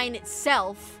 outshine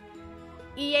itself.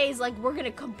 EA is like, we're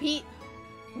gonna compete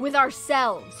with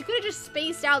ourselves. You could have just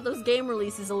spaced out those game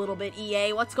releases a little bit,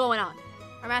 EA. What's going on?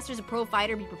 Our master's a pro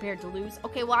fighter, be prepared to lose.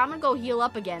 Okay, well, I'm gonna go heal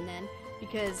up again then,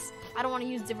 because I don't want to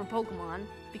use different Pokemon,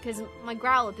 because my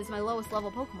Growlithe is my lowest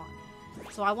level Pokemon.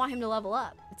 So I want him to level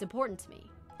up. It's important to me.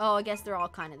 Oh, I guess they're all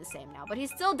kind of the same now, but he's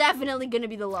still definitely gonna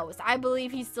be the lowest. I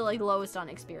believe he's still like the lowest on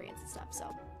experience and stuff,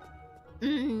 so.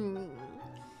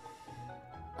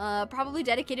 Probably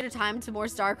dedicated her time to more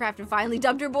StarCraft and finally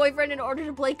dumped her boyfriend in order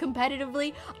to play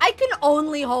competitively. I can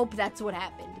only hope that's what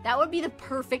happened. That would be the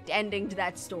perfect ending to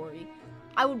that story.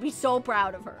 I would be so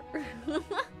proud of her.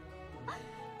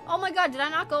 Oh my god, did I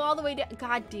not go all the way down?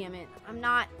 God damn it. I'm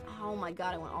not. Oh my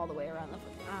god, I went all the way around the.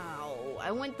 Ow.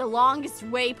 I went the longest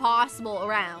way possible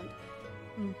around.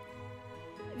 If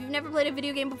you've never played a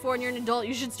video game before and you're an adult,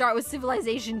 you should start with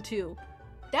Civilization 2.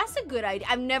 That's a good idea.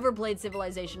 I've never played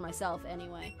Civilization myself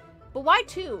anyway. But why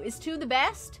 2? Is 2 the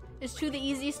best? Is 2 the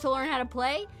easiest to learn how to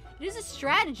play? It is a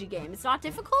strategy game. It's not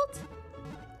difficult?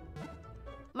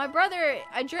 My brother,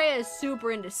 Andrea, is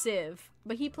super into Civ,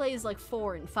 but he plays like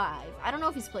 4 and 5. I don't know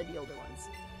if he's played the older ones.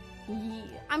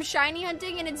 Yeah. I'm shiny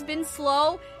hunting and it's been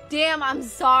slow. Damn, I'm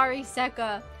sorry,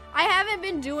 Seka. I haven't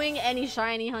been doing any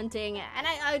shiny hunting, and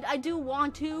I do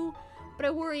want to, but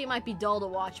I worry it might be dull to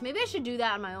watch. Maybe I should do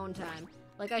that on my own time.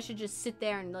 Like, I should just sit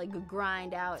there and, like,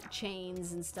 grind out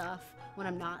chains and stuff when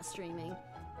I'm not streaming.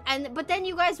 But then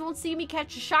you guys won't see me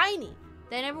catch a shiny.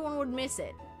 Then everyone would miss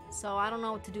it. So I don't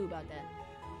know what to do about that.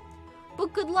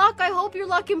 But good luck. I hope your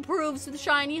luck improves with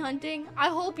shiny hunting. I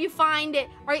hope you find it.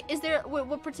 Alright, is there,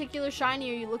 what particular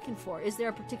shiny are you looking for? Is there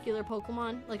a particular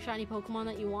Pokemon, like shiny Pokemon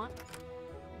that you want?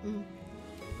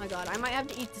 My god, I might have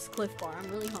to eat this Cliff Bar.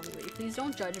 I'm really hungry. Please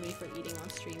don't judge me for eating on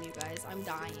stream, you guys. I'm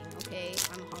dying, okay?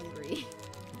 I'm hungry.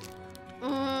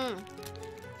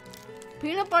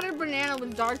 Peanut butter banana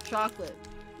with dark chocolate.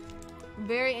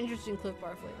 Very interesting Cliff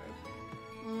Bar flavor.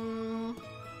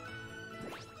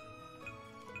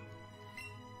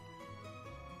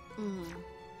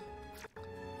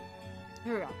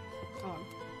 Here we go.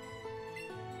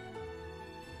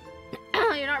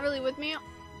 You're not really with me?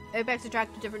 Apex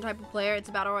attracts a different type of player. It's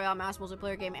a battle royale mass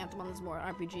multiplayer game. Anthem is more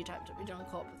RPG type. We don't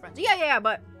co-op with friends. Yeah,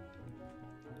 but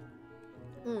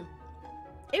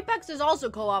Apex is also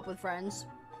co-op with friends.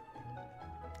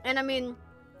 And I mean,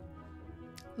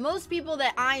 most people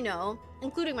that I know,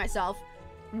 including myself,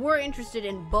 were interested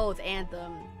in both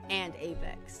Anthem and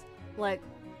Apex. Like,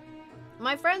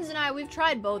 my friends and I, we've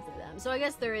tried both of them. So I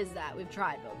guess there is that. We've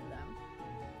tried both of them.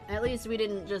 At least we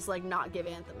didn't just, like, not give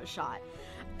Anthem a shot.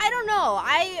 I don't know.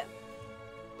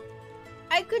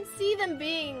 I could see them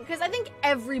being, because I think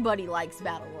everybody likes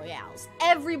battle royales.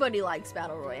 Everybody likes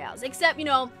battle royales, except, you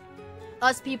know,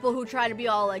 us people who try to be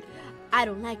all like, I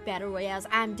don't like battle royales,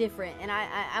 I'm different. And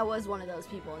I was one of those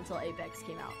people until Apex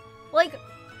came out. Like,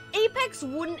 Apex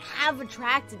wouldn't have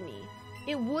attracted me.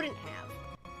 It wouldn't have.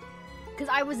 Because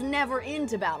I was never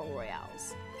into battle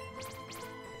royales.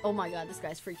 Oh my god, this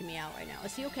guy's freaking me out right now.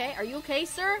 Is he okay? Are you okay,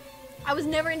 sir? I was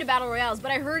never into battle royales, but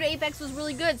I heard Apex was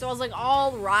really good, so I was like,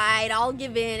 alright, I'll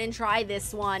give in and try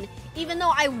this one. Even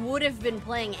though I would have been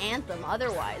playing Anthem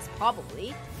otherwise,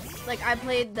 probably. Like, I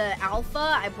played the alpha,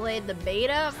 I played the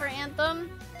beta for Anthem.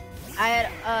 I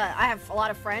have a lot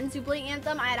of friends who play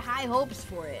Anthem. I had high hopes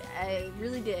for it. I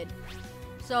really did.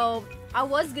 So, I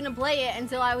was gonna play it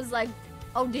until I was like,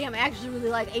 oh damn, I actually really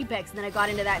like Apex, and then I got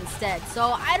into that instead.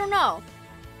 So, I don't know.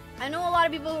 I know a lot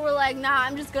of people who were like, nah,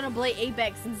 I'm just gonna play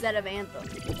Apex instead of Anthem.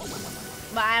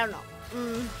 But I don't know.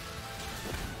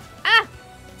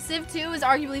 Civ 2 is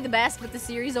arguably the best, but the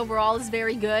series overall is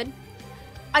very good.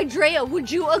 Idrea, would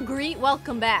you agree?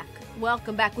 Welcome back.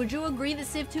 Welcome back. Would you agree that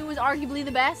Civ 2 is arguably the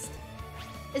best?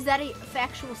 Is that a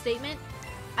factual statement?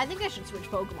 I think I should switch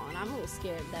Pokemon. I'm a little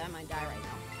scared that I might die right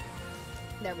now.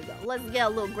 There we go. Let's get a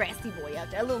little grassy boy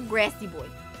out there. A little grassy boy.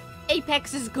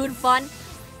 Apex is good fun.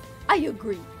 I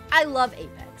agree. I love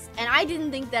Apex. And I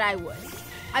didn't think that I would.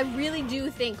 I really do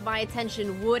think my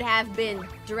attention would have been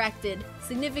directed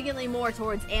significantly more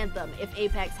towards Anthem if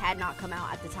Apex had not come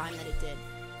out at the time that it did.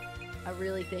 I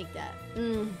really think that.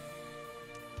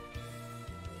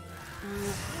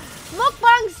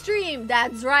 Mukbang stream!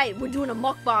 That's right. We're doing a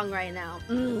mukbang right now.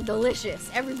 Delicious.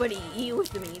 Everybody eat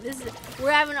with me.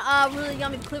 We're having a really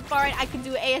yummy clip bar. I could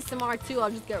do ASMR too.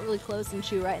 I'll just get really close and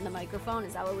chew right in the microphone.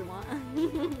 Is that what we want?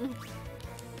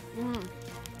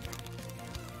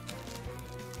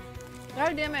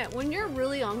 God damn it. When you're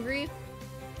really hungry,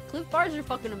 Cliff Bars are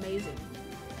fucking amazing.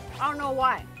 I don't know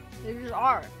why. They just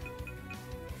are.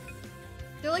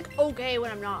 They're like okay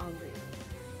when I'm not hungry.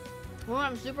 When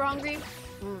I'm super hungry,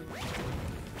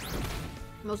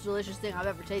 most delicious thing I've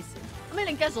ever tasted. I mean,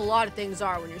 I guess a lot of things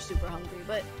are when you're super hungry,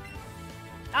 but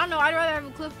I don't know. I'd rather have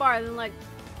a Cliff Bar than like,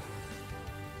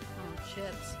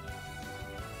 chips.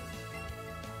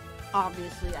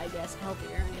 Obviously, I guess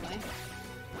healthier anyway.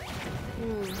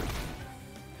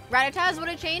 Rattata is what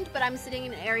I changed, but I'm sitting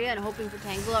in an area and hoping for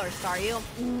Tangela or Staryu.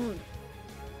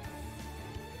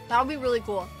 That would be really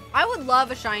cool. I would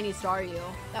love a shiny Staryu.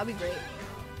 That would be great.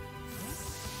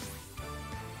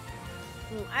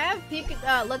 I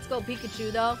have Let's Go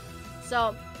Pikachu though.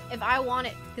 So if I want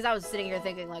it, because I was sitting here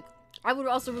thinking like, I would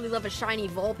also really love a shiny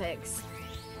Vulpix.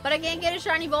 But I can't get a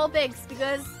shiny Vulpix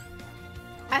because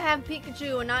I have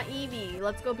Pikachu and not Eevee.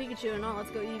 Let's Go Pikachu and not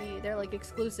Let's Go Eevee. They're like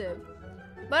exclusive.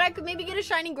 But I could maybe get a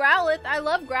shiny Growlithe. I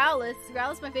love Growlithe.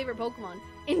 Growlithe's my favorite Pokemon.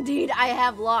 Indeed, I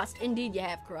have lost. Indeed, you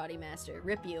have, Karate Master.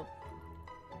 Rip you.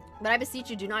 But I beseech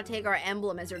you, do not take our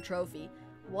emblem as your trophy.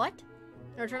 What?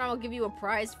 In return, I will give you a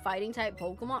prized fighting type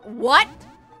Pokemon. What?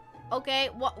 Okay,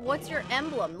 what's your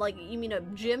emblem? Like, you mean a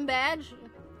gym badge?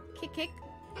 Kick.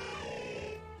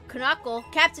 Knuckle.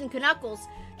 Captain Knuckles.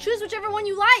 Choose whichever one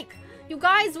you like. You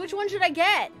guys, which one should I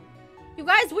get? You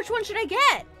guys, which one should I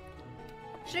get?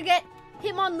 Should I get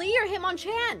Hitmonlee or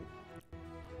Hitmonchan?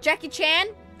 Jackie Chan?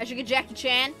 I should get Jackie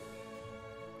Chan.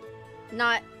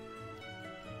 Not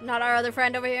our other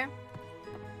friend over here.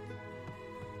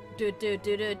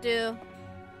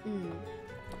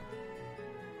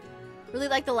 Really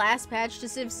like the last patch to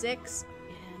Civ 6.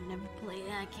 Yeah, I've never played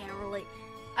it. I can't relate.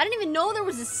 I didn't even know there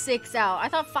was a 6 out. I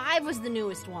thought 5 was the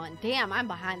newest one. Damn, I'm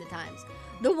behind the times.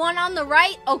 The one on the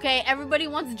right? Okay, everybody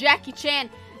wants Jackie Chan.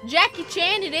 Jackie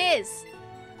Chan it is.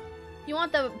 You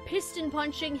want the piston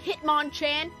punching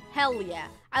Hitmonchan? Hell yeah.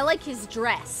 I like his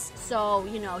dress. So,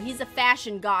 you know, he's a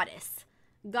fashion goddess.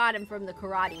 Got him from the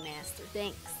Karate Master.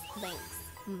 Thanks.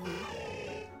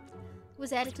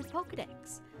 Was added to the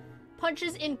Pokedex.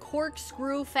 Punches in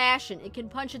corkscrew fashion. It can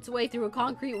punch its way through a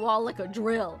concrete wall like a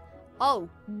drill. Oh,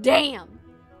 damn.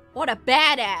 What a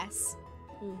badass.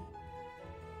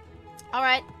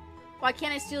 Alright. Why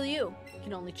can't I steal you? You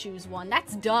can only choose one.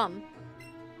 That's dumb.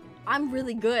 I'm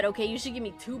really good. Okay, you should give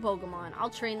me 2 Pokemon. I'll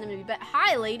train them to be better.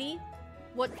 Hi, lady.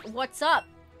 What's up?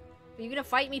 Are you gonna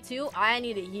fight me too? I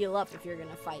need to heal up if you're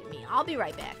gonna fight me. I'll be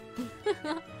right back.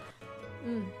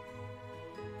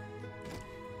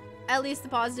 At least the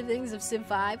positive things of Civ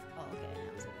 5. Oh,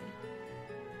 okay.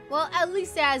 Well, at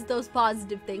least it has those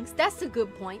positive things. That's a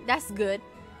good point. That's good.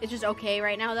 It's just okay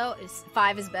right now, though.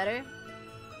 5 is better.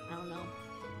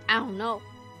 I don't know.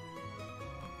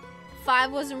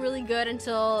 5 wasn't really good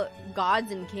until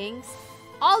Gods and Kings.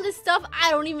 All this stuff,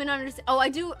 I don't even understand. Oh, I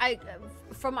do.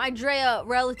 From Idrea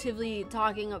relatively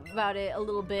talking about it a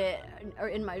little bit, or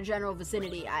in my general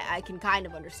vicinity, I can kind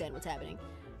of understand what's happening.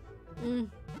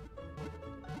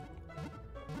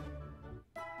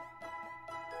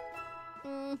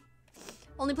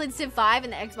 Only played Civ 5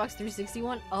 and the Xbox 360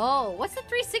 one. Oh, what's the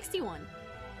 360 one?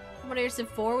 What are your Civ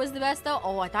 4 was the best though?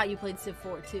 Oh, I thought you played Civ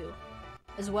 4 too,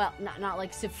 as well. Not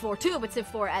like Civ 4 2, but Civ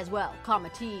 4 as well. Comma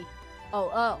T.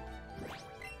 Oh.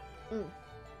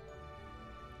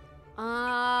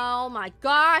 Oh my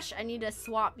gosh! I need to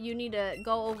swap. You need to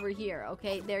go over here.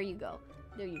 Okay, there you go.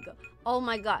 Oh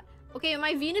my god. Okay,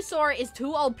 my Venusaur is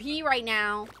too OP right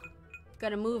now.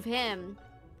 Gotta move him.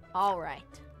 All right.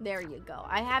 There you go.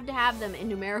 I have to have them in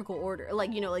numerical order.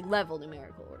 Like, you know, like level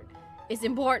numerical order. It's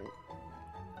important.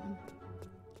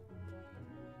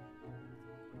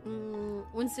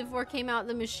 When Civ 4 came out,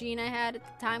 the machine I had at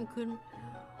the time couldn't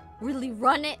really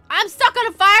run it. I'm stuck on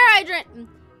a fire hydrant!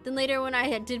 Then later when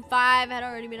I did 5, had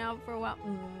already been out for a while.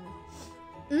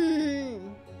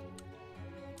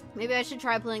 Maybe I should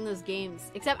try playing those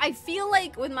games. Except I feel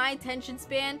like with my attention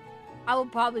span, I will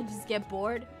probably just get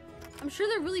bored. I'm sure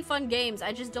they're really fun games.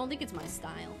 I just don't think it's my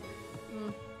style.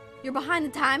 You're behind the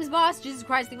times, boss? Jesus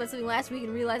Christ, think about something last week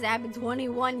and realize it happened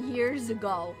 21 years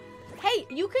ago. Hey,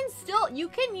 you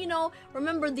can, you know,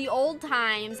 remember the old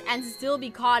times and still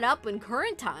be caught up in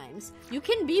current times. You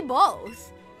can be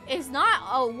both. It's not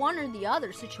a one or the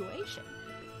other situation.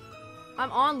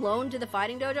 I'm on loan to the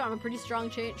fighting dojo. I'm a pretty strong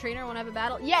trainer when I have a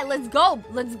battle. Yeah, let's go.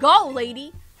 Let's go,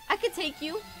 lady. I could take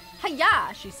you.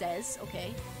 Hiya, she says.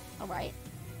 Okay. All right.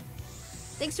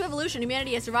 Thanks to evolution,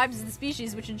 humanity has survived as the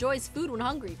species which enjoys food when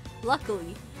hungry.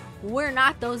 Luckily, we're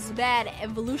not those bad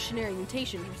evolutionary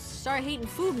mutations who start hating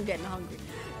food and getting hungry.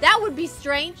 That would be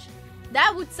strange.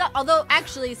 That would suck. Although,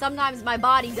 actually, sometimes my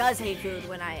body does hate food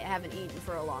when I haven't eaten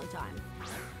for a long time.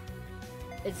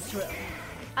 It's true.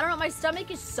 I don't know, my stomach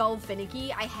is so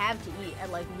finicky. I have to eat at,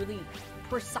 like, really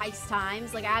precise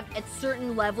times. Like, I have at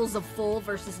certain levels of full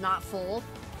versus not full.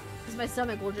 Because my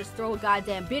stomach will just throw a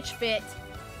goddamn bitch fit.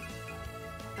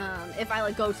 If I,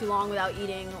 like, go too long without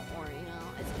eating, or, you know,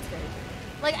 it's very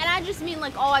weird. Like, and I just mean,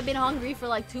 like, oh, I've been hungry for,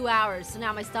 like, 2 hours, so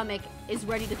now my stomach is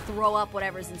ready to throw up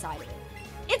whatever's inside of it.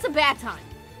 It's a bad time.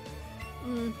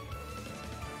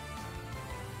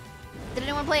 Did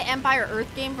anyone play Empire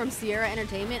Earth game from Sierra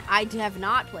Entertainment? I have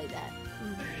not played that.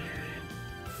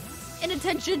 An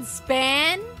attention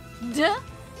span? Duh.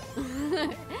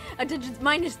 Attention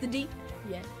minus the D.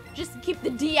 Yeah. Just keep the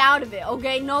D out of it,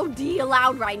 okay? No D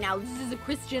allowed right now. This is a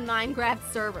Christian Minecraft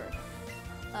server.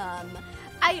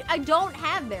 I don't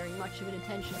have very much of an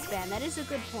attention span. That is a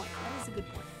good point. That is a good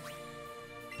point.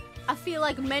 I feel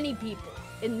like many people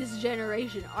in this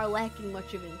generation are lacking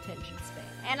much of an attention span.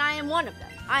 And I am one of them.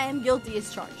 I am guilty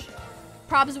as charged.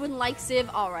 Probs wouldn't like Civ?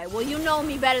 Alright, well, you know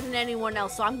me better than anyone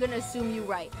else, so I'm gonna assume you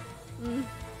right.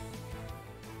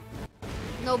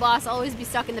 No, boss, always be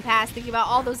stuck in the past, thinking about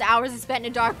all those hours I spent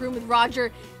in a dark room with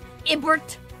Roger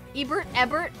Ebert?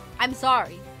 I'm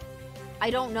sorry.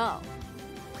 I don't know.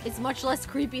 It's much less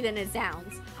creepy than it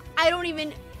sounds. I don't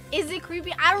even... Is it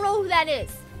creepy? I don't know who that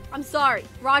is. I'm sorry.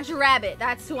 Roger Rabbit.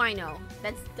 That's who I know.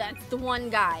 That's the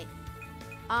one guy.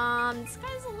 This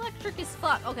guy's electric as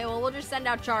fuck. Okay, well, we'll just send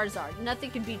out Charizard. Nothing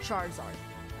can beat Charizard,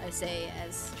 I say,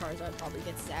 as Charizard probably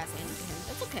gets his ass handed to him.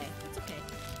 That's okay. That's okay.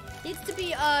 Needs to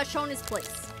be, shown his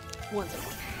place. Once a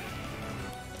month.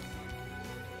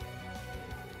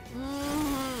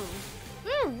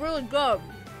 This is really good.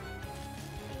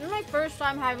 This is my first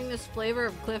time having this flavor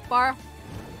of Cliff Bar.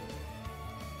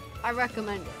 I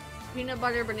recommend it. Peanut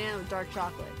butter banana with dark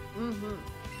chocolate.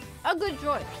 A good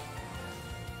choice.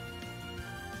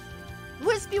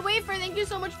 Wispy Wafer, thank you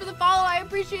so much for the follow. I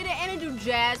appreciate it. And I do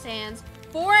jazz hands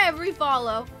for every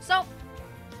follow. So,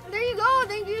 there you go.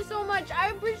 Thank you so much. I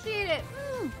appreciate it.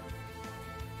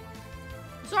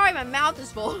 Sorry, my mouth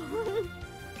is full.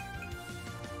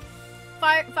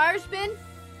 Fire spin?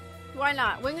 Why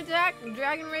not? Wing attack?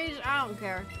 Dragon rage? I don't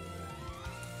care.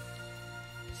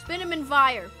 Spin him in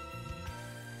fire.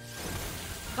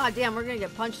 God damn, we're gonna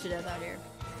get punched to death out here.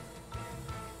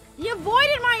 He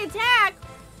avoided my attack!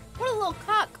 What a little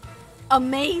cuck.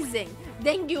 Amazing.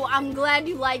 Thank you. I'm glad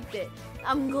you liked it.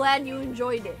 I'm glad you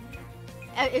enjoyed it.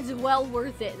 It's well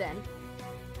worth it then.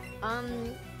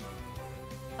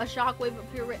 A shockwave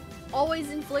of pure always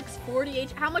inflicts 40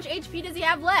 HP. How much HP does he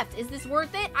have left? Is this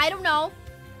worth it? I don't know.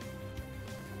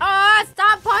 Ah,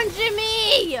 stop punching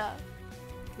me!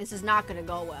 This is not gonna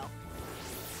go well.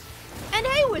 And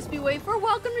hey, Wispy Wafer,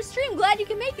 welcome to stream. Glad you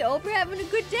can make it. Hope you're having a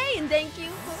good day, and thank you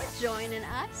for joining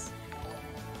us.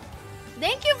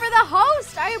 Thank you for the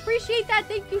host. I appreciate that.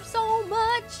 Thank you so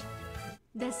much.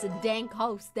 That's a dank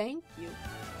host. Thank you.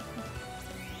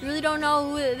 You really don't know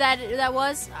who that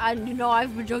was? I know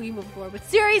I've been joking before, but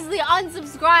seriously,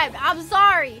 unsubscribed. I'm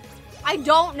sorry. I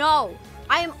don't know.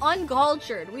 I am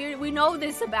uncultured. We know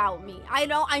this about me.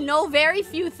 I know very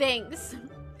few things.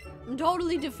 I'm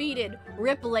totally defeated.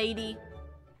 Rip lady.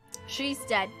 She's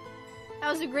dead.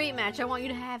 That was a great match. I want you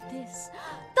to have this.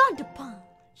 Thunder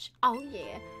punch. Oh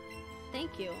yeah.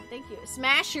 Thank you. Thank you.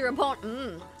 Smash your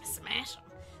opponent. Smash.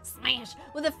 Smash.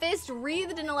 With a fist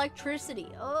wreathed in electricity.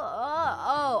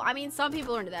 Oh. I mean, some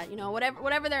people are into that. You know,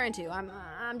 whatever they're into.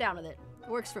 I'm down with it. It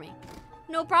works for me.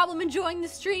 No problem enjoying the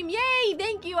stream. Yay!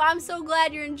 Thank you. I'm so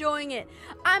glad you're enjoying it.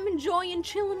 I'm enjoying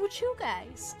chilling with you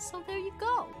guys. So there you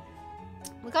go.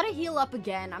 We gotta heal up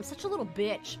again. I'm such a little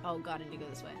bitch. Oh god, I need to go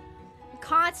this way. I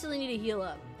constantly need to heal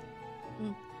up.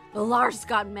 Lars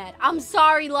got mad. I'm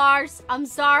sorry, Lars. I'm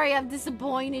sorry I've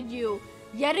disappointed you.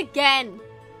 Yet again.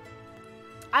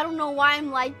 I don't know why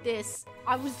I'm like this.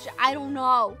 I don't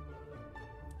know.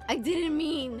 I didn't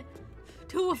mean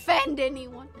to offend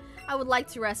anyone. I would like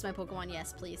to rest my Pokemon.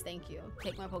 Yes, please. Thank you.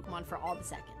 Take my Pokemon for all the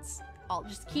seconds. I'll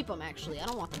just keep them, actually. I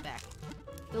don't want them back.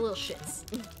 They're little shits.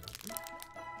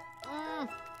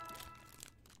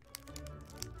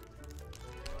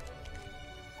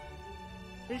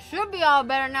 It should be all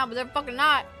better now, but they're fucking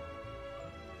not.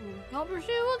 Hope to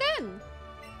see you again.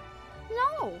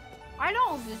 No, I don't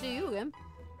hope to see you again.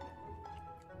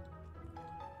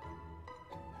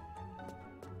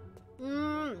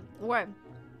 Wait.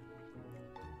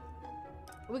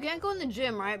 We can't go in the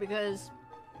gym, right? Because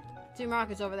Team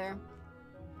Rocket's over there.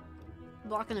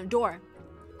 Blocking the door.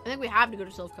 I think we have to go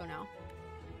to Silph Co now.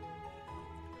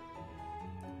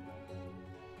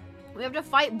 We have to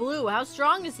fight Blue. How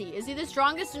strong is he? Is he the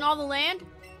strongest in all the land?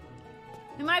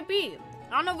 He might be.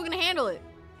 I don't know if we're gonna handle it.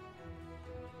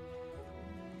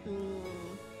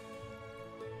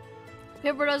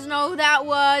 Pipper doesn't know who that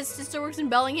was. Sister works in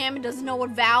Bellingham and doesn't know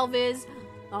what Valve is.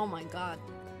 Oh my god.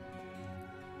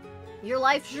 Your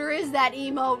life sure is that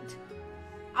emote.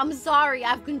 I'm sorry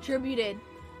I've contributed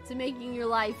to making your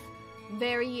life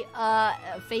very,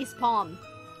 facepalm.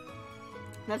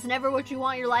 That's never what you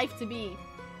want your life to be.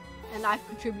 And I've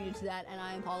contributed to that, and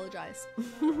I apologize.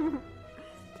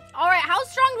 Alright, how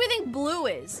strong do we think Blue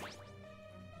is?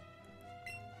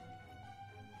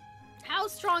 How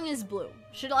strong is Blue?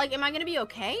 Am I gonna be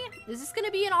okay? Is this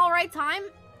gonna be an alright time?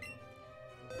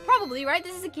 Probably, right?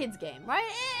 This is a kid's game, right?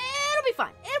 It'll be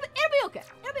fine. It'll be okay.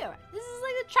 It'll be alright. This is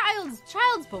like a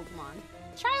child's Pokemon.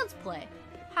 Child's play.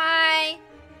 Hi.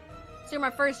 So you're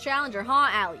my first challenger, huh,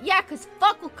 Allie? Yeah, because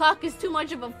Fucklecock is too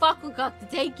much of a Fucklecock to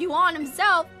take you on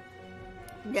himself.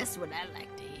 That's what I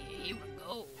like to hear. Here we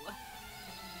go.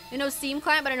 I know Steam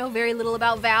Client, but I know very little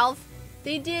about Valve.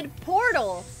 They did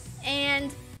Portal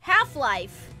and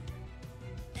Half-Life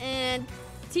and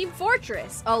Team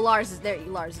Fortress. Oh, Lars is there.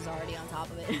 Lars is already on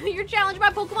top of it. You're challenged by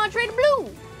Pokemon Trainer Blue.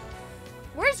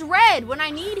 Where's Red when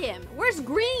I need him? Where's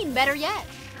Green? Better yet.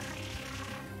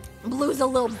 Blue's a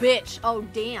little bitch. Oh,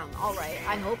 damn. All right.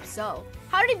 I hope so.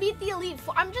 How did he beat the Elite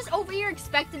Four? I'm just over here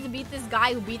expected to beat this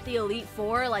guy who beat the Elite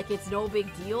Four like it's no big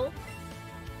deal.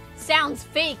 Sounds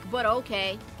fake, but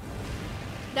okay.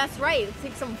 That's right. It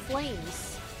takes some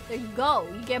flames. There you go.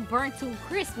 You get burnt to a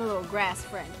crisp, my little grass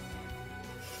friend.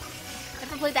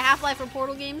 Ever played the Half-Life or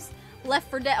Portal games? Left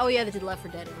 4 Dead. Oh, yeah, they did Left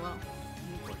 4 Dead as well.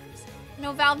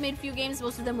 No, Valve made a few games.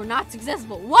 Most of them were not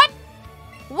successful. What?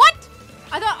 What?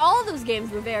 I thought all of those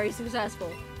games were very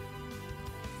successful.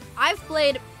 I've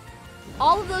played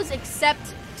all of those except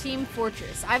Team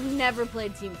Fortress. I've never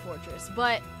played Team Fortress,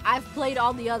 but I've played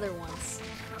all the other ones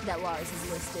that Lars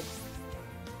has listed.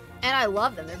 And I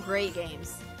love them. They're great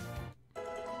games.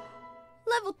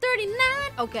 Level 39.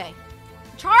 Okay.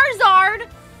 Charizard.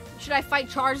 Should I fight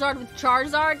Charizard with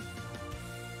Charizard?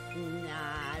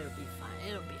 Nah, it'll be fine.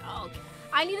 It'll be okay.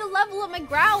 I need to level up my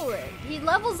Growlithe. He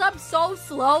levels up so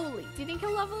slowly. Do you think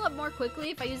he'll level up more quickly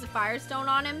if I use a Firestone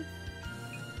on him?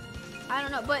 I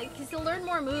don't know, but he'll learn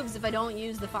more moves if I don't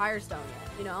use the Firestone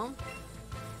yet, you know?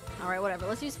 Alright, whatever.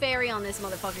 Let's use Fairy on this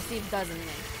motherfucker, see if it does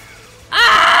anything.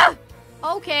 Ah!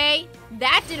 Okay,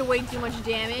 that did way too much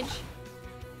damage.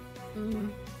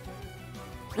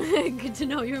 Good to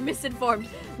know you're misinformed.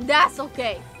 That's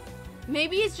okay.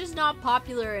 Maybe it's just not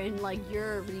popular in, like,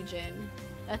 your region.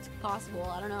 That's possible.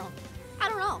 I don't know. I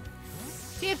don't know.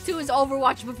 TF2 is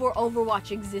Overwatch before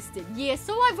Overwatch existed. Yeah,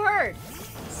 so I've heard.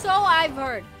 So I've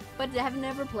heard. But I have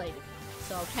never played it.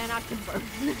 So cannot confirm.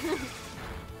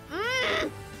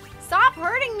 Stop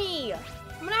hurting me. I'm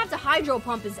gonna have to Hydro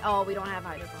Pump his... Oh, we don't have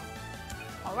Hydro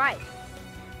Pump. Alright.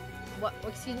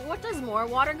 Excuse me. What does more?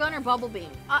 Water Gun or Bubble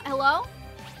Beam? Hello?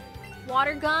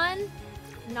 Water Gun?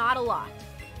 Not a lot.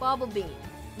 Bubble Beam.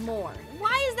 More.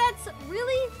 Why is that so...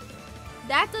 Really?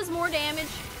 That does more damage.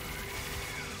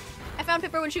 I found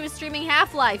Pipper when she was streaming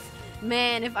Half-Life.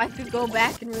 Man, if I could go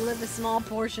back and relive a small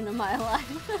portion of my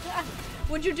life.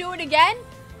 Would you do it again?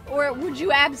 Or would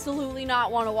you absolutely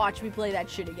not want to watch me play that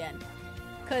shit again?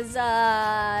 Because,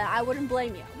 I wouldn't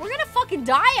blame you. We're gonna fucking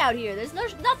die out here. There's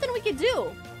nothing we can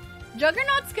do.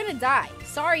 Juggernaut's gonna die.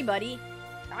 Sorry, buddy.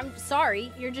 I'm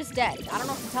sorry. You're just dead. I don't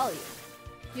know what to tell you.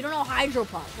 You don't know Hydro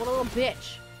Pump. What a little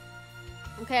bitch.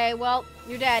 Okay, well,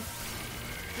 you're dead.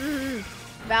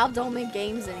 Valve don't make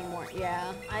games anymore.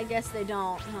 Yeah, I guess they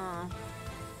don't, huh?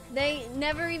 They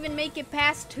never even make it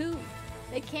past 2.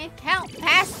 They can't count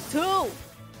past 2.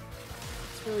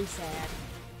 It's really sad.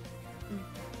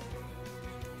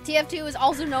 TF2 is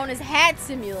also known as Hat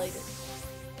Simulator.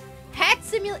 Hat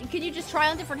simulate? Can you just try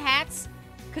on different hats?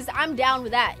 Because I'm down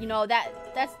with that. You know,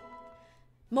 that's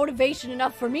motivation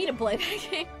enough for me to play that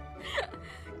game.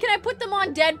 Can I put them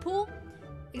on Deadpool?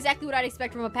 Exactly what I'd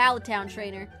expect from a Pallet Town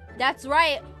trainer. That's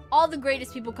right. All the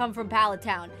greatest people come from Pallet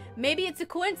Town. Maybe it's a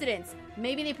coincidence.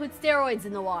 Maybe they put steroids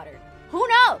in the water. Who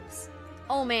knows?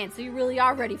 Oh man, so you really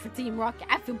are ready for Team Rocket.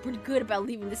 I feel pretty good about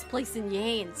leaving this place in your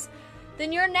hands.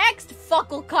 Then you're next,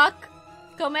 Fucklecuck.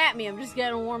 Come at me, I'm just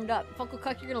getting warmed up.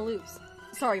 Fucklecuck, you're gonna lose.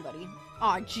 Sorry, buddy.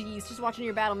 Aw, jeez, just watching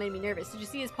your battle made me nervous. Did you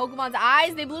see his Pokemon's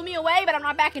eyes? They blew me away, but I'm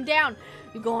not backing down.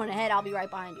 You go on ahead, I'll be right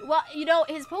behind you. Well, you know,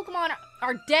 his Pokemon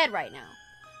are dead right now.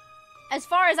 As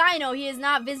far as I know, he has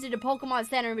not visited a Pokemon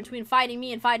Center in between fighting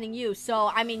me and fighting you, so,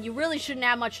 I mean, you really shouldn't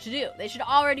have much to do. They should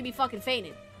already be fucking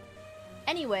fainted.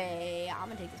 Anyway, I'm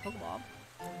gonna take this Pokeball,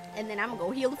 and then I'm gonna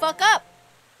go heal the fuck up.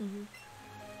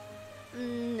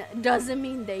 Doesn't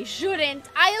mean they shouldn't.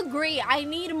 I agree, I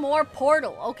need more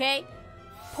Portal, okay?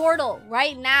 Portal,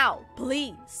 right now,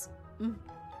 please.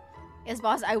 Yes,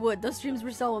 boss, I would. Those streams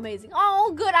were so amazing.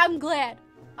 Oh, good, I'm glad.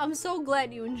 I'm so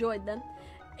glad you enjoyed them.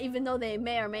 Even though they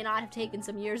may or may not have taken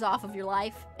some years off of your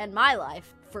life, and my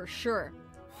life, for sure.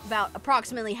 About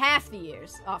approximately half the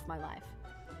years off my life.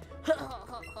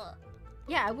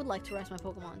 Yeah, I would like to rest my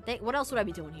Pokemon. What else would I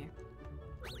be doing here?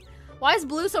 Why is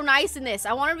Blue so nice in this?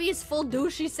 I want to be his full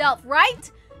douchey self,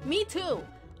 right? Me too.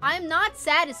 I am not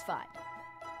satisfied.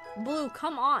 Blue,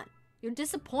 come on. You're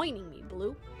disappointing me,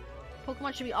 Blue.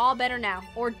 Pokemon should be all better now.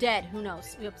 Or dead. Who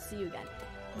knows? We hope to see you again.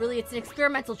 Really, it's an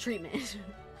experimental treatment.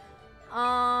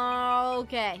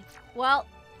 Okay. Well,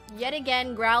 yet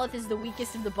again, Growlithe is the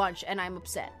weakest of the bunch, and I'm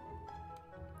upset.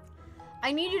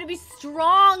 I need you to be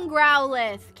strong,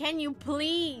 Growlithe. Can you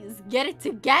please get it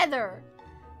together?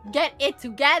 Get it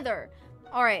together.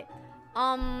 All right.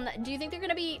 Do you think they're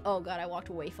gonna be... Oh, God, I walked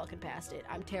way fucking past it.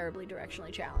 I'm terribly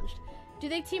directionally challenged. Do you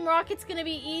think Team Rocket's gonna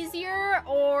be easier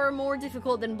or more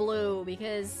difficult than Blue?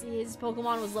 Because his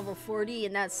Pokemon was level 40,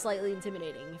 and that's slightly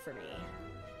intimidating for me.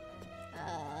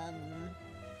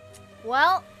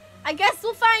 Well, I guess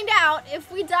we'll find out.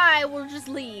 If we die, we'll just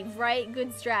leave, right?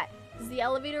 Good strat. Does the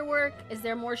elevator work? Is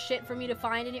there more shit for me to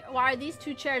find in here? Why are these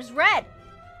two chairs red?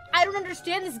 I don't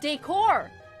understand this decor.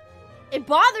 It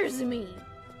bothers me.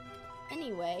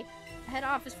 Anyway, head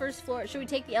office first floor. Should we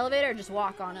take the elevator or just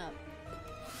walk on up?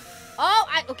 Oh,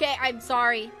 okay, I'm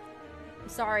sorry. I'm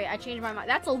sorry, I changed my mind.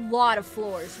 That's a lot of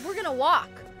floors. We're gonna walk.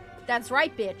 That's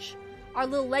right, bitch. Our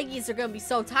little leggies are gonna be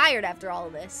so tired after all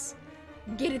of this.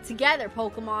 Get it together,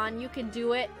 Pokemon. You can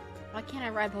do it. Why can't I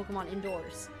ride Pokemon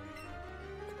indoors?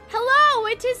 Hello,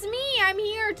 it is me. I'm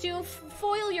here to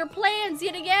foil your plans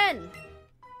yet again.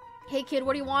 Hey, kid,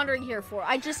 what are you wandering here for?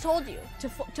 I just told you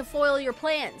to foil your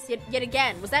plans yet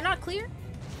again. Was that not clear?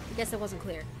 I guess it wasn't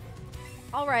clear.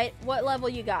 All right, what level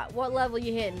you got? What level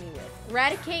you hitting me with?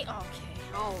 Eradicate? Okay,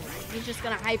 all right. He's just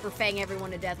gonna Hyper Fang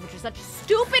everyone to death, which is such a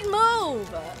stupid move.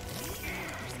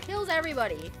 Just kills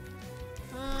everybody.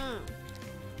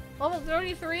 Level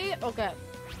 33? Okay.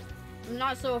 I'm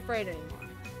not so afraid anymore.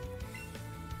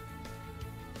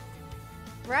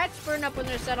 Rats burn up when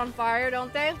they're set on fire,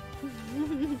 don't they?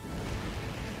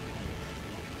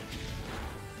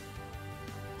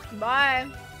 Bye.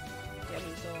 Get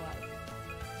me so alive.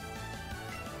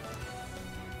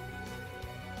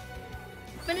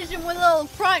 Finish him with a little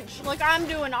crunch like I'm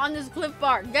doing on this Cliff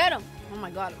Bar. Get him. Oh my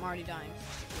god, I'm already dying.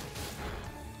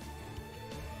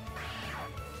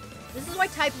 This is why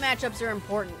type matchups are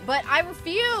important, but I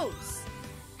refuse.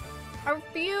 I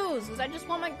refuse, because I just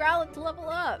want my Growlithe to level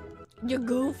up. You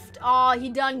goofed. Aw, he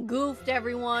done goofed,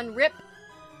 everyone. Rip.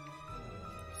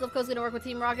 Silphco's gonna work with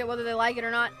Team Rocket, whether they like it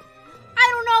or not. I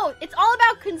don't know. It's all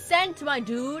about consent, my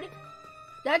dude.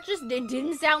 It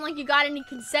didn't sound like you got any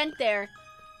consent there.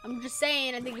 I'm just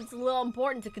saying, I think it's a little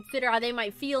important to consider how they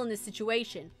might feel in this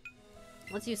situation.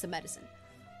 Let's use some medicine.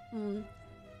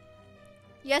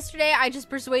 Yesterday, I just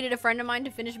persuaded a friend of mine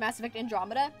to finish Mass Effect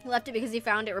Andromeda. He left it because he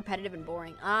found it repetitive and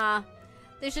boring.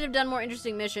 They should have done more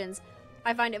interesting missions.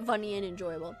 I find it funny and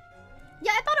enjoyable.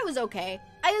 Yeah, I thought it was okay.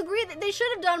 I agree that they should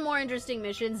have done more interesting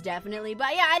missions, definitely.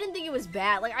 But yeah, I didn't think it was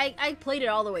bad. Like, I played it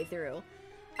all the way through.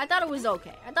 I thought it was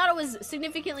okay. I thought it was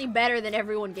significantly better than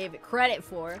everyone gave it credit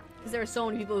for. Because there were so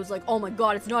many people who was like, oh my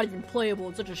god, it's not even playable.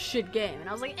 It's such a shit game. And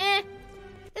I was like,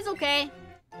 it's okay.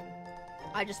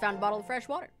 I just found a bottle of fresh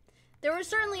water. There were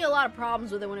certainly a lot of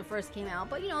problems with it when it first came out,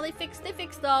 but you know, they fixed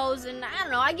those, and I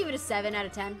don't know, I give it a 7 out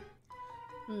of 10.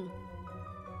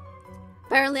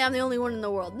 Apparently I'm the only one in the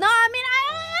world. No, I mean,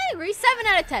 I agree, 7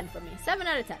 out of 10 for me, 7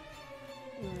 out of 10.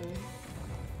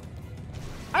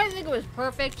 I didn't think it was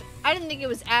perfect. I didn't think it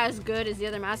was as good as the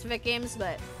other Mass Effect games,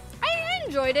 but I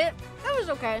enjoyed it. It was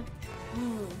okay.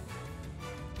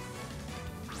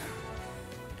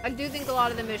 I do think a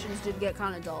lot of the missions did get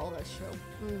kind of dull. That's true.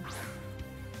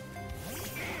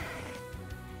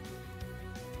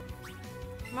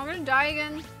 Am I gonna die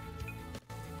again?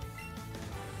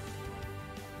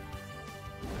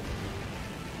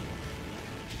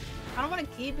 I don't want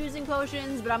to keep using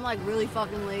potions, but I'm like really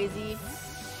fucking lazy.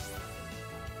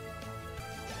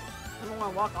 I don't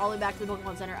want to walk all the way back to the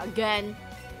Pokemon Center again.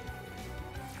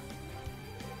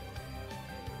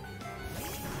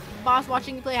 Boss,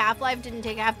 watching you play Half-Life didn't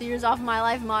take half the years off my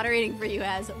life moderating for you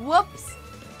as. Whoops!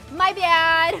 My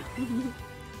bad!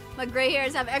 My gray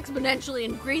hairs have exponentially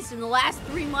increased in the last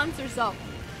 3 months or so.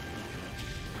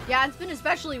 Yeah, it's been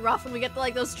especially rough when we get to,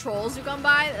 like, those trolls who come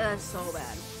by. That's so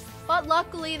bad. But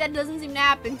luckily, that doesn't seem to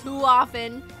happen too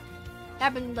often.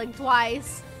 Happened, like,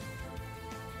 twice.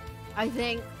 I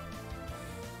think.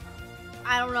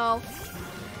 I don't know.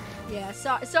 Yeah,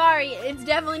 sorry. It's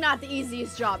definitely not the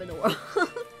easiest job in the world.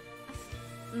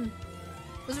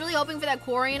 Was really hoping for that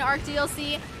Quarian arc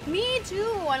DLC. Me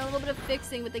too. And a little bit of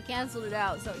fixing, but they canceled it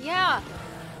out. So, yeah.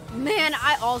 Man,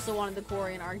 I also wanted the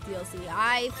Quarian arc DLC.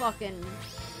 I fucking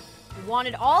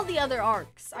wanted all the other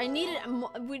arcs. I needed...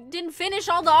 We didn't finish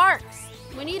all the arcs.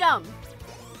 We need them.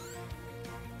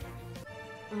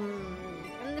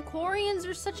 And the Quarians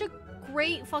are such a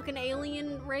great fucking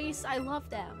alien race. I love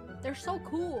them. They're so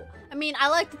cool. I mean, I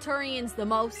like the Turians the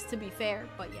most, to be fair,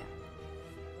 but yeah.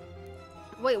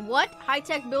 Wait, what?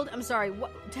 High-tech build? I'm sorry,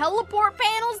 what? Teleport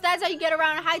panels? That's how you get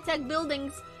around high-tech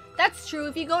buildings. That's true.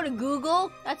 If you go to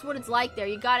Google, that's what it's like there.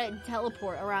 You gotta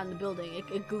teleport around the building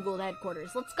at Google headquarters.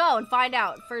 Let's go and find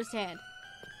out firsthand.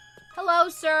 Hello,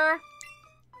 sir.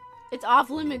 It's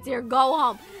off limits here. Go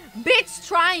home. Bitch,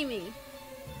 try me.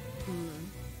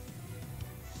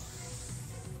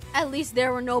 At least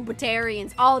there were no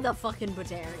Batarians. All the fucking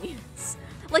Batarians.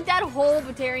 Like that whole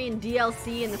Batarian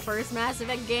DLC in the first Mass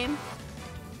Effect game.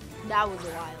 That was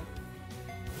wild.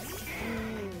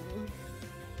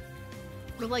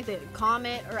 With like the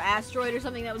comet or asteroid or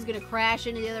something that was gonna crash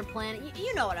into the other planet.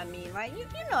 You know what I mean, right? You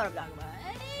know what I'm talking about.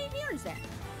 You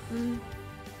understand.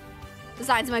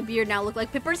 Besides, my beard now look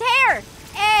like Pipper's hair.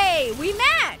 Hey, we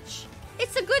match.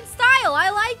 It's a good style. I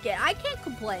like it. I can't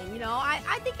complain, you know.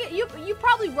 I think you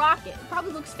probably rock it. It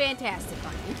probably looks fantastic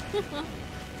on you.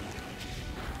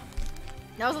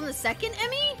 That was on the second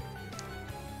Emmy?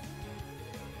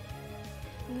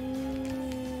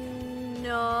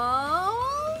 No.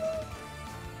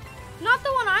 Not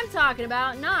the one I'm talking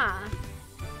about. Nah.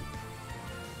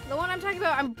 The one I'm talking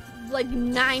about, I'm like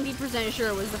 90%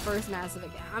 sure was the first Mass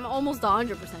Effect game. I'm almost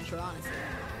 100% sure, honestly.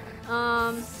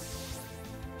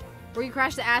 Where you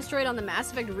crash the asteroid on the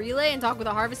Mass Effect relay and talk with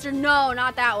a harvester? No,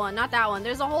 not that one. Not that one.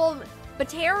 There's a whole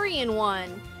Batarian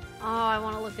one. Oh, I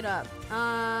want to look it up.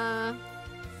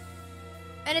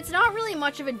 And it's not really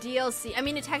much of a DLC. I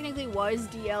mean, it technically was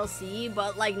DLC,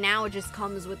 but like now it just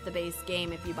comes with the base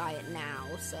game if you buy it now.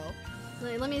 So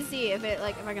let me see if if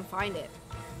I can find it.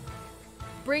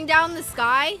 Bring Down the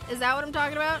Sky? Is that what I'm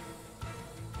talking about?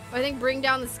 I think Bring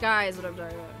Down the Sky is what I'm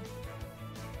talking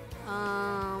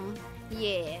about.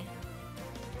 Yeah.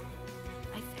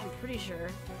 I'm pretty sure.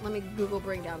 Let me Google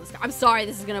Bring Down the Sky. I'm sorry,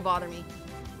 this is gonna bother me.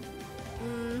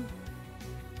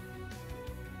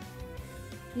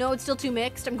 No, it's still too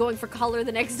mixed. I'm going for color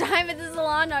the next time at the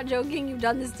salon. Not joking. You've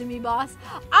done this to me, boss.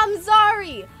 I'm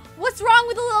sorry. What's wrong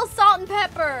with a little salt and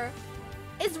pepper?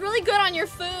 It's really good on your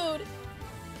food.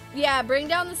 Yeah, Bring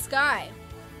Down the Sky.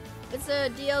 It's a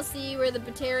DLC where the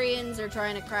Batarians are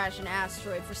trying to crash an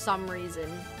asteroid for some reason.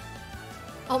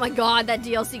 Oh my god, that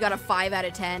DLC got a 5 out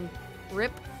of 10.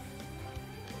 Rip.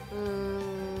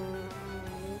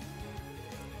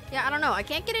 Yeah, I don't know. I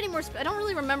can't get any more... I don't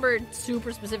really remember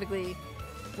super specifically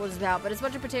what it's about, but it's a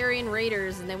bunch of Batarian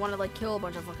raiders, and they want to, like, kill a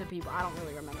bunch of fucking people. I don't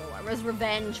really remember what. It was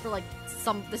revenge for, like,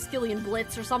 the Skillian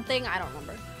Blitz or something. I don't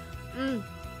remember.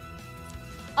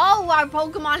 Oh, our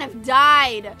Pokemon have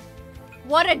died.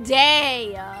 What a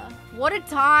day. What a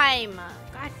time.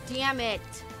 God damn it.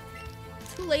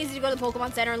 Too lazy to go to the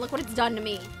Pokemon Center, and look what it's done to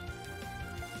me.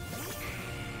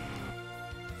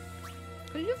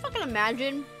 Could you fucking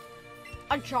imagine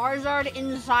a Charizard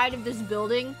inside of this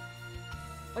building?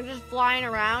 Like, just flying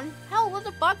around? Hell, what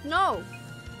the fuck? No.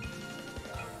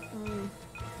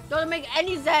 Doesn't make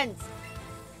any sense.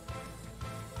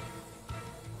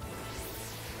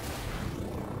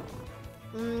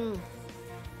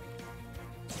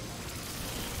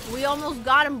 We almost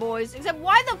got him, boys. Except,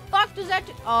 why the fuck does that...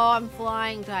 Oh, I'm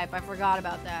flying type. I forgot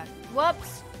about that.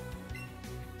 Whoops.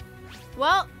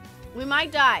 Well, we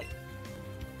might die.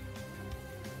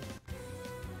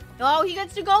 Oh, he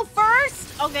gets to go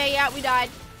first? Okay, yeah, we died.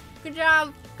 Good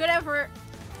job. Good effort.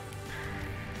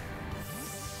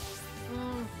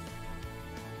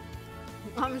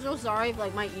 I'm so sorry if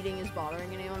like my eating is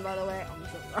bothering anyone, by the way. I'm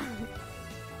so sorry.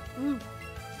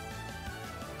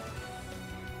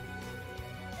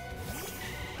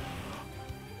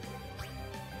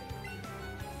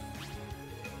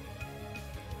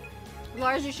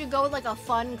 Lars, you should go with like a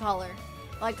fun color.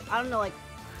 Like, I don't know, like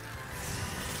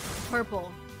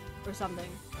purple or something.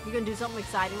 You can do something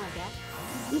exciting like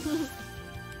that.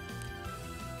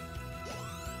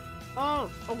 Oh,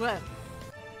 okay.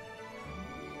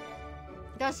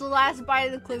 That's the last bite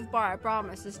of the Cliff Bar, I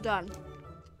promise. It's done.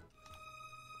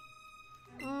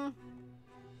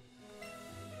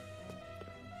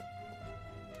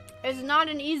 It's not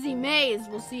an easy maze.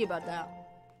 We'll see about that.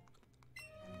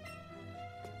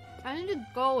 I need to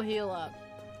go heal up.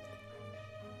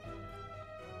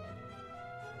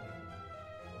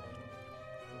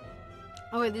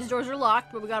 Okay, these doors are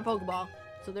locked, but we got a Pokeball.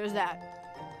 So there's that.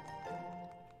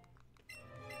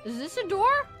 Is this a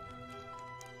door?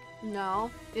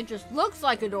 No, it just looks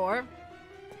like a door.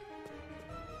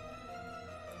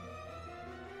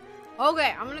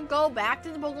 Okay, I'm gonna go back to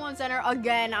the Pokemon Center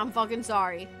again. I'm fucking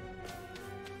sorry.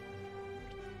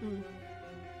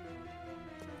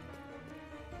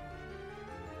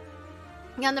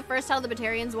 Yeah, on the first title, the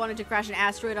Batarians wanted to crash an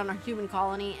asteroid on a human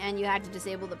colony, and you had to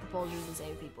disable the propulsors and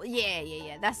save people.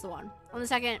 Yeah, that's the one. On the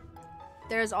second,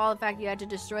 there's all the fact you had to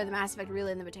destroy the Mass Effect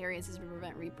relay in the Batarian system to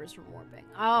prevent Reapers from warping.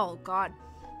 Oh, God.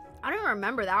 I don't even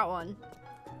remember that one.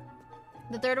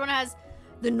 The third one has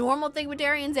the normal thing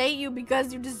Batarians hate you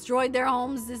because you destroyed their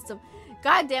home system.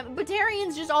 God damn it.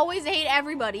 Batarians just always hate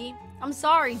everybody. I'm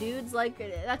sorry, dudes. Like,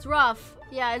 that's rough.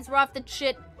 Yeah, it's rough that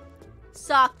shit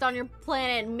sucked on your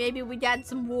planet, and maybe we had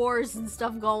some wars and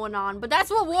stuff going on, but that's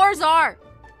what wars are.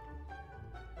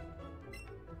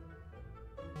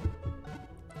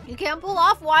 You can't pull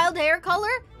off wild hair color?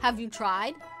 Have you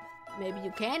tried? Maybe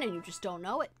you can and you just don't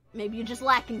know it. Maybe you're just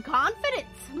lacking confidence.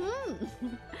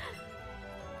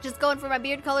 Just going for my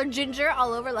beard color ginger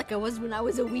all over like I was when I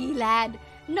was a wee lad.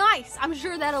 Nice. I'm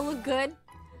sure that'll look good.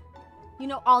 You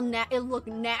know, it'll look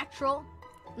natural.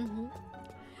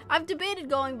 I've debated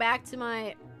going back to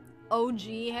my OG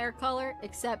hair color,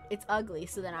 except it's ugly.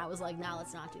 So then I was like, nah,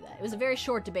 let's not do that. It was a very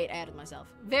short debate I had with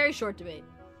myself. Very short debate.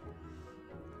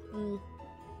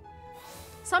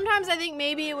 Sometimes I think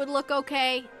maybe it would look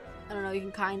okay. I don't know, you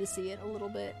can kind of see it a little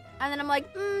bit. And then I'm like,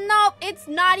 nope, it's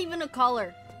not even a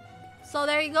color. So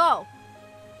there you go.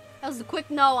 That was a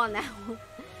quick no on that one.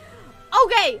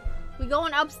 Okay, we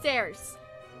going upstairs.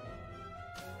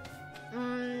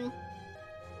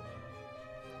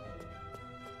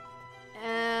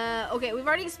 Okay, we've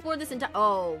already explored this entire...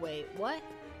 Oh, wait, what?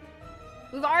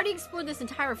 We've already explored this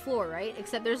entire floor, right?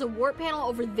 Except there's a warp panel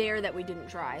over there that we didn't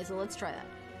try, so let's try that.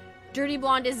 Dirty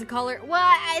blonde is the color.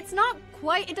 Well, it's not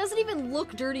quite... It doesn't even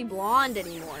look dirty blonde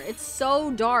anymore. It's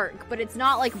so dark, but it's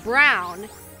not like brown,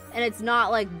 and it's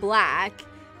not like black.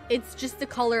 It's just the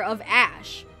color of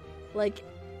ash. Like,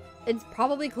 it's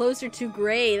probably closer to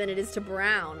gray than it is to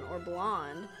brown or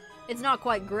blonde. It's not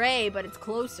quite gray, but it's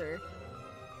closer.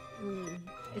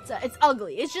 It's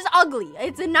ugly. It's just ugly.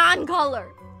 It's a non-color.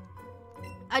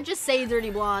 I just say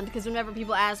dirty blonde because whenever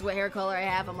people ask what hair color I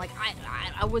have, I'm like,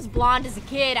 I was blonde as a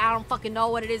kid. I don't fucking know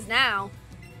what it is now.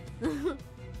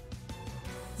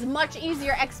 It's a much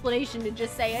easier explanation to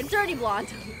just say a dirty blonde.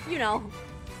 You know.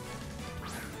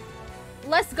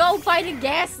 Let's go fight a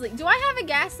Ghastly. Do I have a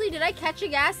Ghastly? Did I catch a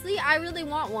Ghastly? I really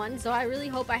want one, so I really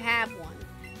hope I have one.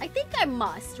 I think I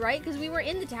must, right? Because we were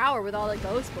in the tower with all the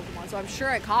ghost Pokemon, so I'm sure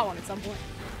I caught one at some point.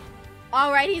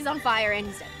 Alright, he's on fire and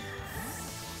he's dead.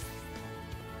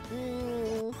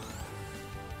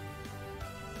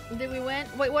 Did we win?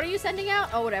 Wait, what are you sending out?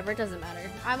 Oh, whatever, it doesn't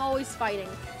matter. I'm always fighting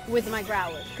with my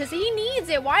Growlithe. Because he needs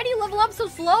it. Why do you level up so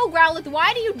slow, Growlithe?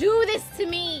 Why do you do this to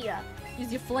me?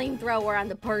 Use your flamethrower on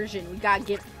the Persian. We gotta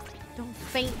get... Don't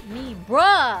faint me,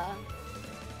 bruh.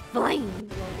 Flamethrower.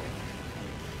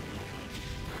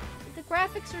 The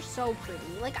graphics are so pretty.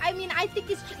 Like, I mean, I think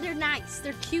they're nice.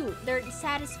 They're cute. They're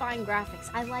satisfying graphics.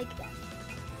 I like them.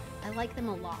 I like them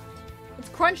a lot. Let's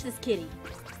crunch this kitty.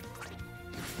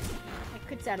 That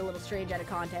could sound a little strange out of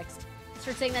context.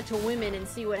 Start saying that to women and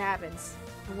see what happens.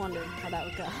 I wonder how that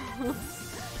would go.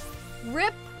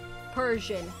 Rip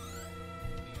Persian.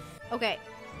 Okay.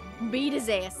 Beat his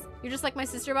ass. You're just like my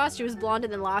sister boss. She was blonde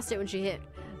and then lost it when she hit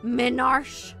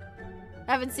Menarche.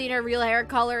 I haven't seen her real hair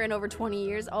color in over 20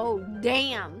 years. Oh,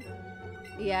 damn.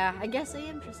 Yeah, I guess I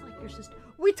am just like your sister.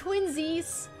 We're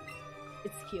twinsies.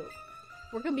 It's cute.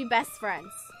 We're gonna be best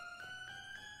friends.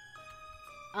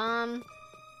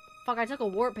 Fuck, I took a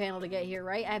warp panel to get here,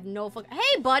 right? I have no fuck.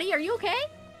 Hey, buddy, are you okay?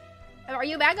 Are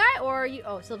you a bad guy, or are you...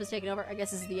 Oh, Sylva's taking over. I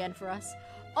guess this is the end for us.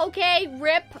 Okay,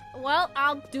 Rip. Well,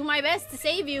 I'll do my best to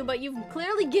save you, but you've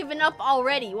clearly given up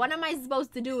already. What am I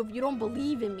supposed to do if you don't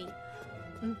believe in me?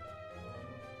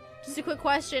 Just a quick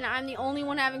question. I'm the only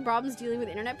one having problems dealing with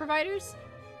internet providers?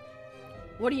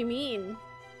 What do you mean?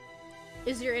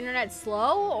 Is your internet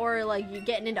slow? Or, like, you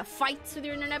getting into fights with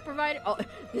your internet provider? Oh,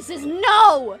 this is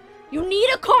no! You need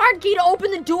a card key to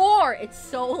open the door! It's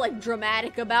so, like,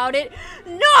 dramatic about it.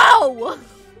 No!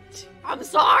 I'm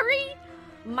sorry?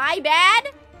 My bad?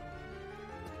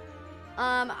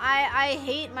 I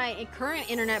hate my current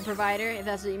internet provider, if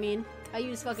that's what you mean. I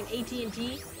use fucking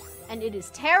AT&T, and it is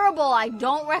terrible. I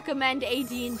don't recommend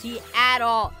AT&T at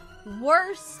all.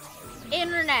 Worst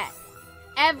internet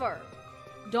ever.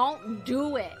 Don't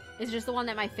do it. It's just the one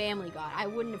that my family got. I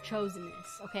wouldn't have chosen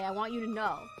this, okay? I want you to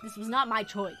know. This was not my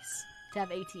choice to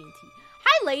have AT&T.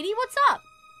 Hi, lady. What's up?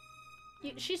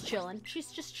 She's chilling.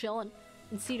 She's just chilling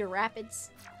in Cedar Rapids.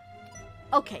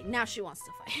 Okay, now she wants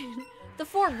to fight. The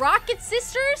 4 Rocket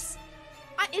Sisters?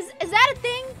 Is that a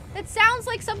thing? That sounds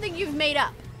like something you've made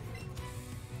up.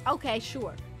 Okay,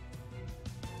 sure.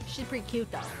 She's pretty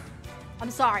cute, though. I'm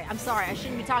sorry. I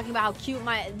shouldn't be talking about how cute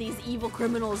these evil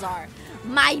criminals are.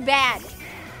 My bad.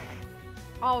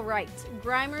 All right.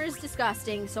 Grimer is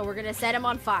disgusting, so we're going to set him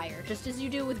on fire, just as you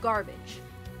do with garbage.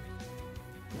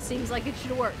 Seems like it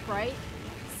should work, right?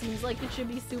 Seems like it should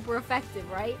be super effective,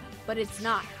 right? But it's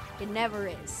not. It never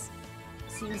is.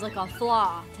 Seems like a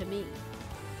flaw to me.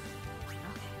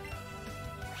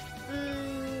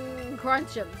 Okay.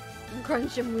 Crunch him.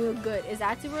 Crunch him real good. Is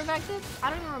that super effective? I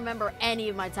don't even remember any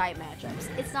of my type matchups.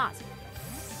 It's not.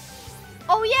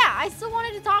 Oh yeah, I still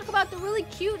wanted to talk about the really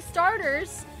cute starter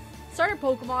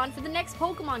Pokemon for the next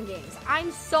Pokemon games.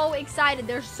 I'm so excited.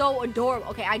 They're so adorable.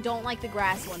 Okay, I don't like the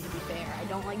grass one, to be fair. I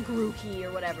don't like Grookey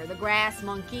or whatever. The grass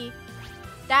monkey.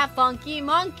 That funky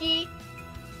monkey.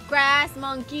 Grass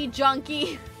monkey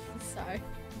junkie. Sorry.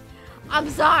 I'm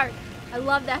sorry. I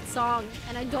love that song,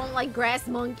 and I don't like grass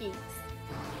monkeys.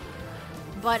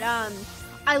 But,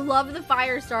 I love the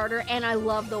fire starter, and I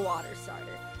love the water starter.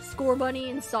 Scorbunny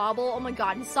and Sobble. Oh my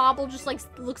god, and Sobble just, like,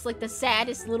 looks like the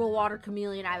saddest little water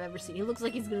chameleon I've ever seen. He looks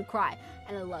like he's gonna cry,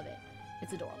 and I love it.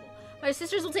 It's adorable. My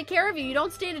sisters will take care of you. You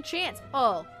don't stand a chance.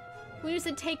 Oh. When you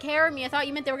said take care of me, I thought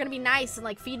you meant they were gonna be nice and,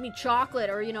 like, feed me chocolate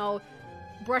or, you know,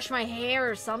 brush my hair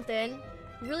or something.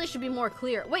 You really should be more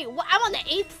clear. Wait, what? I'm on the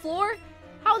 8th floor?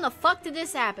 How in the fuck did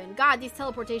this happen? God, these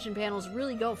teleportation panels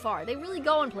really go far. They really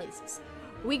go in places.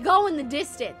 We go in the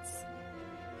distance.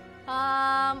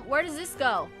 Where does this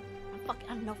go?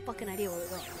 I have no fucking idea where we're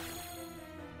going.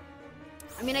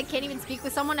 I mean, I can't even speak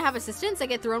with someone to have assistance. I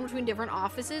get thrown between different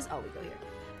offices. Oh, we go here.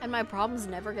 And my problems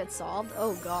never get solved.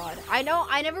 Oh, God. I know.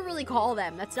 I never really call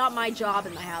them. That's not my job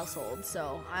in my household,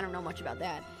 so I don't know much about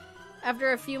that.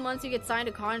 After a few months, you get signed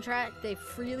a contract. They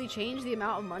freely change the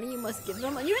amount of money you must give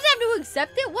them. And you just have to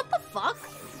accept it? What the fuck?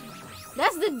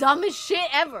 That's the dumbest shit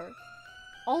ever.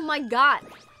 Oh my god.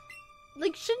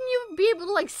 Like, shouldn't you be able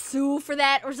to, like, sue for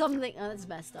that or something? Oh, that's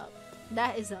messed up.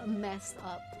 That is messed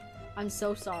up. I'm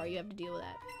so sorry you have to deal with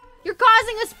that. You're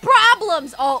causing us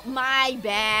problems! Oh, my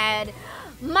bad.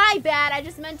 My bad. I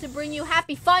just meant to bring you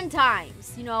happy fun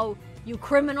times. You know, you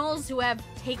criminals who have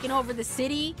taken over the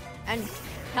city and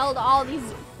held all these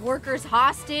workers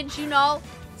hostage, you know.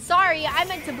 Sorry, I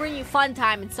meant to bring you fun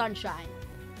time and sunshine.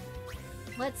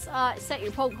 Let's set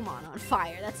your Pokemon on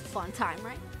fire. That's a fun time,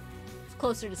 right? It's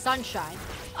closer to sunshine.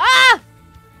 Ah!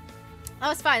 That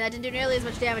was fine. That didn't do nearly as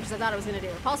much damage as I thought it was going to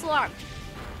do. Pulse alarm.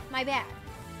 My bad.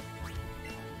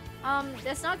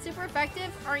 That's not super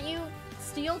effective. Aren't you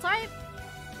steel type?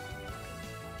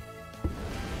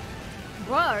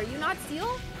 Bruh, are you not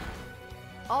steel?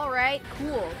 Alright,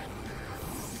 cool.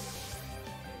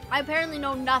 I apparently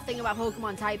know nothing about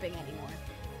Pokemon typing anymore.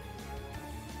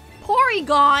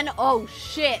 Porygon! Oh,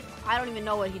 shit. I don't even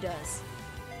know what he does.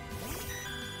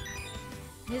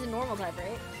 He's a normal type,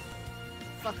 right?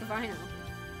 Fuck if I know.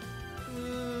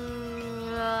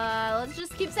 Let's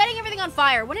just keep setting everything on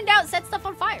fire. When in doubt, set stuff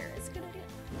on fire. It's a good idea.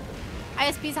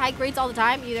 ISPs hike rates all the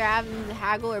time. Either having to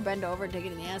haggle or bend over and take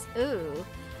it in the ass. Ooh.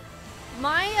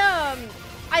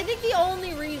 I think the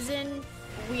only reason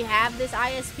we have this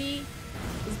ISP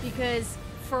is because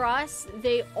for us,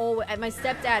 my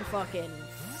stepdad fucking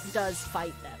does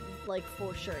fight them. Like,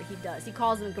 for sure, he does. He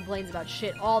calls them and complains about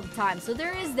shit all the time. So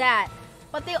there is that.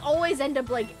 But they always end up,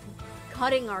 like,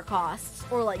 cutting our costs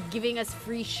or, like, giving us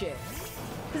free shit.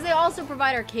 Because they also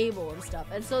provide our cable and stuff.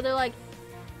 And so they're like,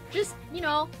 just, you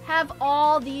know, have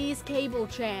all these cable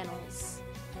channels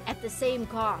at the same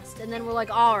cost. And then we're like,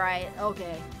 alright,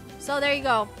 okay. So there you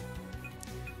go.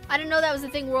 I didn't know that was a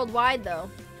thing worldwide, though.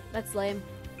 That's lame.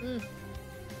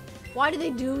 Why do they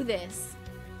do this?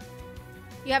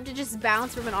 You have to just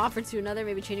bounce from an offer to another,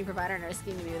 maybe changing provider and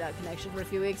risking to be without connection for a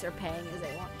few weeks or paying as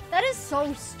they want. That is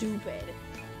so stupid.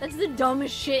 That's the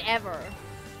dumbest shit ever.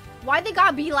 Why they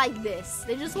gotta be like this?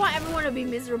 They just want everyone to be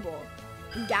miserable.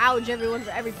 Gouge everyone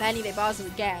for every penny they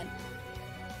possibly can.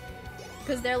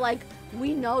 Because they're like,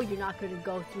 we know you're not going to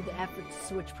go through the effort to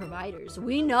switch providers.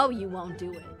 We know you won't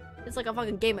do it. It's like a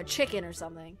fucking game of chicken or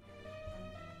something.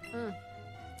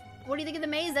 What do you think of the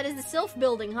maze? That is the Sylph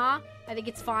building, huh? I think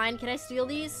it's fine. Can I steal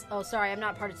these? Oh, sorry, I'm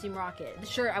not part of Team Rocket. The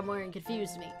shirt I'm wearing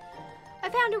confused me. I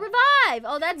found a revive!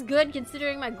 Oh, that's good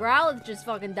considering my Growlithe just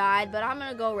fucking died, but I'm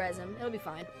gonna go res him. It'll be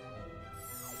fine.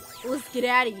 Let's get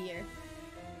out of here.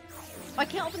 Oh, I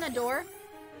can't open that door?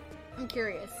 I'm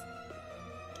curious.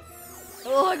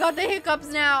 Oh, I got the hiccups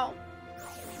now.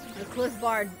 The Cliff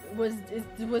Bar was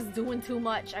doing too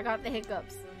much. I got the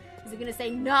hiccups. Is it gonna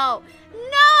say no?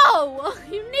 No!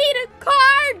 You need a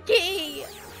card key!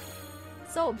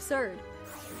 So absurd.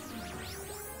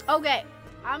 Okay,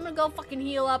 I'm gonna go fucking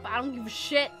heal up. I don't give a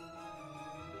shit.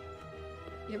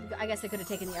 I guess I could have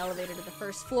taken the elevator to the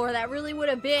first floor. That really would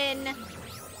have been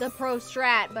the pro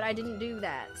strat, but I didn't do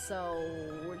that. So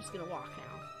we're just gonna walk now.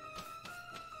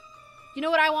 You know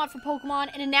what I want for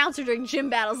Pokemon? An announcer during gym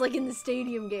battles, like in the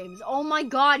stadium games. Oh my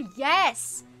god,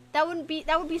 yes! That would be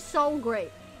so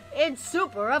great. It's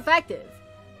super effective.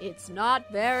 It's not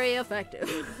very effective.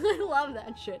 I love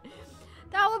that shit.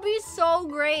 That would be so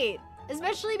great.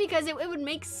 Especially because it would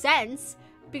make sense.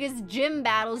 Because gym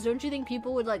battles, don't you think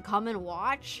people would like come and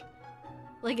watch?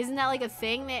 Like, isn't that like a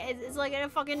thing? It's like a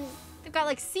fucking, they've got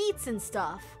like seats and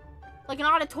stuff. Like an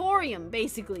auditorium,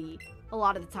 basically. A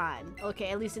lot of the time. Okay,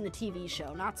 at least in the TV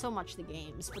show. Not so much the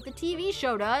games, but the TV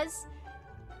show does.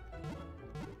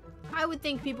 I would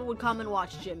think people would come and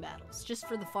watch gym battles, just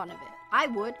for the fun of it. I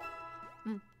would.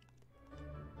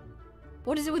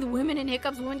 What is it with women and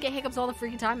hiccups? Women get hiccups all the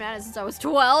freaking time now since I was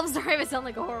 12. Sorry if I sound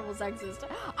like a horrible sexist.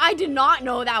 I did not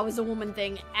know that was a woman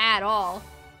thing at all.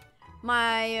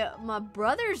 My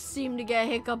brothers seem to get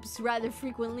hiccups rather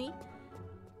frequently.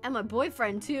 And my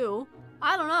boyfriend, too.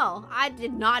 I don't know. I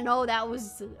did not know that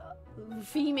was a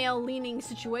female-leaning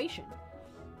situation.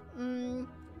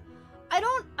 I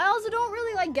also don't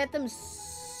really, like, get them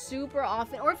super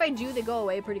often. Or if I do, they go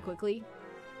away pretty quickly.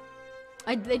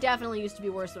 They definitely used to be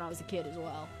worse when I was a kid as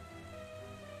well.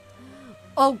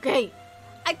 Okay.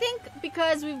 I think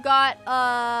because we've got,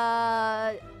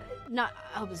 I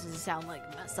hope this doesn't sound like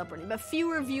messed up or anything, but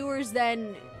fewer viewers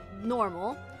than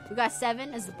normal. We got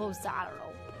 7 as opposed to, I don't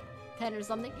know, 10 or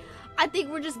something. I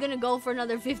think we're just gonna go for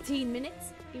another 15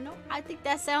 minutes. You know, I think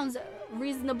that sounds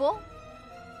reasonable.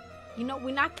 You know,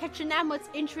 we're not catching that much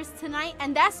interest tonight,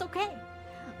 and that's okay.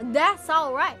 That's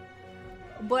alright.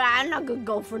 But I'm not gonna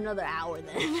go for another hour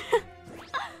then.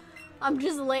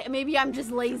 Maybe I'm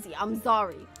just lazy. I'm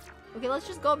sorry. Okay, let's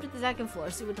just go up to the 2nd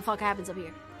floor, see what the fuck happens up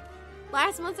here.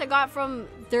 Last month I got from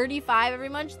 35 every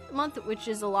month, which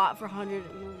is a lot for 100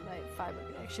 fiber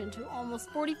connection, to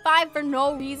almost 45 for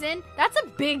no reason. That's a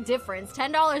big difference.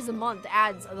 $10 a month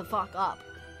adds the fuck up.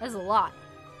 That's a lot.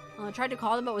 I tried to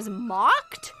call them, but was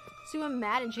mocked. So you went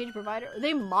mad and changed provider.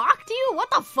 They mocked you? What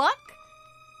the fuck?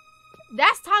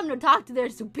 That's time to talk to their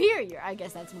superior. I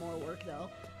guess that's more work though.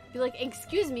 Be like,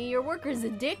 excuse me, your worker's a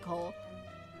dickhole.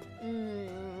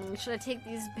 Should I take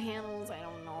these panels? I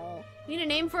don't know. Need a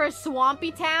name for a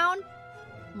swampy town?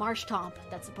 Marsh Tomp.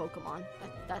 That's a Pokemon.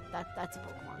 That's a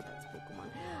Pokemon. That's a Pokemon.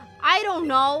 I don't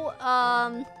know.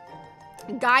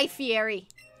 Guy Fieri.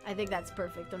 I think that's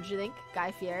perfect, don't you think?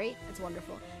 Guy Fieri. That's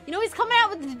wonderful. You know, he's coming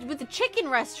out with the chicken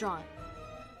restaurant.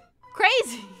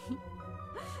 Crazy.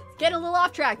 Getting a little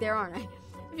off track there, aren't I?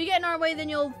 If you get in our way, then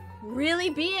you'll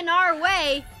really be in our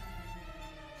way.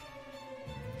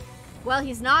 Well,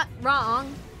 he's not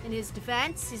wrong. In his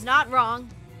defense, he's not wrong.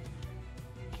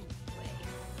 Anyway.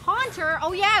 Haunter?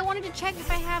 Oh yeah, I wanted to check if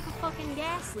I have a fucking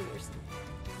Ghastly or something.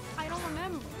 I don't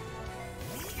remember.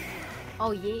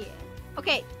 Oh yeah.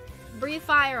 Okay, breathe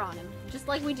fire on him. Just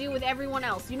like we do with everyone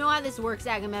else. You know how this works,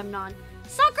 Agamemnon.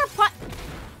 Sucker punch!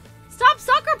 Stop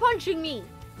sucker punching me!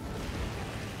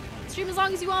 Stream as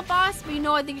long as you want, boss. But you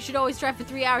know, I think you should always try for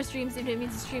 3-hour streams, even if it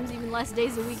means it streams even less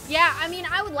days a week. Yeah, I mean,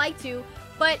 I would like to,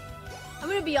 but I'm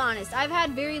gonna be honest. I've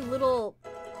had very little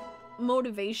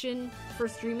motivation for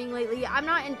streaming lately. I'm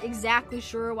not exactly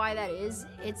sure why that is.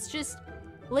 It's just,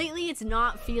 lately it's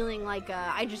not feeling like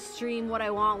I just stream what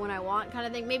I want when I want kind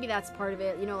of thing. Maybe that's part of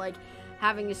it, you know, like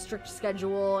having a strict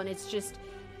schedule, and it's just,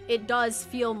 it does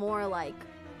feel more like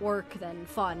work than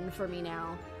fun for me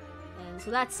now. And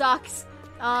so that sucks.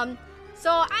 So,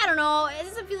 I don't know,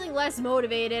 as I'm feeling less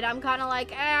motivated, I'm kind of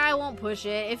like, I won't push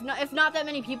it. If not that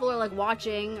many people are, like,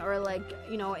 watching or, like,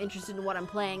 you know, interested in what I'm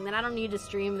playing, then I don't need to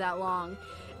stream that long.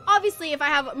 Obviously, if I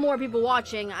have more people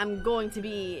watching, I'm going to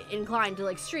be inclined to,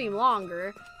 like, stream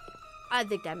longer. I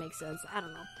think that makes sense. I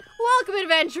don't know. Welcome,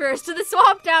 adventurers, to the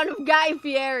swamp town of Guy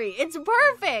Fieri. It's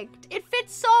perfect. It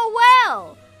fits so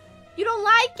well. You don't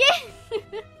like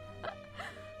it?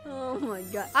 Oh my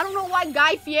god. I don't know why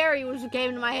Guy Fieri was what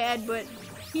came to my head, but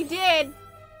he did.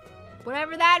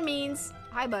 Whatever that means.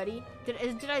 Hi, buddy. Did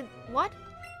I what?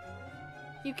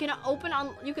 You can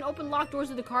open locked doors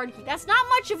with a card key. That's not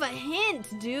much of a hint,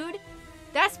 dude.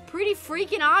 That's pretty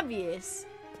freaking obvious.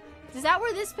 Is that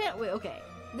where this panel? Wait, okay.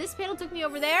 This panel took me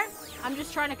over there. I'm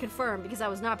just trying to confirm because I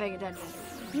was not paying attention.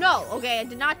 No, okay, I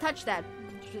did not touch that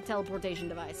teleportation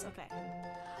device. Okay.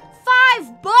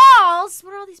 5 balls?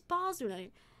 What are all these balls doing out here?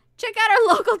 Check out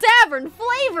our local tavern,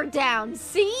 Flavor Town.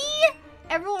 See?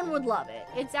 Everyone would love it.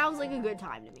 It sounds like a good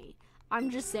time to me. I'm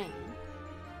just saying.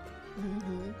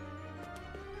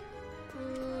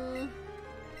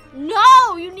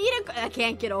 No, you need a... I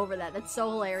can't get over that. That's so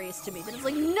hilarious to me. That it's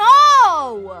like,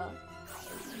 no!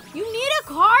 You need a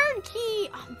card key.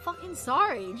 I'm fucking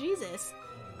sorry. Jesus.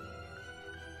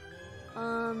 We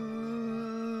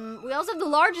also have the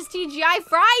largest TGI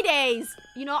Fridays.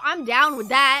 You know, I'm down with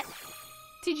that.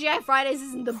 TGI Fridays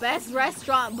isn't the best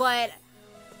restaurant, but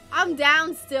I'm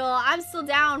down still. I'm still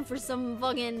down for some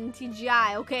fucking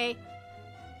TGI, okay?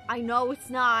 I know it's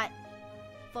not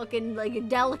fucking like a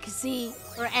delicacy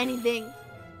or anything,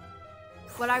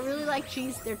 but I really like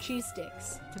their cheese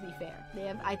sticks, to be fair.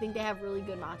 I think they have really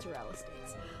good mozzarella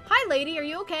sticks. Hi, lady, are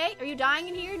you okay? Are you dying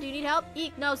in here? Do you need help?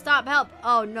 Eek, no, stop, help.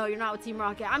 Oh, no, you're not with Team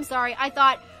Rocket. I'm sorry, I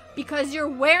thought because you're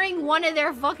wearing one of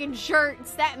their fucking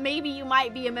shirts that maybe you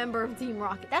might be a member of Team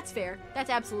Rocket. That's fair. That's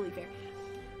absolutely fair.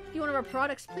 If you want one of our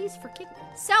products, please, for kick.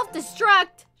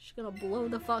 Self-destruct! She's gonna blow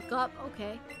the fuck up.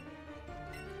 Okay.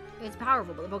 It's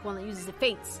powerful, but the Pokemon that uses it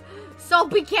faints. So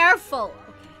be careful!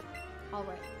 Okay.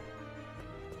 Alright.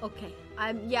 Okay.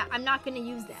 I'm not gonna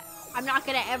use that. I'm not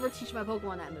gonna ever teach my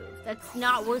Pokemon that move. That's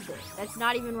not worth it. That's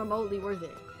not even remotely worth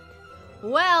it.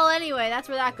 Well, anyway, that's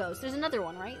where that goes. There's another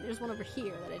one, right? There's one over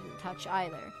here that I didn't touch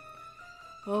either.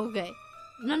 Okay.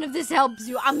 None of this helps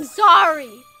you. I'm sorry!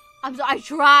 I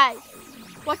tried.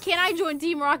 Why can't I join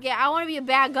Team Rocket? I want to be a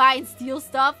bad guy and steal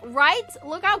stuff, right?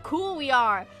 Look how cool we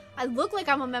are. I look like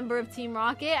I'm a member of Team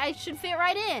Rocket. I should fit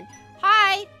right in.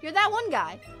 Hi, you're that one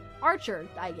guy. Archer,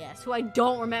 I guess, who I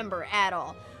don't remember at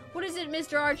all. What is it,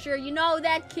 Mr. Archer? You know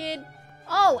that kid?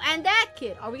 Oh, and that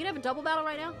kid. Are we gonna have a double battle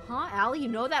right now? Huh, Allie? You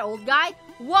know that old guy?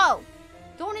 Whoa!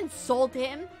 Don't insult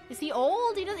him. Is he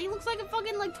old? He looks like a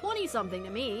fucking, like, 20-something to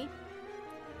me.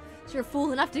 So you're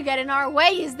fool enough to get in our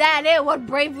way? Is that it? What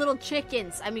brave little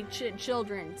chickens. I mean,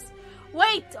 children's.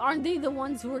 Wait! Aren't they the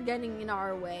ones who are getting in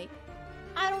our way?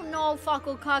 I don't know,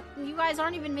 Fucklecuck. You guys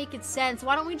aren't even making sense.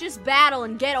 Why don't we just battle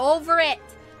and get over it?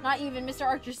 Not even Mr.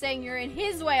 Archer saying you're in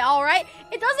his way, alright?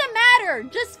 It doesn't matter.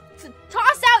 Just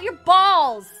toss out your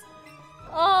balls.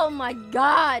 Oh my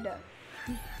god.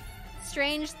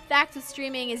 Strange fact with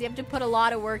streaming is you have to put a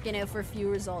lot of work in it for few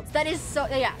results. That is so,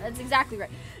 yeah, that's exactly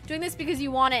right. Doing this because you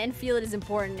want it and feel it is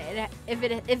important.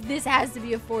 If this has to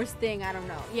be a forced thing, I don't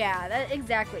know. Yeah, that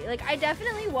exactly. Like, I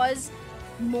definitely was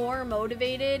more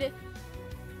motivated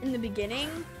in the beginning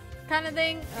kind of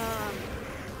thing.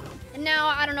 And now,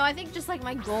 I don't know, I think just like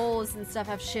my goals and stuff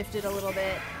have shifted a little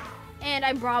bit. And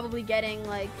I'm probably getting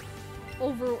like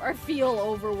feel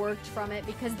overworked from it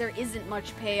because there isn't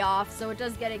much payoff, so it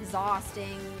does get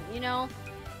exhausting, you know?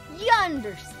 You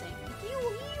understand.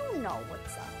 You know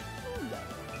what's up. You get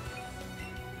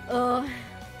it.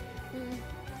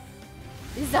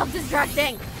 He's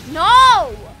self-destructing. No!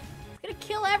 He's gonna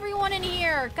kill everyone in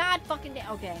here. God fucking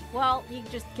damn. Okay, well, he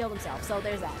just killed himself, so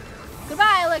there's that.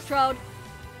 Goodbye, Electrode.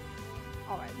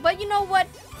 Alright, but you know what?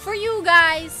 For you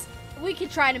guys, we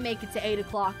could try to make it to 8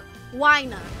 o'clock. Why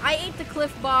not? I ate the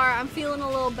Cliff Bar. I'm feeling a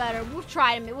little better. We'll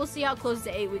try to make it. We'll see how close to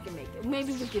 8 we can make it.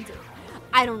 Maybe we can do it.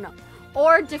 I don't know.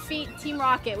 Or defeat Team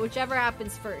Rocket, whichever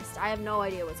happens first. I have no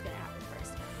idea what's going to happen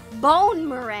first. Bone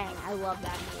Meringue. I love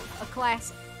that move. A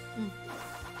classic.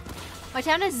 My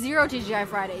town has 0 TGI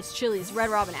Fridays, Chili's, Red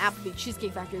Robin, Applebee's,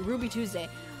 Cheesecake Factory, Ruby Tuesday,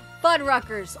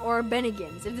 Fuddruckers, or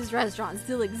Bennigan's, if this restaurant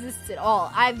still exists at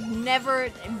all. I've never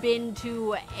been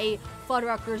to a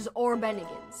Fuddruckers or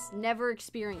Bennigan's. Never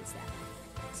experienced that.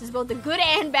 This is both a good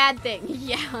and bad thing.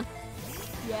 Yeah.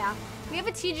 Yeah. We have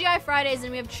a TGI Fridays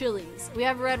and we have Chili's. We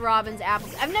have Red Robin's,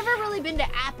 Applebee's. I've never really been to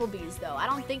Applebee's, though. I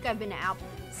don't think I've been to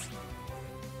Applebee's.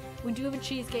 We do have a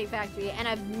Cheesecake Factory, and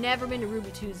I've never been to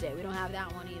Ruby Tuesday. We don't have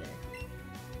that one either.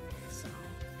 So,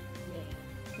 yeah.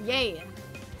 Yeah.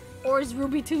 Or is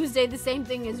Ruby Tuesday the same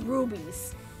thing as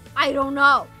Ruby's? I don't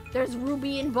know. There's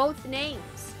Ruby in both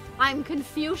names. I'm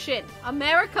Confucian.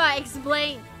 America,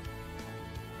 explain.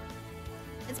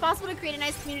 It's possible to create a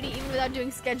nice community even without doing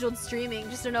scheduled streaming.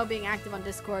 Just to know being active on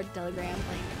Discord, Telegram,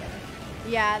 playing together.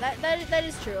 Yeah, that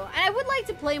is true. And I would like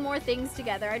to play more things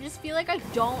together. I just feel like I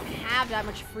don't have that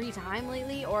much free time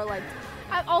lately. Or like,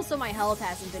 also my health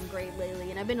hasn't been great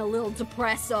lately. And I've been a little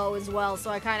depresso as well.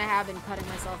 So I kind of have been cutting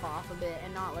myself off a bit.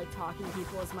 And not like talking to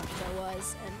people as much as I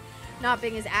was. And not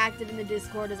being as active in the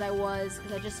Discord as I was.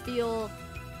 Because I just feel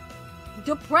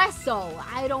depresso.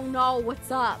 I don't know what's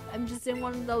up. I'm just in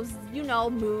one of those, you know,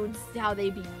 moods, how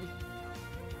they be.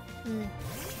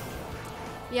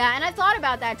 Yeah, and I thought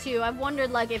about that too. I've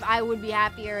wondered like if I would be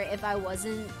happier if I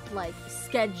wasn't like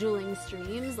scheduling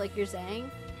streams like you're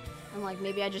saying. And like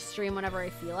maybe I just stream whenever I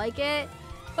feel like it.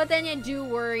 But then you do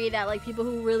worry that like people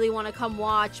who really want to come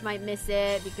watch might miss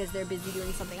it because they're busy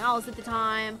doing something else at the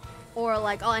time. Or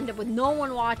like I'll end up with no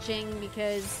one watching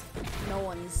because no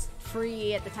one's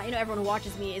free at the time. You know, everyone who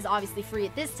watches me is obviously free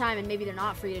at this time and maybe they're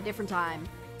not free at a different time.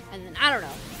 And then, I don't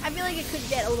know. I feel like it could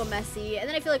get a little messy. And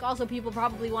then I feel like also people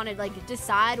probably want to like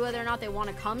decide whether or not they want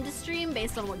to come to stream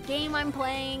based on what game I'm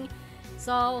playing.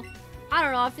 So, I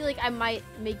don't know. I feel like I might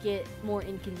make it more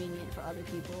inconvenient for other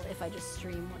people if I just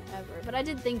stream whenever. But I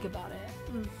did think about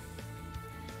it.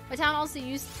 My town also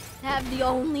used to have the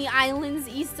only islands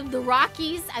east of the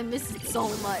Rockies. I miss it so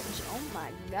much. Oh my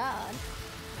god.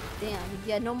 Damn.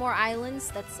 Yeah, no more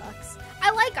islands? That sucks.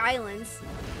 I like islands.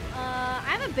 I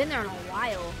haven't been there in a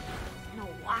while.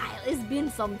 It's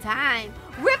been some time.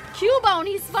 Rip Cubone,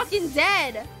 he's fucking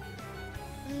dead.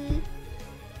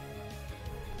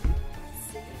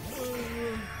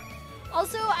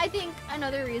 Also, I think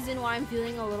another reason why I'm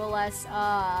feeling a little less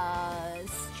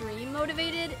stream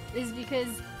motivated is because,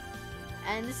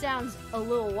 and this sounds a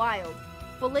little wild,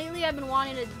 but lately I've been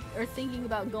wanting to, or thinking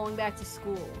about going back to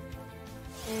school.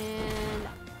 And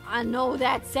I know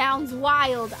that sounds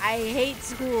wild. I hate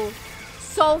school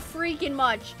so freaking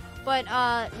much. But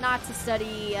not to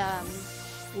study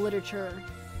literature.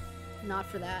 Not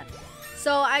for that.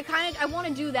 So I want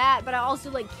to do that, but I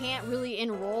also like can't really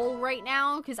enroll right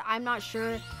now because I'm not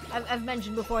sure. I've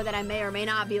mentioned before that I may or may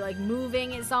not be like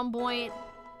moving at some point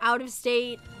out of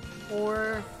state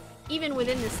or even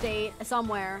within the state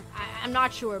somewhere. I'm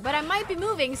not sure, but I might be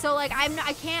moving. So like I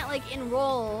can't like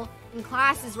enroll in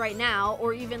classes right now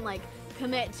or even like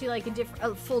commit to like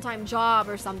a full-time job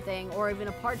or something or even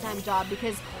a part-time job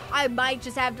because I might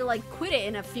just have to like quit it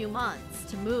in a few months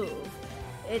to move.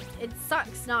 It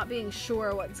sucks not being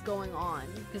sure what's going on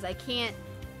because I can't,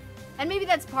 and maybe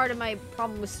that's part of my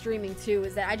problem with streaming too,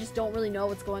 is that I just don't really know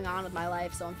what's going on with my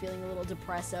life, so I'm feeling a little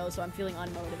depresso, so I'm feeling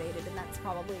unmotivated, and that's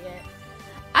probably it.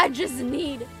 I just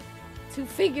need to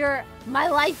figure my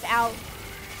life out.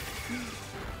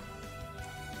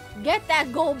 Get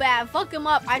that goal bat. Fuck him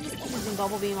up. I just keep using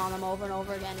Bubble Beam on them over and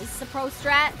over again. Is this a pro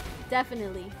strat?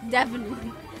 Definitely.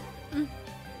 Definitely.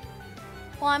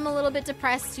 Well, I'm a little bit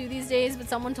depressed too these days, but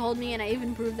someone told me, and I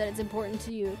even proved that it's important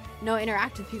to you. No,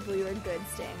 interact with people you are good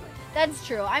staying with. That's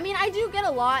true. I mean, I do get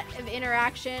a lot of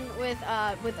interaction with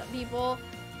people.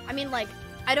 I mean, like,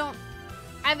 I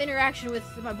have interaction with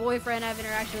my boyfriend, I have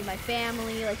interaction with my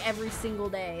family, like, every single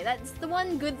day. That's the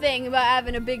one good thing about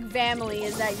having a big family,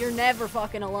 is that you're never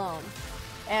fucking alone.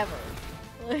 Ever.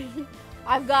 Like,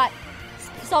 I've got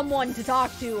someone to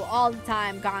talk to all the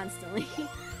time, constantly.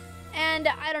 And,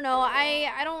 I don't know,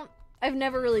 I've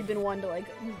never really been one to, like,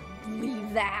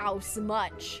 leave the house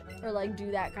much, or, like,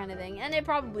 do that kind of thing. And it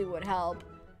probably would help.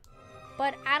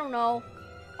 But, I don't know.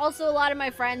 Also, a lot of my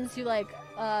friends who, like,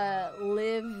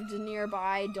 lived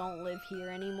nearby don't live here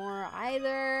anymore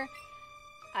either.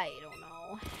 I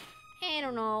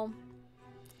don't know.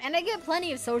 And I get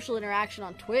plenty of social interaction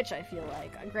on Twitch, I feel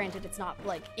like. Granted, it's not,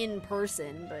 like, in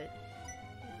person, but...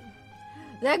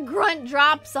 That grunt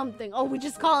dropped something. Oh, we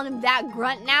just calling him that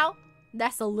grunt now?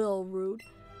 That's a little rude.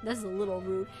 That's a little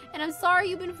rude. And I'm sorry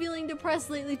you've been feeling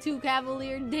depressed lately too,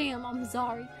 Cavalier. Damn, I'm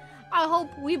sorry. I hope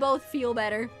we both feel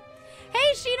better.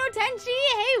 Hey, Shino Tenchi!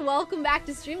 Hey, welcome back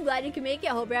to stream. Glad you can make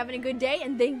it. Hope you're having a good day,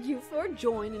 and thank you for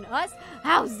joining us.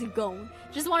 How's it going?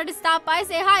 Just wanted to stop by,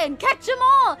 say hi, and catch them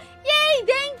all! Yay,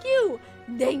 thank you!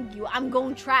 Thank you. I'm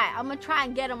gonna try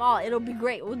and get them all. It'll be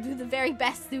great. We'll do the very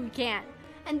best that we can.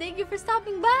 And thank you for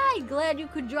stopping by. Glad you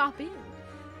could drop in.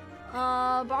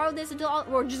 Borrow this until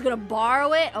we're just gonna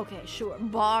borrow it? Okay, sure.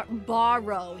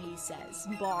 Borrow, he says.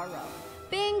 Borrow.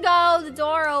 Bingo! The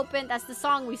door opened. That's the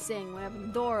song we sing whenever the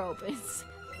door opens.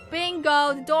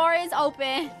 Bingo! The door is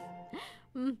open.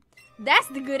 That's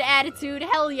the good attitude.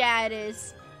 Hell yeah, it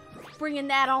is. bringing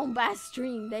that on by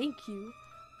stream. Thank you.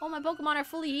 Oh, my Pokemon are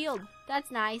fully healed.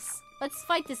 That's nice. Let's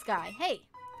fight this guy. Hey,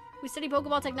 we study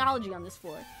Pokeball technology on this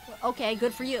floor. Okay,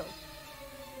 good for you.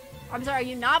 I'm sorry, are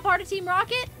you not part of Team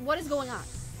Rocket? What is going on?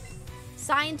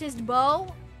 Scientist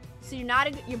Bo? So you're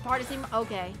part of Team...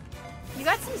 Okay. You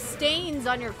got some stains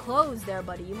on your clothes there,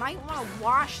 buddy. You might want to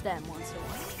wash them once in a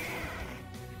while.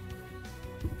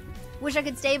 Wish I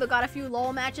could stay, but got a few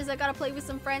LOL matches I gotta play with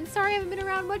some friends. Sorry I haven't been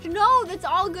around much. No, that's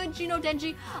all good, Chino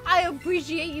Denji. I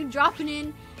appreciate you dropping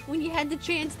in when you had the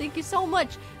chance. Thank you so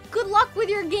much. Good luck with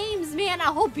your games, man. I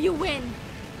hope you win.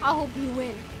 I hope you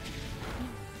win.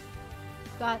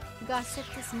 You gotta set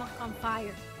this muck on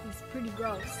fire. It's pretty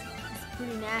gross. It's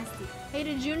pretty nasty. Hey,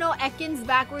 did you know Ekans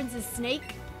backwards is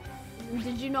snake?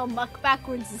 Did you know muck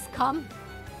backwards is cum?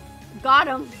 Got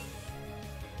him.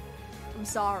 I'm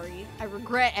sorry. I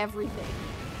regret everything.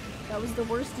 That was the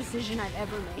worst decision I've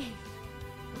ever made.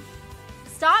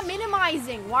 Stop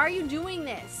minimizing. Why are you doing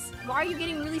this? Why are you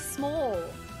getting really small?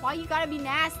 Why you gotta be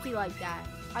nasty like that?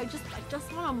 I just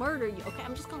want to murder you. Okay,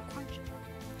 I'm just gonna crunch it.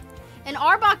 And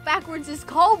Arbok backwards is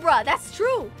Cobra. That's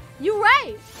true. You're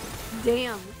right.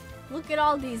 Damn. Look at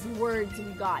all these words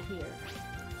we got here.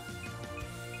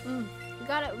 We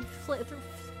gotta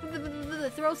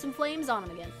throw some flames on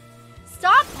him again.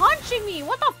 Stop punching me!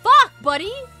 What the fuck,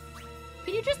 buddy?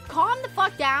 Can you just calm the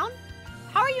fuck down?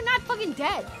 How are you not fucking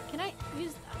dead? Can I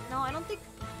use... No, I don't think...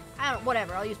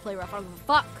 Whatever, I'll use Play Rough. I don't give a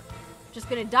fuck. Just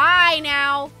gonna die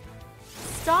now.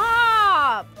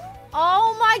 Stop!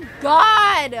 Oh my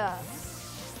god!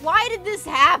 Why did this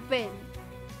happen?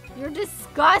 You're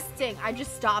disgusting. I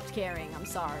just stopped caring. I'm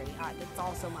sorry. That's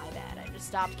also my bad. I just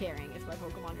stopped caring if my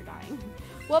Pokemon are dying.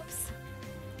 Whoops.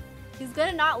 He's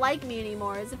gonna not like me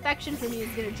anymore. His affection for me is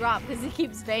gonna drop because he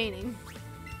keeps feigning.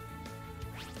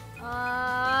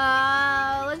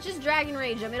 Let's just Dragon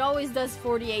Rage him. It always does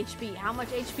 40 HP. How much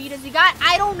HP does he got?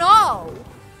 I don't know.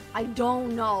 I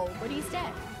don't know, but he's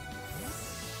dead.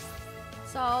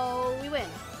 So, we win.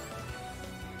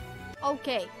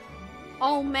 Okay.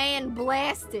 Oh man,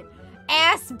 blasted.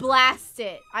 Ass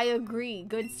blasted. I agree.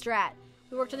 Good strat.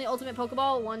 We worked on the ultimate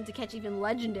Pokeball, one to catch even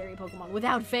legendary Pokemon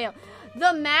without fail.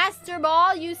 The Master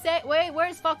Ball, you say? Wait,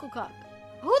 where's Fucklecup?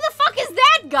 Who the fuck is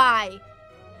that guy?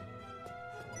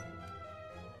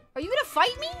 Are you gonna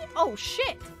fight me? Oh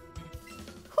shit.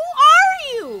 Who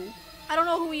are you? I don't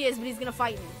know who he is, but he's gonna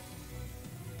fight me.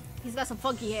 He's got some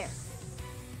funky hair.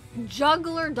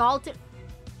 Juggler Dalton.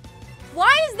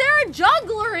 Why is there a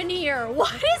juggler in here?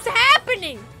 What is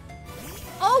happening?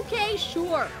 Okay,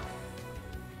 sure.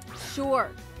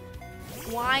 Sure.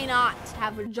 Why not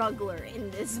have a juggler in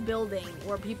this building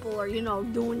where people are, you know,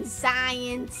 doing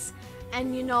science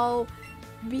and, you know,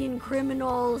 being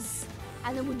criminals,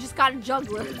 and then we just got a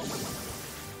juggler.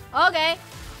 Okay.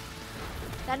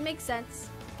 That makes sense.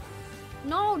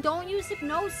 No, don't use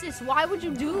hypnosis. Why would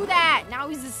you do that? Now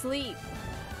he's asleep.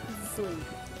 He's asleep.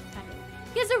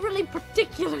 He has a really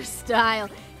particular style.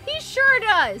 He sure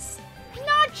does.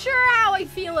 Not sure how I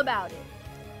feel about it.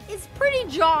 It's pretty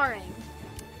jarring.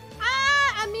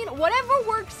 I mean, whatever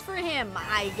works for him,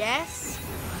 I guess.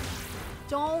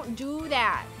 Don't do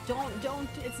that. Don't.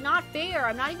 It's not fair.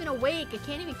 I'm not even awake. I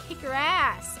can't even kick your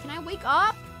ass. Can I wake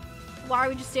up? Why are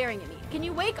we just staring at me? Can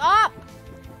you wake up?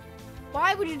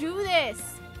 Why would you do this?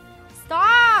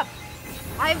 Stop!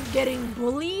 I'm getting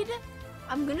bullied.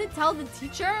 I'm gonna tell the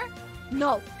teacher.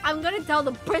 No. I'm gonna tell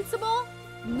the principal.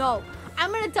 No.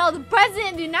 I'm gonna tell the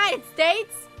president of the United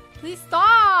States. Please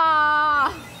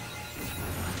stop.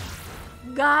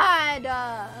 God.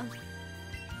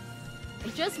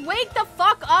 Just wake the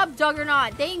fuck up,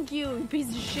 Juggernaut. Thank you, you piece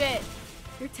of shit.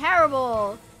 You're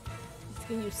terrible. It's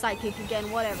gonna use Psychic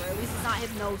again, whatever. At least it's not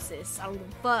hypnosis. I don't give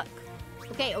a fuck.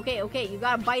 Okay. You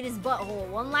gotta bite his butthole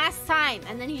one last time,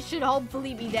 and then he should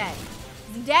hopefully be dead.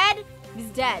 Is he dead? He's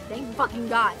dead. Thank fucking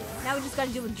God. Now we just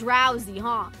gotta deal with Drowsy,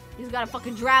 huh? He's got a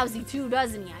fucking Drowsy too,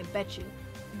 doesn't he? I bet you.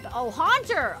 Oh,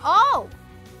 Haunter! Oh!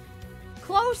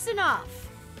 Close enough.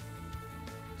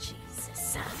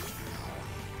 Jesus.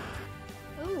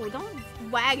 Ooh,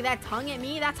 don't wag that tongue at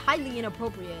me. That's highly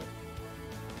inappropriate.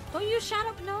 Don't you shut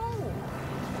up? No.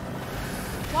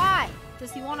 Why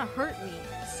does he want to hurt me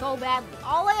so badly?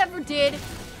 All I ever did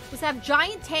was have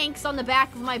giant tanks on the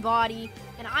back of my body,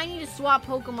 and I need to swap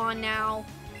Pokemon now.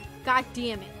 God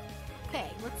damn it. Okay,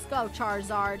 let's go,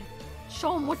 Charizard.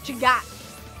 Show him what you got.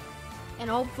 And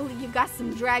hopefully you got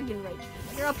some Dragon Rage.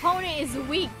 Your opponent is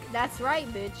weak. That's right,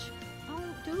 bitch.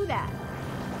 Don't do that.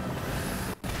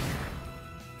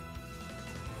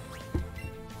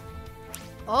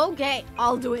 Okay,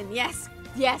 Alduin.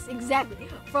 Yes, exactly.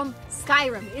 From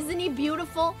Skyrim. Isn't he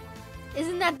beautiful?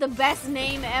 Isn't that the best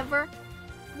name ever?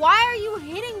 Why are you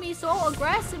hitting me so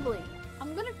aggressively?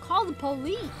 I'm gonna call the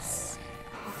police.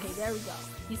 Okay, there we go.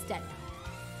 He's dead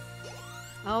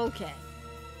now. Okay.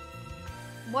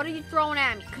 What are you throwing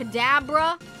at me?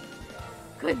 Kadabra?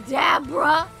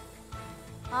 Kadabra?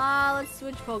 Let's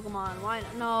switch Pokemon. Why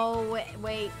not? No,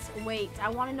 wait. I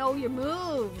want to know your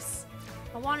moves.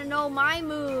 I want to know my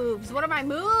moves. What are my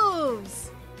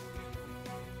moves?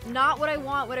 Not what I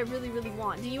want, what I really, really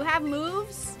want. Do you have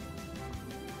moves?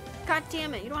 God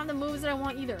damn it. You don't have the moves that I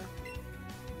want either.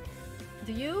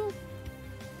 Do you?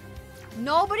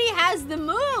 Nobody has the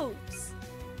moves.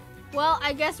 Well,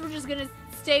 I guess we're just gonna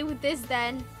stay with this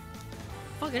then.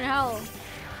 Fucking hell.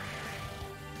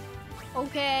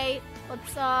 Okay,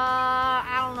 let's,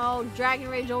 I don't know. Dragon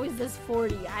Rage always does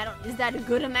 40. Is that a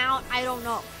good amount? I don't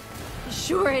know.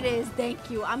 Sure it is,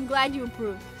 thank you. I'm glad you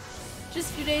approved.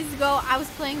 Just a few days ago, I was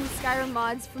playing with Skyrim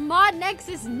mods for Mod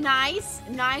Nexus. Nice,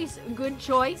 good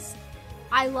choice.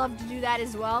 I love to do that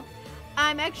as well.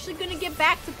 I'm actually gonna get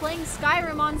back to playing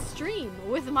Skyrim on stream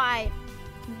with my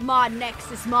Mod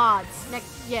Nexus mods.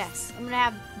 Yes, I'm gonna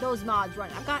have those mods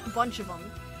running. I've got a bunch of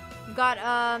them. I've got,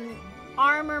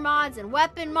 armor mods and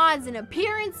weapon mods and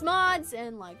appearance mods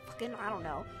and like fucking, I don't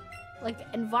know, like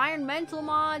environmental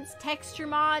mods, texture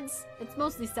mods. It's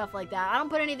mostly stuff like that. I don't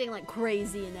put anything like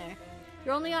crazy in there.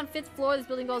 You're only on 5th floor. This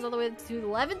building goes all the way to the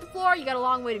 11th floor. You got a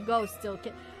long way to go still,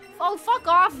 kid. Oh, fuck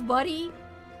off, buddy.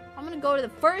 I'm gonna go to the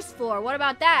 1st floor. What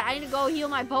about that? I need to go heal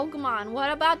my Pokemon.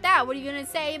 What about that? What are you gonna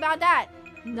say about that?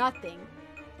 Nothing.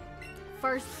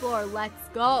 1st floor, let's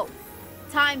go.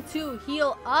 Time to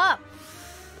heal up.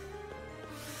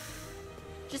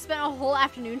 Just spent a whole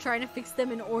afternoon trying to fix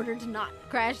them in order to not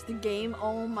crash the game.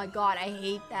 Oh my god, I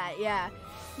hate that. Yeah,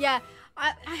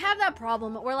 I have that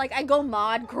problem where like I go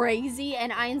mod crazy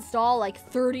and I install like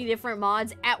 30 different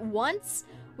mods at once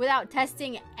without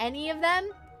testing any of them.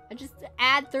 I just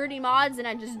add 30 mods and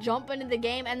I just jump into the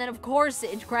game, and then of course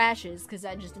it crashes because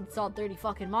I just installed 30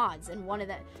 fucking mods, and one of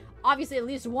them, obviously at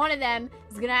least one of them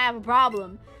is gonna have a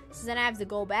problem. So then I have to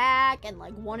go back and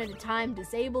like one at a time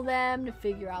disable them to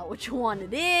figure out which one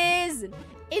it is, and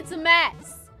it's a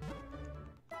mess.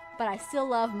 But I still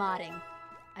love modding.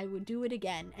 I would do it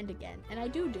again and again, and I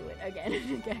do it again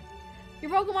and again.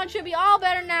 Your Pokemon should be all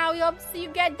better now. We hope to see you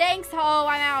again. Thanks, ho.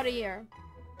 I'm out of here.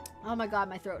 Oh my god,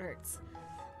 my throat hurts.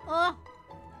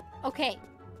 Okay,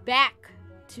 back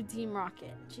to Team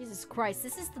Rocket. Jesus Christ,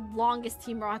 this is the longest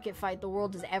Team Rocket fight the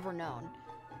world has ever known.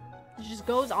 It just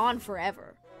goes on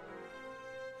forever.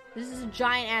 This is a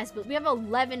giant ass build. We have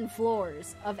 11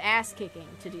 floors of ass kicking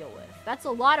to deal with. That's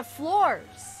a lot of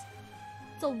floors.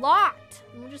 It's a lot.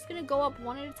 And we're just gonna go up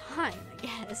one at a time, I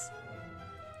guess.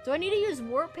 Do I need to use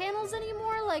warp panels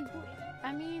anymore? Like,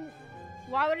 I mean,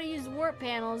 why would I use warp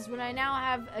panels when I now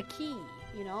have a key,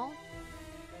 you know?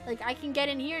 Like, I can get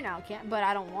in here now, but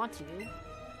I don't want to.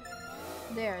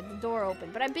 There, the door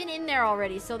opened. But I've been in there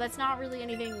already, so that's not really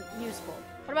anything useful.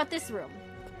 What about this room?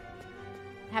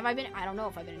 Have I been? I don't know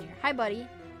if I've been in here. Hi, buddy.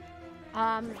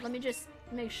 Let me just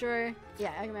make sure.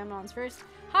 Yeah, Agamemnon's first.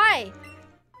 Hi!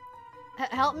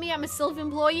 Help me, I'm a Sylph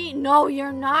employee. No,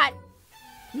 you're not.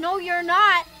 No, you're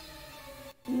not.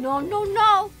 No, no,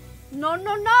 no. No,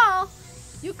 no, no.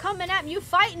 You coming at me. You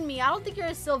fighting me. I don't think you're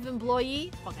a Sylph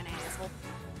employee. Fucking asshole.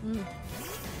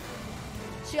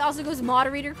 She also goes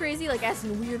moderator crazy, like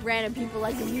asking weird random people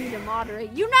like me to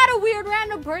moderate. You're not a weird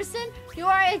random person. You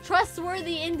are a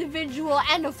trustworthy individual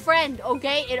and a friend,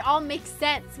 okay? It all makes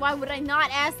sense. Why would I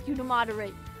not ask you to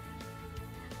moderate?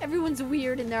 Everyone's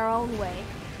weird in their own way.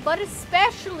 But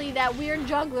especially that weird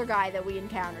juggler guy that we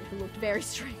encountered who looked very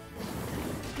strange.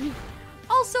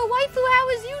 Also, waifu, how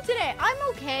is you today? I'm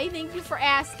okay, thank you for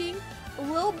asking. A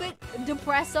little bit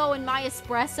depresso in my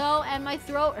espresso and my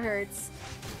throat hurts.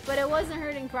 But it wasn't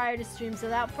hurting prior to stream, so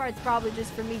that part's probably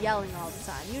just for me yelling all the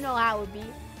time. You know how it would be.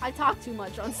 I talk too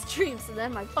much on stream, so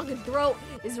then my fucking throat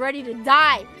is ready to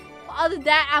die. But other than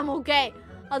that, I'm okay.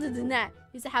 Other than that,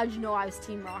 he said, how'd you know I was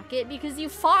Team Rocket? Because you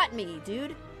fought me,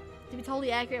 dude. To be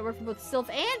totally accurate, I work for both Sylph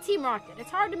and Team Rocket. It's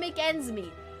hard to make ends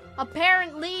meet.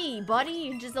 Apparently, buddy,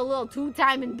 you're just a little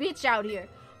two-timing bitch out here.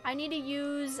 I need to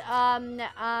use,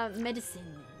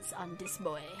 medicines on this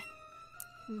boy.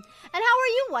 And how are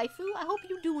you, waifu? I hope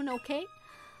you're doing okay.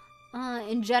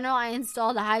 In general, I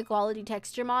installed the high-quality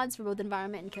texture mods for both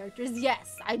environment and characters.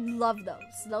 Yes, I love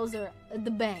those. Those are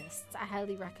the best. I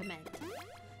highly recommend.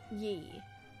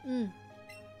 Yeah.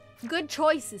 Good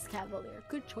choices, Cavalier.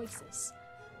 Good choices.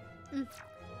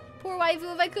 Poor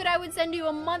waifu, if I could, I would send you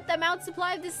a month amount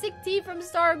supply of the sick tea from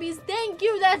Starbucks. Thank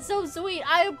you, that's so sweet.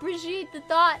 I appreciate the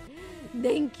thought.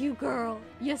 Thank you, girl.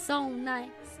 You're so nice.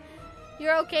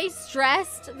 You're okay?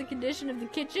 Stressed? The condition of the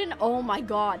kitchen? Oh my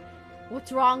god.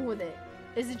 What's wrong with it?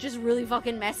 Is it just really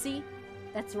fucking messy?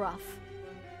 That's rough.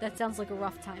 That sounds like a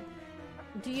rough time.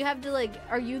 Do you have to, like,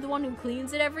 are you the one who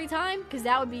cleans it every time? Because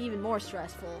that would be even more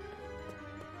stressful.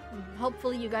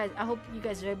 Hopefully you guys, I hope you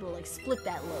guys are able to, like, split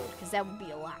that load, because that would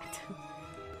be a lot.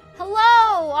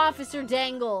 Hello, Officer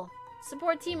Dangle.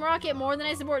 Support Team Rocket more than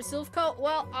I support Silphco?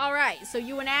 Well, alright. So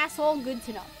you an asshole? Good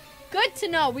to know. Good to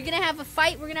know. We're gonna have a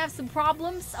fight. We're gonna have some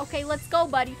problems. Okay, let's go,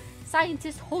 buddy.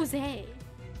 Scientist Jose.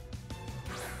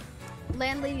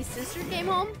 Landlady's sister came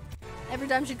home. Every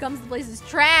time she comes, the place is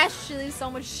trash. She leaves so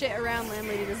much shit around.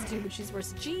 Landlady does too, but she's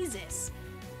worse. Jesus.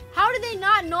 How do they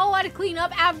not know how to clean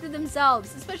up after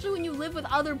themselves? Especially when you live with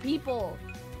other people.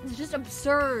 It's just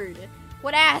absurd.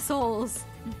 What assholes.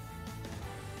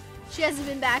 She hasn't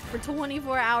been back for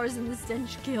 24 hours and the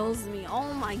stench kills me.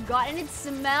 Oh my god. And it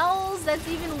smells? That's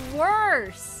even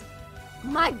worse.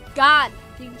 My god.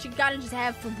 You gotta just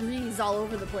have Febreze all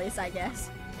over the place, I guess.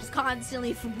 Just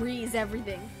constantly Febreze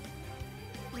everything.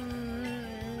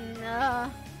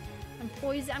 I'm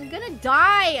poisoned. I'm gonna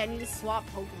die. I need to swap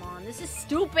Pokemon. This is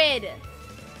stupid.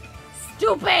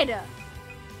 Stupid.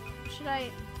 Should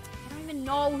I don't even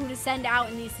know who to send out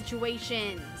in these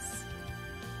situations.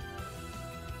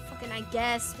 Fucking, I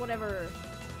guess, whatever.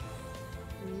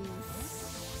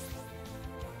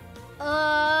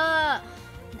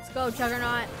 Let's go,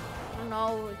 Juggernaut. I don't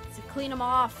know, to clean them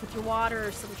off with your water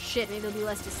or some shit. Maybe they'll be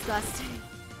less disgusting.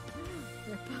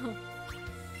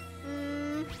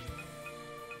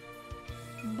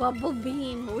 Bubble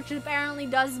Beam, which apparently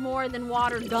does more than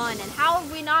Water Gun. And how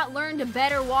have we not learned a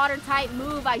better water type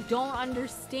move? I don't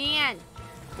understand.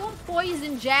 Don't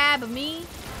poison jab me.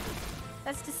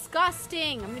 That's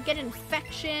disgusting. I'm gonna get an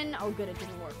infection. Oh good, it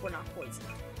didn't work. We're not poisoned.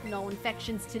 No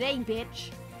infections today,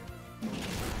 bitch.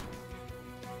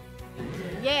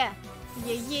 Yeah.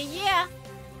 Yeah, yeah, yeah.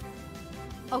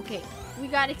 Okay, we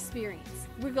got experience.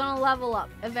 We're gonna level up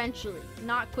eventually,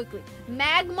 not quickly.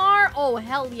 Magmar? Oh,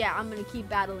 hell yeah, I'm gonna keep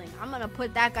battling. I'm gonna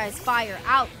put that guy's fire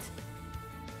out.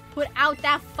 Put out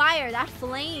that fire, that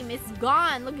flame. It's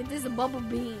gone. Look at this, a bubble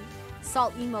beam.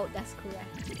 Salt emote, that's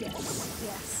correct. Yes,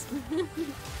 yes.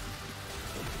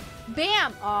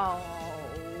 Bam! Oh.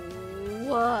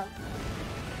 God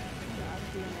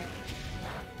damn it.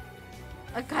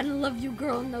 I kinda love you,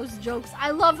 girl, in those jokes.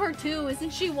 I love her too.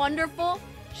 Isn't she wonderful?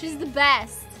 She's the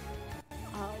best.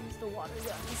 Oh, use the water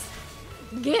guns.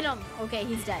 Get him! Okay,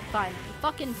 he's dead. Finally.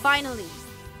 Fucking finally.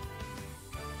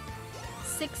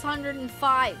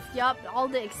 605. Yup, all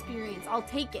the experience. I'll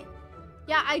take it.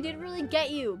 Yeah, I did really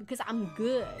get you because I'm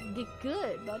good. Get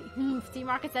good, buddy. If Team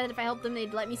Rocket said that if I helped them,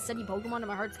 they'd let me study Pokemon to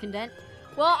my heart's content.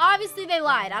 Well, obviously they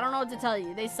lied. I don't know what to tell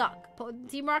you. They suck.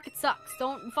 Team Rocket sucks.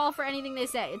 Don't fall for anything they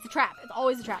say. It's a trap. It's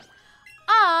always a trap.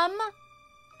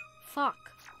 Fuck.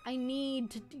 I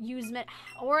need to use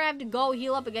or I have to go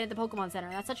heal up again at the Pokemon Center.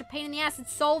 That's such a pain in the ass.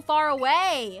 It's so far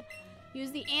away.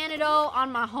 Use the antidote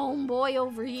on my homeboy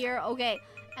over here. Okay.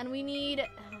 And we need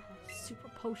super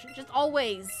potion. Just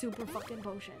always super fucking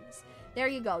potions. There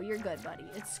you go. You're good, buddy.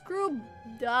 It's screw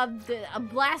a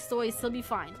Blastoise. He'll be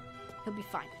fine. He'll be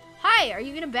fine. Hi, are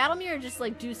you gonna battle me or just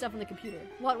like do stuff on the computer?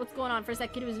 What's going on? First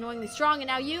that kid who was annoyingly strong and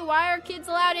now you? Why are kids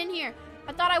allowed in here?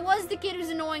 I thought I was the kid who's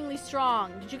annoyingly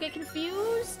strong. Did you get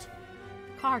confused?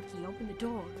 Car key, open the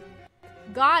door.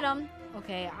 Got him.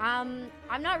 Okay, I'm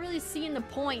not really seeing the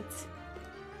point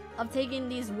of taking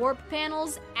these warp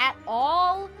panels at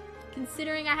all,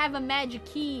 considering I have a magic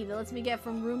key that lets me get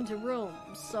from room to room.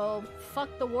 So, fuck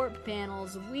the warp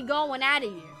panels. We going out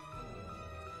of here.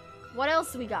 What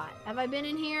else we got? Have I been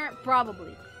in here?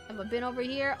 Probably. Have I been over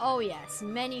here? Oh yes,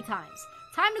 many times.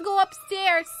 Time to go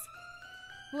upstairs.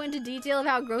 We went into detail of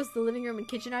how gross the living room and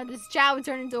kitchen are. This chat would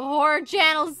turn into a horror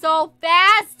channel so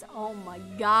fast. Oh my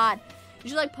god. You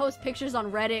should like post pictures on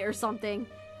Reddit or something.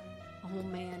 Oh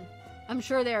man. I'm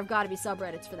sure there have got to be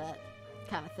subreddits for that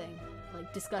kind of thing.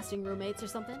 Like disgusting roommates or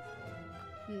something.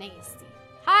 Nasty.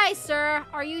 Hi sir.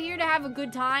 Are you here to have a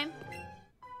good time?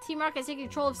 Team Rocket's taking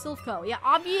control of Silphco. Yeah,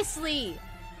 obviously.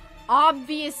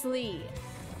 Obviously.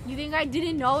 You think I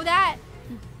didn't know that?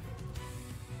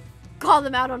 Call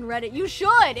them out on Reddit. You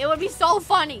should. It would be so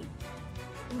funny.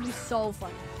 It would be so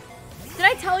funny. Did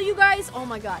I tell you guys? Oh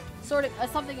my god. Sort of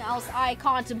something else I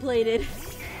contemplated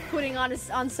putting on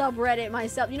subreddit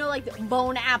myself. You know, like the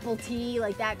bone apple tea,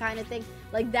 like that kind of thing.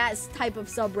 Like that type of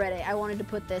subreddit. I wanted to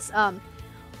put this.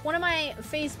 One of my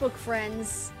Facebook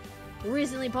friends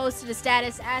recently posted a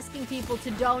status asking people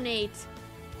to donate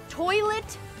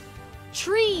toilet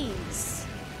trees.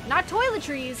 Not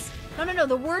toiletries. No.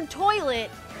 The word toilet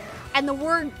and the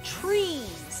word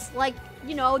trees. Like,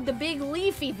 you know, the big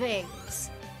leafy things.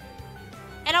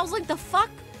 And I was like, the fuck?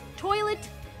 Toilet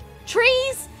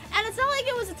trees? And it's not like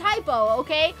it was a typo,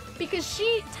 okay? Because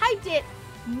she typed it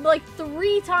like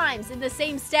 3 times in the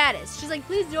same status. She's like,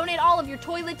 please donate all of your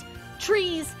toilet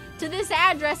trees to this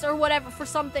address or whatever for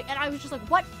something. And I was just like,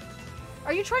 what?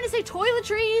 Are you trying to say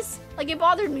toiletries? Like, it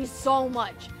bothered me so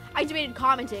much. I debated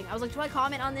commenting. I was like, do I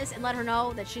comment on this and let her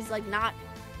know that she's like not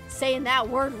saying that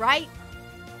word right?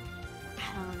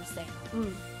 I don't understand.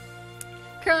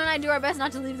 Carolyn and I do our best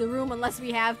not to leave the room unless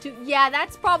we have to. Yeah,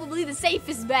 that's probably the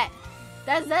safest bet.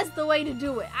 That's the way to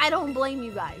do it. I don't blame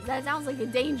you guys. That sounds like a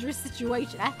dangerous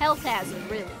situation. A health hazard,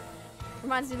 really.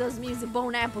 Reminds me of those memes of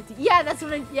bone apple tea. Yeah, that's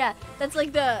what yeah, that's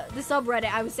like the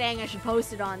subreddit I was saying I should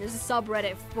post it on. There's a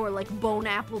subreddit for like bone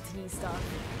apple tea stuff.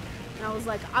 And I was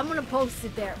like, I'm gonna post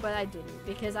it there, but I didn't.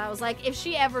 Because I was like, if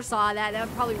she ever saw that, that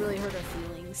would probably really hurt her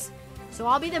feelings. So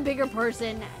I'll be the bigger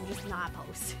person and just not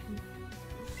post.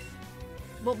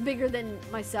 But bigger than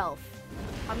myself.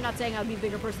 I'm not saying I'd be a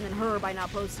bigger person than her by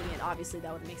not posting it. Obviously,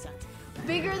 that would make sense.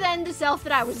 Bigger than the self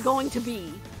that I was going to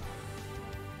be.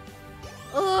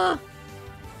 Ugh.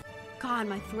 God,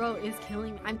 my throat is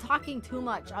killing me. I'm talking too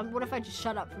much. What if I just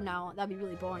shut up from now on? That'd be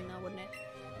really boring though, wouldn't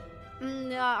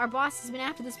it? Our boss has been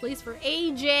after this place for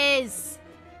ages.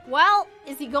 Well,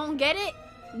 is he gonna get it?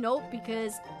 Nope,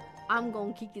 because I'm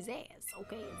gonna kick his ass.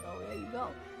 Okay, so there you go.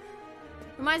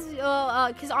 Reminds me,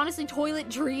 because honestly,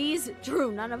 toilet trees.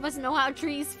 True, none of us know how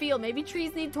trees feel. Maybe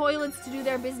trees need toilets to do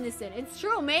their business in. It's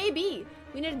true, maybe.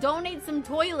 We need to donate some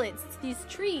toilets to these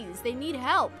trees. They need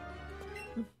help.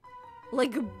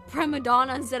 Like a prima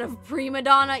donna instead of prima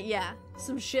donna? Yeah,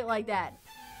 some shit like that.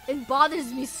 It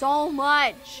bothers me so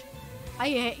much. I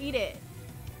hate it.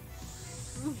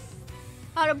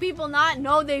 How do people not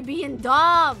know they being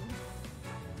dumb?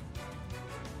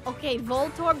 Okay,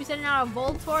 Voltorb, you're sending out a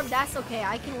Voltorb? That's okay,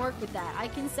 I can work with that. I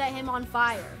can set him on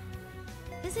fire.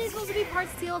 This is supposed to be part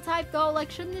steel type though, like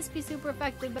shouldn't this be super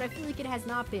effective? But I feel like it has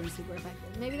not been super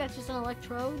effective. Maybe that's just on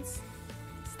electrodes?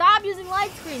 Stop using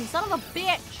light screen, son of a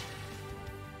bitch!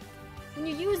 When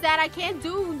you use that, I can't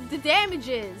do the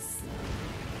damages.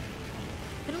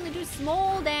 I can only do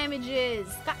small damages.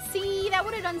 See, that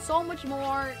would have done so much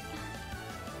more.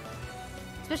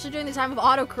 Especially during the time of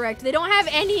autocorrect. They don't have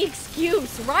any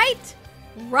excuse, right?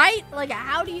 Right? Like,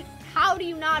 how do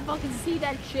you not fucking see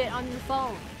that shit on your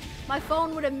phone? My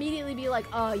phone would immediately be like,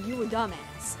 you a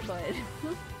dumbass.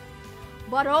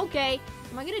 But okay.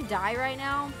 Am I gonna die right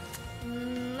now?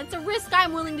 It's a risk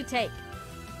I'm willing to take.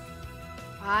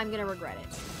 I'm gonna regret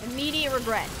it. Immediate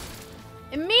regret.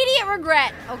 Immediate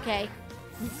regret! Okay.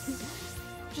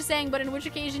 Just saying, but in which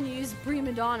occasion you use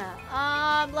prima donna?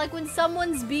 Like when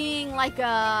someone's being like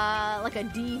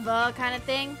a diva kind of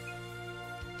thing.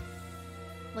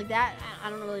 Like that?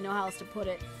 I don't really know how else to put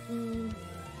it.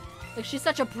 Like she's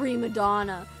such a prima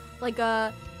donna. Like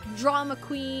a drama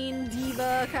queen,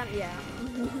 diva, kind of, yeah.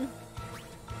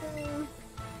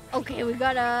 Okay, we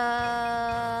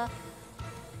gotta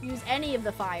use any of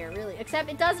the fire, really. Except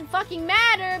it doesn't fucking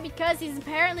matter because he's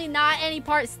apparently not any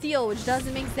part steel, which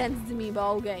doesn't make sense to me,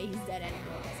 but okay, he's dead anyway.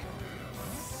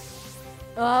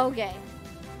 Okay.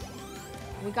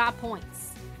 We got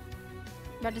points.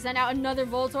 About to send out another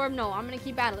Voltorb? No, I'm gonna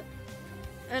keep battling.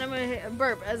 And I'm gonna hit a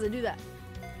burp as I do that.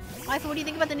 Life, what do you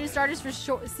think about the new starters for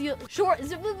Shield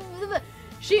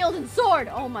and Sword?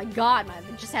 Oh my god, I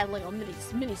just had like a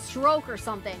mini stroke or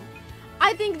something.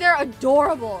 I think they're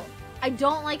adorable. I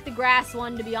don't like the grass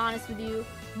one, to be honest with you,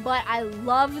 but I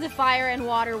love the fire and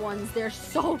water ones. They're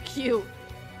so cute.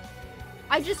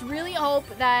 I just really hope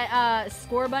that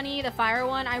Score Bunny, the fire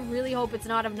one, I really hope it's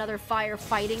not another fire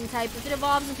fighting type. If it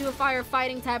evolves into a fire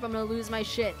fighting type, I'm gonna lose my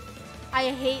shit.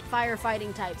 I hate fire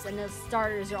fighting types, and the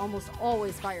starters are almost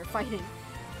always fire fighting.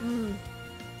 In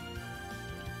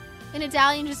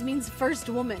Italian just means first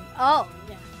woman. Oh,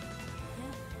 yeah.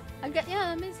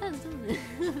 Yeah, that makes sense, doesn't it?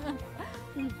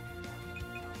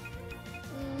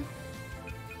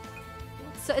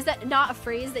 So is that not a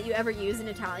phrase that you ever use in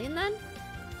Italian then?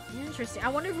 Interesting. I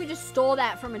wonder if we just stole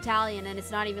that from Italian and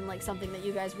it's not even like something that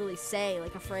you guys really say,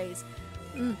 like a phrase.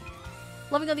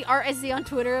 Loving all the art I see on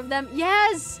Twitter of them.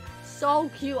 Yes! So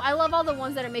cute. I love all the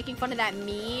ones that are making fun of that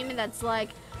meme that's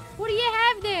like, what do you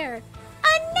have there?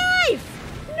 A knife!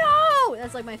 No!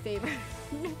 That's like my favorite.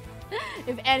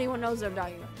 If anyone knows what I'm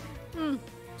talking about.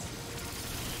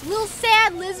 Little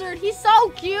sad lizard. He's so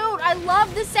cute. I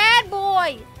love the sad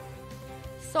boy.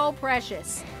 So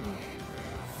precious.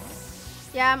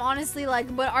 Yeah, I'm honestly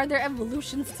like, but are their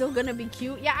evolutions still gonna be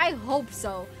cute? Yeah, I hope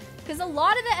so. Because a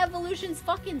lot of the evolutions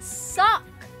fucking suck.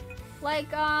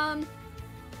 Like,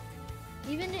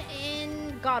 Even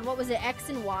in, God, what was it, X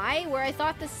and Y, where I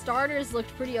thought the starters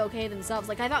looked pretty okay themselves.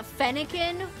 Like, I thought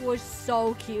Fennekin was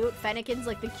so cute. Fennekin's,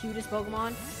 like, the cutest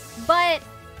Pokemon. But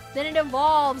then it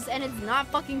evolves, and it's not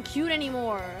fucking cute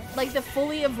anymore. Like, the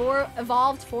fully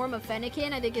evolved form of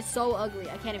Fennekin, I think, is so ugly.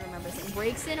 I can't even remember. Is it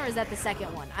Breaksin, or is that the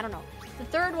second one? I don't know. The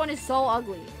third one is so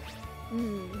ugly.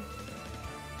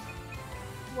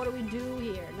 What do we do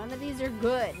here? None of these are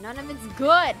good. None of it's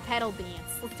good. Pedal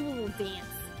dance. Let's do a little dance.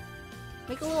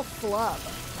 Make a little flub.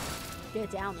 Get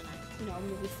it down tonight. You know,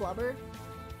 movie flubber.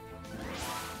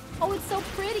 Oh, it's so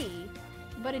pretty.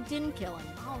 But it didn't kill him.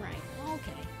 Alright.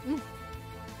 Okay.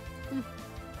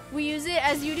 We use it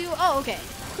as you do? Oh, okay.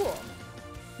 Cool.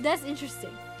 That's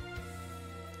interesting.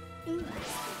 You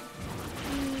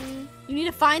need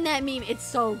to find that meme. It's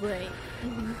so great.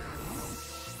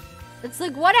 It's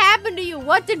like, what happened to you?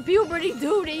 What did puberty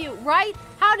do to you, right?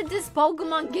 How did this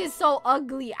Pokemon get so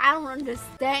ugly? I don't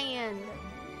understand.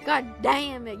 God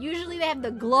damn it. Usually they have the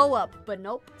glow up, but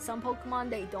nope. Some Pokemon,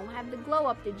 they don't have the glow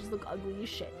up. They just look ugly as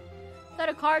shit. Without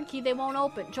a card key, they won't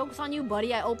open. Joke's on you,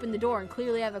 buddy. I opened the door and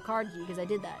clearly I have a card key because I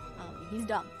did that. He's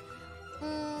dumb.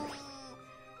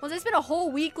 Was I spent a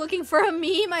whole week looking for a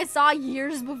meme I saw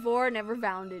years before, never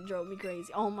found it. Drove me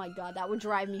crazy. Oh my god, that would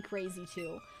drive me crazy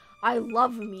too. I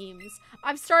love memes.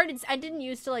 I didn't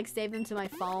used to like save them to my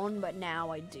phone, but now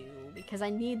I do because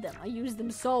I need them. I use them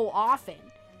so often.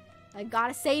 I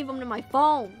gotta save them to my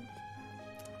phone.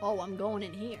 Oh, I'm going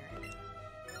in here.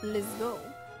 Let's go.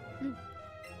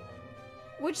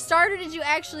 Which starter did you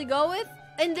actually go with?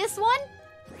 In this one?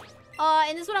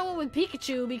 In this one I went with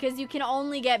Pikachu because you can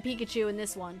only get Pikachu in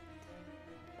this one.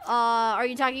 Are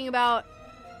you talking about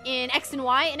in X and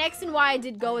Y? In X and Y I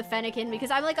did go with Fennekin because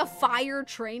I'm like a fire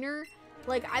trainer.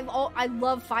 Like I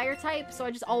love fire type, so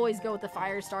I just always go with the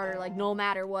fire starter, like no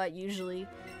matter what usually.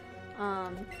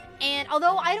 And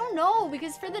although I don't know,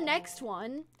 because for the next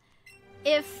one,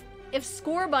 if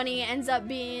Scorbunny ends up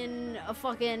being a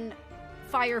fucking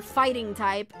fire fighting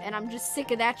type, and I'm just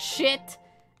sick of that shit,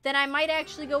 then I might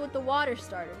actually go with the water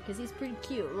starter, because he's pretty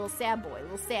cute. A little sad boy, a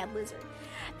little sad lizard.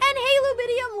 And hey,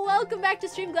 Lubidium, welcome back to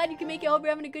stream. Glad you can make it. Hope you're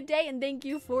having a good day, and thank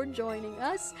you for joining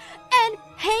us. And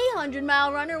hey, 100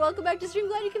 Mile Runner, welcome back to stream.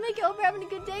 Glad you can make it. Hope you're having a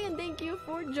good day, and thank you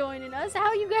for joining us.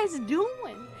 How you guys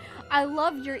doing? I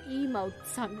love your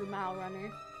emotes, 100 Mile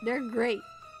Runner. They're great.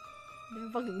 They're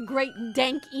fucking great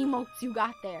dank emotes you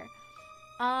got there.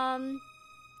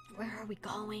 Where are we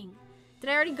going? Did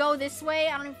I already go this way?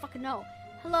 I don't even fucking know.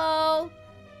 Hello?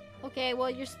 Okay, well,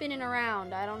 you're spinning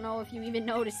around. I don't know if you even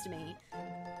noticed me.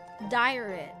 Dire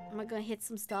it. Am I gonna hit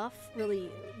some stuff?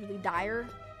 Really direly?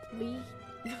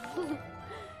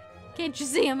 Can't you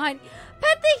see him? Pet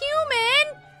the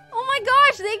Human! Oh my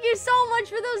gosh, thank you so much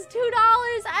for those $2.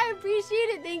 I appreciate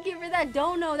it. Thank you for that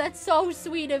dono. That's so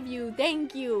sweet of you.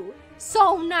 Thank you.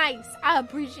 So nice. I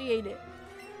appreciate it.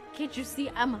 Can't you see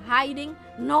I'm hiding?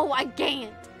 No, I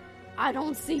can't. I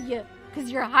don't see you because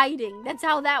you're hiding. That's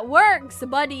how that works,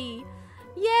 buddy.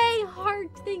 Yay, heart.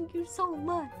 Thank you so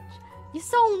much. You're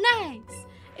so nice.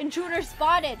 Intruder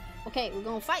spotted. Okay, we're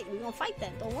gonna fight. We're gonna fight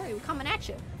then. Don't worry. We're coming at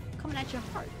you. We're coming at your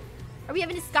heart. Are we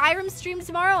having a Skyrim stream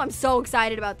tomorrow? I'm so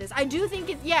excited about this. I do think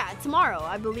it's, yeah, tomorrow,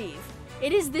 I believe.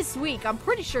 It is this week. I'm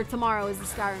pretty sure tomorrow is the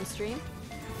Skyrim stream.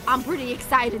 I'm pretty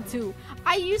excited too.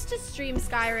 I used to stream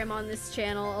Skyrim on this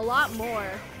channel a lot more,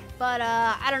 but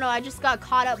I don't know, I just got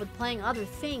caught up with playing other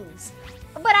things.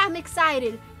 But I'm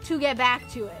excited to get back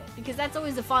to it, because that's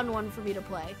always a fun one for me to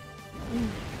play.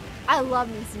 I love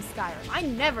me some Skyrim. I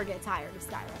never get tired of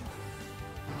Skyrim.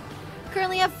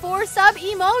 Currently have 4 sub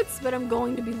emotes, but I'm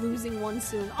going to be losing one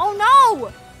soon. Oh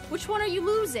no! Which one are you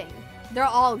losing? They're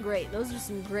all great. Those are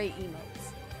some great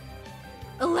emotes.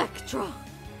 Electra.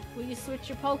 Will you switch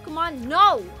your Pokemon?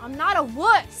 No! I'm not a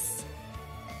wuss!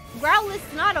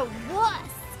 Growlithe's not a wuss!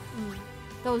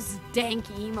 Those dank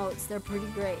emotes, they're pretty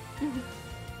great.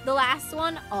 The last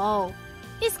one? Oh.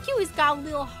 He's cute. He's got a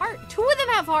little heart. 2 of them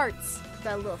have hearts.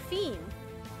 Got a little theme.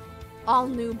 All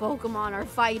new Pokemon are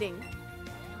fighting.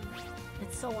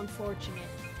 It's so unfortunate.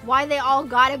 Why they all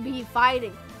gotta be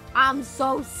fighting? I'm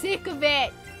so sick of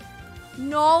it.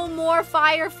 No more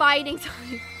firefighting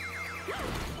time.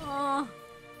 Oh.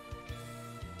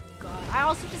 God. I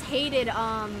also just hated,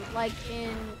 like in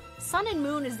Sun and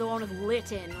Moon is the one with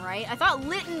Litten, right? I thought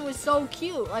Litten was so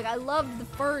cute. Like, I loved the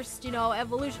first, you know,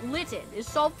 evolution. Litten is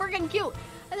so freaking cute.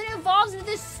 And then it evolves into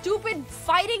this stupid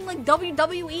fighting, like,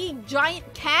 WWE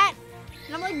giant cat.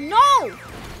 And I'm like, no!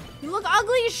 You look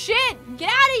ugly as shit! Get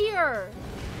out of here!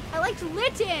 I liked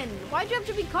Litten! Why'd you have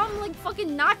to become like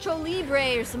fucking Nacho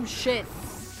Libre or some shit?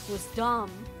 It was dumb.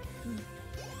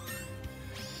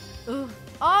 Ugh.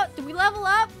 Oh, did we level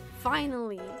up?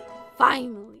 Finally.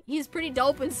 Finally. He's pretty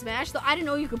dope in Smash, though. I didn't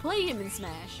know you could play him in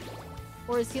Smash.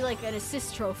 Or is he like an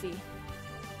assist trophy?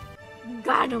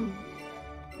 Got him.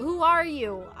 Who are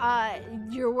you?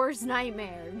 Your worst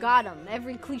nightmare. Got him.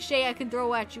 Every cliche I can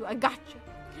throw at you, I got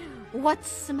you.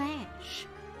 What's Smash?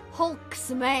 Hulk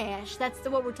Smash. That's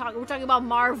what we're talking. We're talking about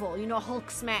Marvel. You know, Hulk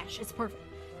Smash. It's perfect.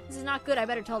 This is not good. I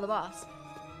better tell the boss.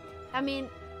 I mean,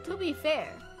 to be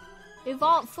fair,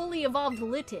 fully evolved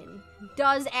Litten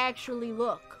does actually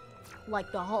look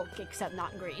like the Hulk, except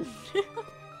not green.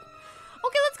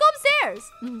 Okay, let's go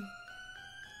upstairs.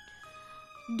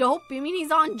 Dope? You mean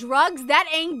he's on drugs? That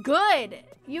ain't good.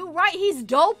 You right, he's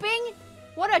doping?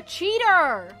 What a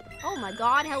cheater. Oh my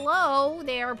god, hello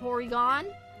there, Porygon.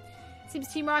 Seems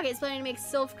Team Rocket is planning to make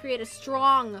Sylph create a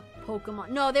strong Pokemon.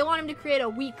 No, they want him to create a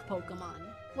weak Pokemon.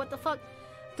 What the fuck?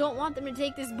 Don't want them to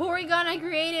take this Porygon I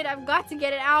created. I've got to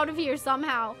get it out of here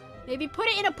somehow. Maybe put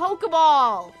it in a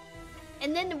Pokeball.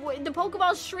 And then the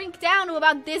Pokeballs shrink down to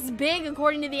about this big,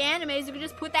 according to the animes. You can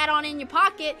just put that on in your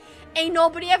pocket. Ain't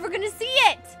nobody ever gonna see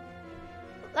it.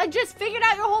 I just figured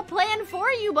out your whole plan for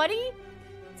you, buddy.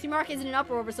 Team Rocket is in an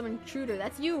uproar over some intruder.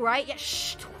 That's you, right? Yeah,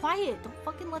 shh, quiet. Don't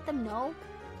fucking let them know.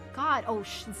 God, oh,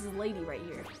 this is a lady right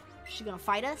here. Is she gonna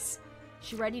fight us? Is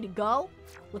she ready to go?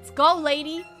 Let's go,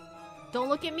 lady. Don't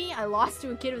look at me. I lost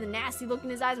to a kid with a nasty look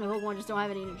in his eyes. My Pokemon just don't have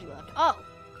any energy left. Oh.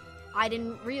 I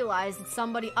didn't realize that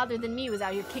somebody other than me was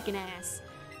out here kicking ass.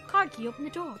 Card key, open the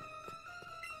door.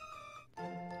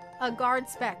 A guard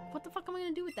spec. What the fuck am I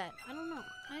gonna do with that? I don't know.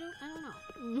 I don't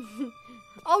know.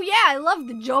 Oh yeah, I love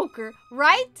the Joker,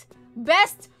 right?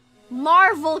 Best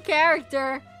Marvel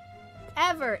character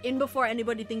ever. In before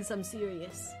anybody thinks I'm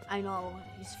serious. I know,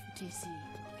 he's DC.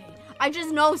 Okay. I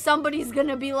just know somebody's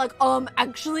gonna be like,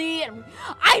 actually,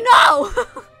 I know!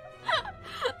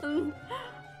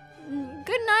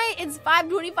 Good night, it's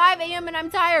 5:25 a.m. and I'm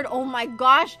tired. Oh my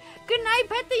gosh. Good night,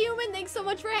 Pet the Human. Thanks so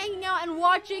much for hanging out and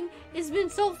watching. It's been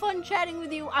so fun chatting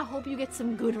with you. I hope you get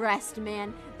some good rest,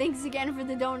 man. Thanks again for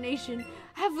the donation.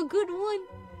 Have a good one.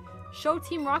 Show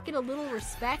Team Rocket a little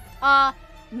respect.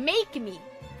 Make me.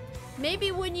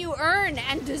 Maybe when you earn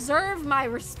and deserve my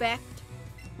respect,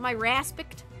 my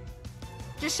respect,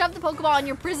 just shove the Pokeball in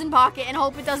your prison pocket and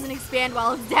hope it doesn't expand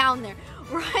while it's down there,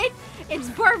 right? It's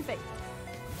perfect.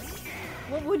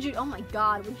 What would you, oh my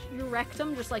god, would your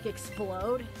rectum just like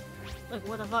explode? Like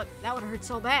what the fuck, that would hurt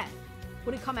so bad.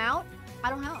 Would it come out? I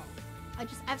don't know. I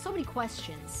have so many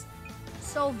questions.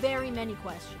 So very many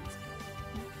questions.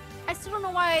 I still don't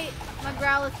know why my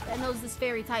Growlithe knows this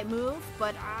fairy type move,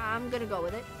 but I'm gonna go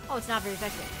with it. Oh, it's not very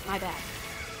effective, my bad.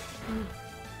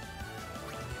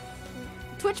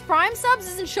 Twitch Prime subs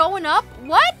isn't showing up?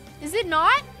 What? Is it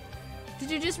not?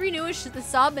 Did you just renew the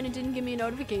sub and it didn't give me a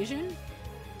notification?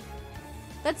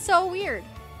 That's so weird.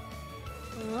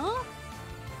 Huh?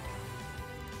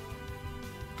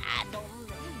 I don't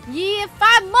know. Yeah,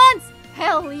 5 months!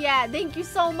 Hell yeah, thank you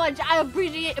so much. I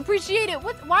appreciate it.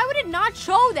 Why would it not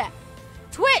show that?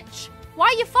 Twitch,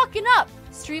 why you fucking up?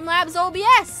 Streamlabs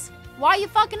OBS, why you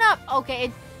fucking up?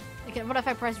 Okay, what if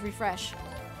I press refresh?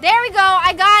 There we go,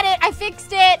 I got it. I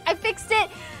fixed it.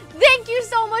 Thank you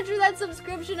so much for that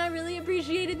subscription. I really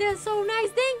appreciate it. That's so nice.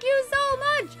 Thank you so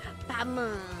much. 5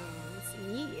 months.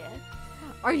 Yeah.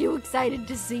 Are you excited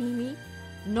to see me?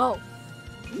 No.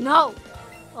 No.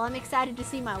 Well, I'm excited to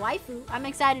see my waifu. I'm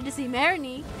excited to see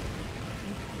Marini.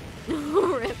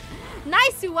 Rip.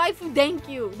 Nice waifu. Thank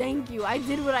you. Thank you. I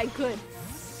did what I could.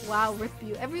 Wow, rip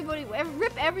you. Everybody,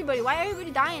 rip everybody. Why are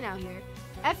everybody dying out here?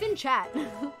 F in chat.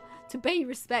 To pay you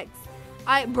respects.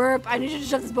 I burp. I need you to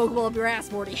shove this Pokeball up your ass,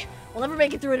 Morty. We'll never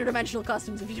make it through interdimensional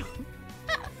customs if you don't.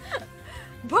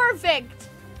 Perfect.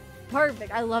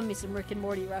 Perfect. I love me some Rick and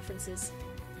Morty references.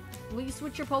 Will you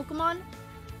switch your Pokemon?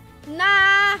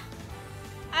 Nah.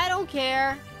 I don't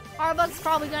care. Arbug's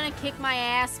probably gonna kick my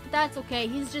ass, but that's okay.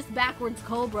 He's just backwards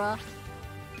Cobra.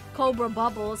 Cobra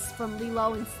Bubbles from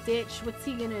Lilo and Stitch. What's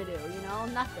he gonna do? You know?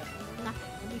 Nothing. Nothing.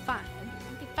 It'll be fine.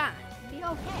 It'll be fine. It'll be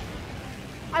okay.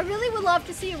 I really would love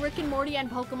to see a Rick and Morty and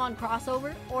Pokemon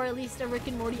crossover, or at least a Rick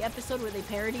and Morty episode where they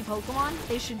parody Pokemon.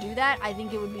 They should do that. I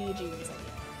think it would be a genius idea.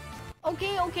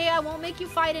 Okay, I won't make you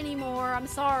fight anymore. I'm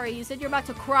sorry. You said you're about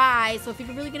to cry, so if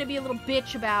you're really gonna be a little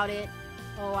bitch about it...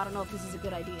 Oh, I don't know if this is a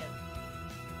good idea.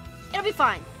 It'll be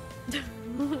fine.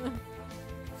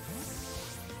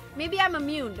 Maybe I'm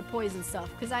immune to poison stuff,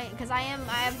 because I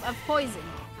have poison.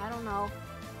 I don't know.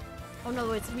 Oh no,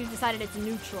 we've decided it's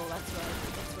neutral. That's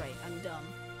right. I'm dumb.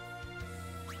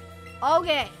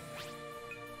 Okay.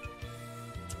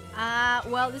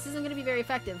 Well, this isn't gonna be very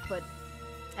effective, but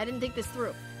I didn't think this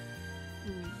through.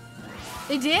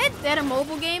 They did? They had a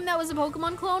mobile game that was a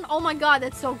Pokemon clone? Oh my god,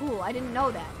 that's so cool. I didn't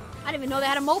know that. I didn't even know they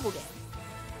had a mobile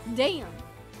game. Damn.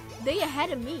 They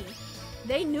ahead of me.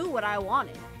 They knew what I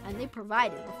wanted, and they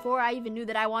provided before I even knew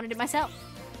that I wanted it myself.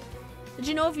 Did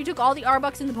you know if you took all the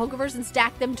Arbucks in the Pokeverse and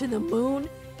stacked them to the moon,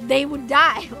 they would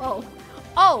die? Oh.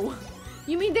 Oh.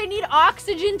 You mean they need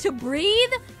oxygen to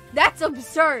breathe? That's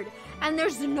absurd. And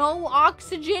there's no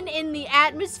oxygen in the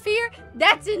atmosphere?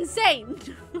 That's insane.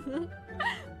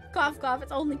 Cough, cough.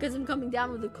 It's only because I'm coming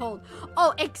down with a cold.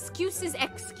 Oh, excuses,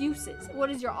 excuses. What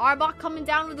is your Arbok coming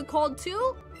down with a cold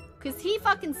too? Because he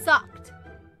fucking sucked.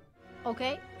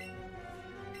 Okay.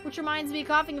 Which reminds me,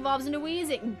 coughing evolves into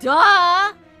wheezing.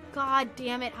 Duh! God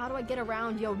damn it. How do I get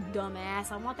around, yo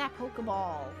dumbass? I want that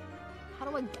Pokeball. How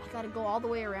do I gotta go all the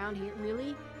way around here?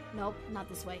 Really? Nope, not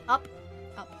this way. Up.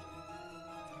 Up.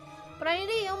 But I need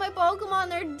to heal my Pokemon.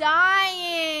 They're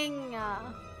dying.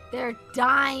 They're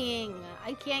dying.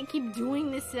 I can't keep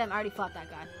doing this to them. I already fought that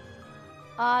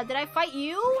guy. Did I fight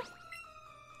you?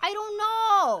 I don't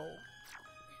know.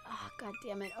 Oh, god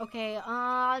damn it. Okay,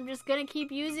 I'm just gonna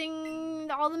keep using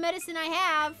all the medicine I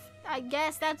have. I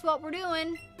guess that's what we're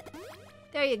doing.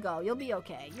 There you go. You'll be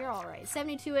okay. You're alright.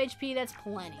 72 HP, that's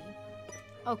plenty.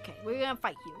 Okay, we're gonna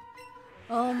fight you.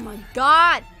 Oh my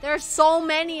god! There are so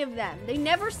many of them. They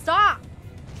never stop.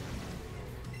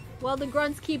 Well, the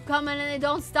grunts keep coming and they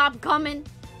don't stop coming.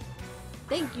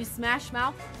 Thank you, Smash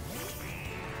Mouth.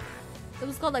 It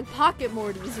was called like Pocket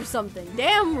Mortys or something.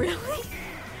 Damn, really?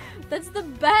 That's the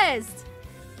best.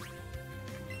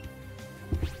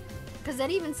 Because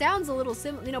that even sounds a little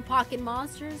similar. You know, Pocket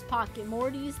Monsters, Pocket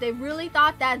Mortys. They really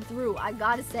thought that through. I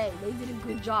gotta say, they did a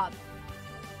good job.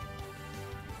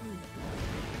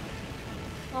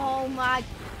 Oh my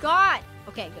god.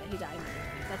 Okay, good. He died.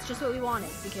 That's just what we wanted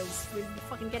because we're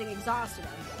fucking getting exhausted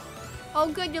out here.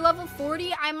 Oh, good. You're level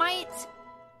 40. I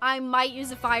might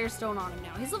use a Firestone on him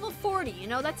now. He's level 40. You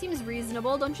know, that seems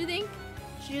reasonable, don't you think?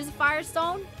 Should use a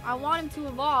Firestone? I want him to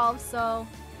evolve, so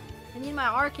I need my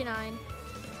Arcanine.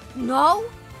 No?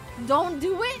 Don't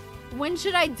do it? When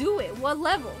should I do it? What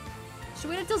level?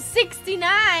 Should we wait until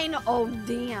 69? Oh,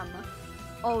 damn.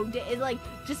 Oh, like,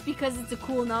 just because it's a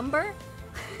cool number?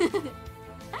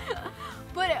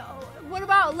 But what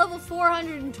about level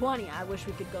 420? I wish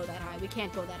we could go that high. We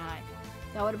can't go that high.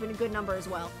 That would have been a good number as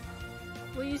well.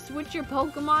 Will you switch your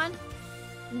Pokemon?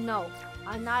 No.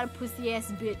 I'm not a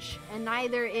pussy-ass bitch. And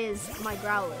neither is my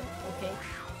Growler, okay?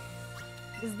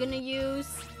 Is gonna use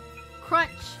Crunch.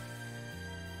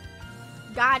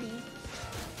 Gotti.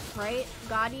 Right?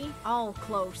 Gotti? Oh,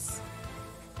 close.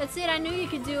 That's it. I knew you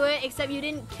could do it, except you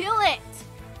didn't kill it.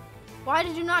 Why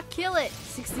did you not kill it?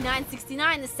 69,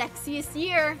 69, the sexiest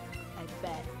year. I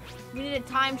bet. We need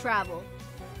to time travel.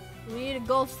 We need to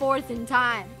go forth in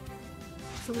time.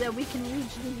 So that we can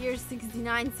reach the year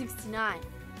 69, 69.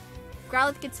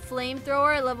 Growlithe gets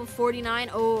Flamethrower at level 49.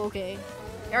 Oh, okay.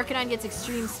 Arcanine gets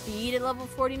Extreme Speed at level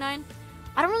 49.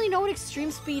 I don't really know what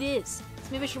Extreme Speed is. So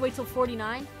maybe I should wait till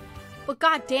 49. But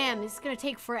goddamn, it's gonna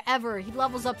take forever. He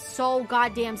levels up so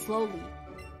goddamn slowly.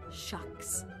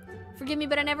 Shucks. Forgive me,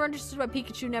 but I never understood why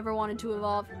Pikachu never wanted to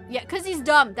evolve. Yeah, because he's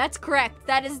dumb. That's correct.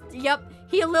 That is, yep.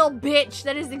 He a little bitch.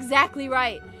 That is exactly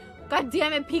right. God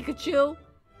damn it, Pikachu.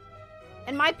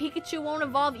 And my Pikachu won't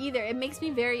evolve either. It makes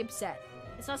me very upset.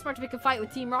 It's not smart to pick a fight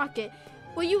with Team Rocket.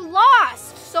 Well, you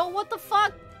lost. So what the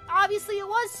fuck? Obviously, it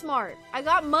was smart. I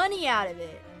got money out of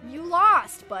it. You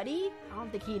lost, buddy. I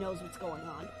don't think he knows what's going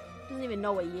on. He doesn't even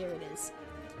know what year it is.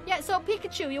 Yeah, so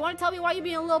Pikachu, you want to tell me why you're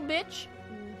being a little bitch?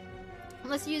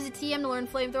 Unless you use a TM to learn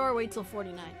Flamethrower, wait till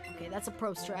 49. Okay, that's a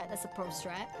pro strat. That's a pro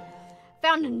strat.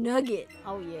 Found a nugget.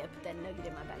 Oh yeah, put that nugget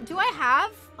in my bag. Do I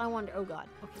have? I wonder. Oh god.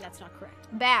 Okay, that's not correct.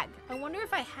 Bag. I wonder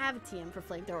if I have a TM for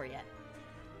Flamethrower yet.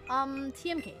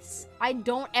 TM case. I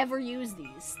don't ever use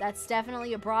these. That's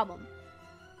definitely a problem.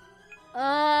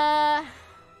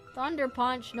 Thunder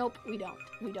Punch. Nope, we don't.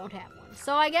 We don't have one.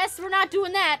 So I guess we're not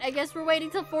doing that. I guess we're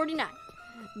waiting till 49.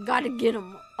 Gotta get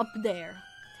them up there.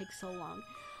 Takes so long.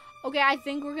 Okay, I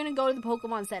think we're gonna go to the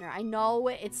Pokemon Center. I know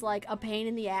it's like a pain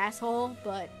in the asshole,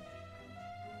 but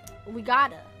we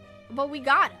gotta. But we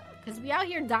gotta, because we out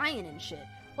here dying and shit.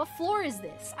 What floor is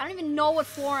this? I don't even know what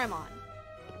floor I'm on.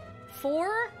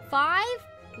 4? 5?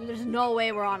 There's no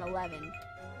way we're on 11.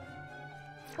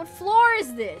 What floor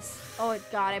is this? Oh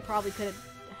god, I probably could have.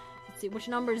 Let's see, which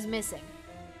number is missing?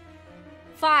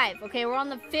 5. Okay, we're on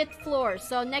the 5th floor.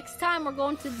 So next time we're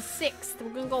going to the 6th.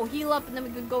 We're gonna go heal up and then we're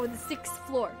gonna go to the 6th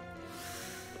floor.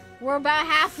 We're about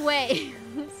halfway.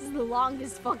 This is the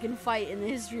longest fucking fight in the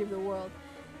history of the world.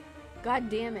 God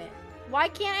damn it. Why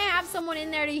can't I have someone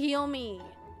in there to heal me?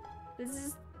 This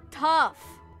is tough.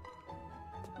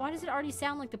 Why does it already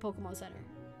sound like the Pokemon Center?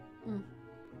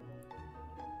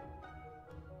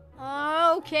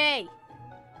 Okay.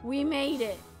 We made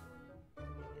it.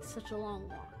 It's such a long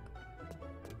walk.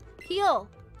 Heal.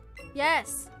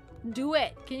 Yes. Do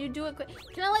it. Can you do it quick?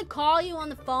 Can I like call you on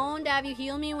the phone to have you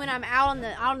heal me when I'm out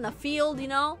in the field, you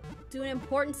know? Doing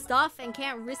important stuff and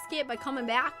can't risk it by coming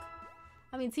back?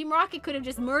 I mean, Team Rocket could have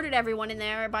just murdered everyone in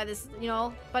there by this, you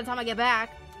know, by the time I get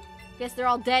back. Guess they're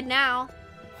all dead now.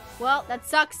 Well, that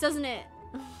sucks, doesn't it?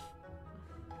 I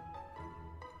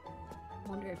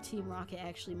wonder if Team Rocket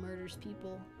actually murders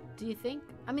people. Do you think?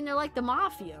 I mean, they're like the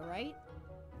Mafia, right?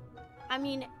 I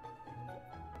mean,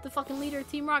 the fucking leader of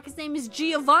Team Rocket's name is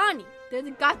Giovanni. They're the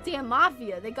goddamn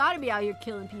Mafia. They gotta be out here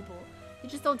killing people. They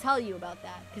just don't tell you about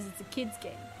that, because it's a kid's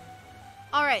game.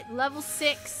 Alright, level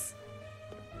 6.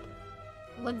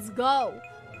 Let's go.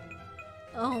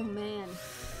 Oh, man.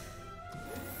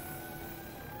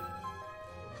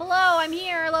 Hello, I'm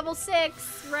here, level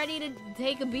 6. Ready to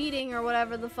take a beating or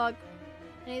whatever the fuck.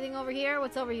 Anything over here?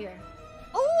 What's over here?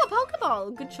 Oh, a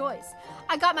Pokeball. Good choice.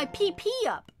 I got my PP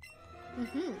up.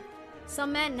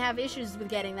 Some men have issues with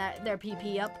getting their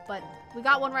PP up, but we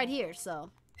got one right here, so.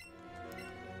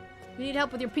 If you need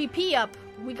help with your PP up,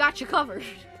 we got you covered.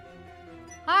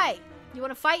 Hi. You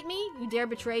want to fight me? You dare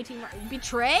betray Team Rocket?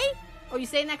 Betray? Oh, you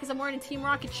saying that because I'm wearing a Team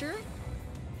Rocket shirt?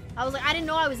 I was like, I didn't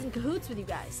know I was in cahoots with you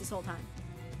guys this whole time.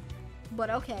 But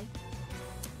okay.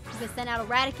 I'm gonna send out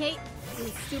Eradicate. Do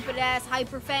his stupid ass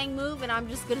Hyper Fang move, and I'm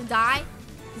just gonna die.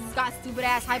 Because he's got stupid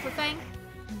ass Hyper Fang.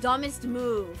 Dumbest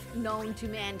move known to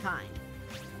mankind.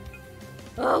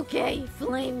 Okay,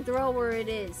 flamethrower it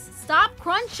is. Stop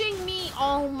crunching me!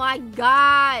 Oh my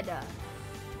god!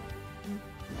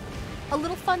 A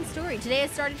little fun story. Today I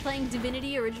started playing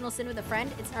Divinity Original Sin with a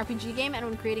friend. It's an RPG game, and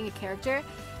when creating a character,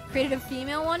 created a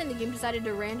female one, and the game decided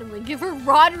to randomly give her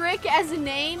Roderick as a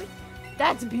name.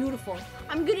 That's beautiful.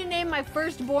 I'm gonna name my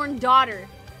firstborn daughter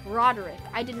Roderick.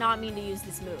 I did not mean to use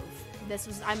this move.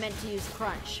 I meant to use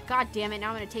Crunch. God damn it, now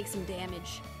I'm gonna take some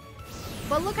damage.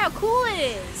 But look how cool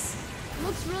it is. It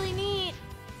looks really neat.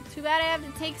 Too bad I have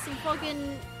to take some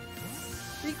fucking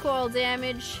recoil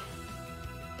damage.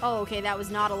 Oh, okay, that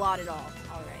was not a lot at all.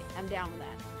 Alright, I'm down with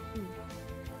that.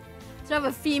 So I have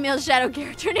a female shadow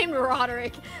character named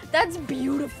Roderick. That's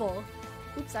beautiful.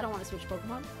 Oops, I don't want to switch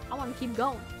Pokemon. I want to keep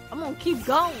going. I'm gonna keep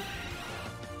going.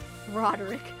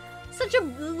 Roderick. Such a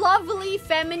lovely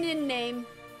feminine name.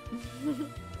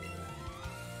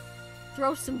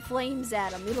 Throw some flames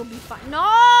at him. It'll be fine.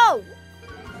 No!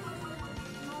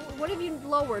 What have you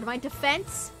lowered? My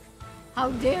defense?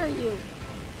 How dare you?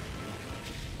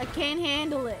 I can't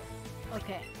handle it.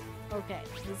 Okay. Okay.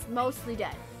 He's mostly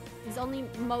dead. He's only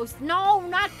No,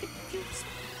 not...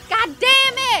 God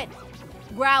damn it!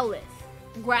 Growlithe.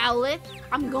 Growlithe,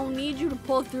 I'm gonna need you to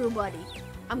pull through, buddy.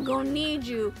 I'm gonna need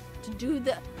you to do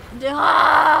the...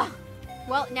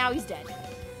 Well, now he's dead.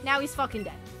 Now he's fucking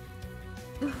dead.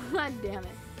 God damn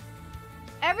it.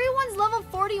 Everyone's level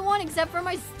 41 except for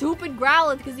my stupid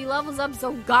Growlithe because he levels up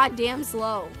so goddamn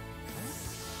slow.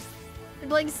 I'm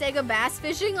playing Sega Bass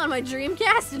Fishing on my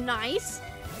Dreamcast. Nice.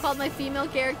 Called my female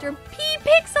character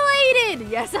PipperPixelated.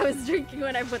 Yes, I was drinking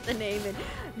when I put the name in.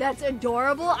 That's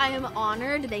adorable. I am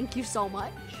honored. Thank you so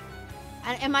much.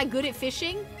 And am I good at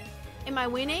fishing? Am I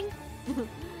winning?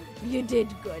 You did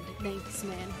good. Thanks,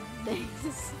 man.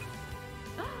 Thanks.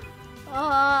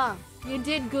 You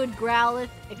did good, Growlithe,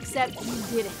 except you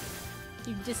didn't.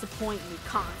 You disappoint me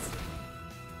constantly.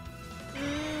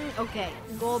 Okay,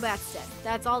 Golbat's dead.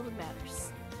 That's all that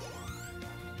matters.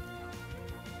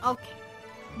 Okay.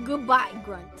 Goodbye,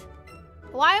 Grunt.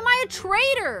 Why am I a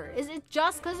traitor? Is it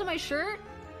just because of my shirt?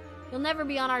 You'll never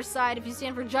be on our side. If you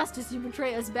stand for justice, you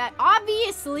betray us back.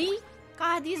 Obviously!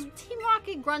 God, these Team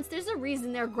Rocket grunts, there's a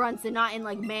reason they're grunts and not in,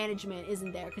 like, management,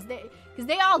 isn't there? Because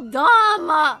they all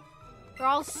dumb! They're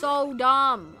all so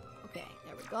dumb. Okay,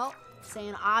 there we go.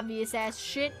 Saying obvious-ass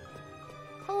shit.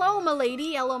 Hello, my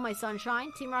lady. Hello, my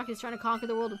sunshine. Team Rocket is trying to conquer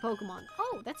the world of Pokemon.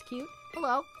 Oh, that's cute.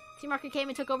 Hello. Team Rocket came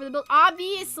and took over the build.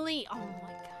 Obviously! Oh, my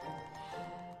God.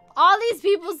 All these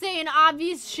people saying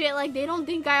obvious shit like they don't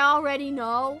think I already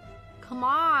know. Come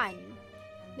on.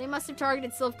 They must have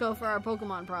targeted Silphco for our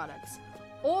Pokemon products.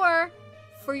 Or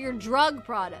for your drug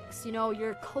products. You know,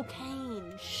 your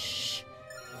cocaine. Shh.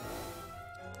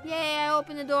 Yay, I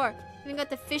opened the door. Even got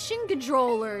the fishing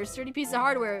controller. Sturdy piece of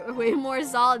hardware. Way more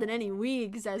solid than any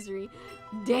Wii accessory.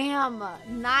 Damn.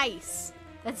 Nice.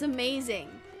 That's amazing.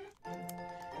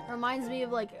 Reminds me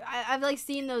of, like, I've like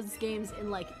seen those games in,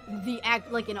 like,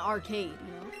 like an arcade,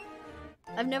 you know?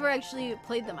 I've never actually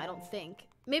played them, I don't think.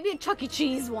 Maybe at Chuck E.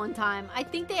 Cheese one time. I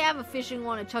think they have a fishing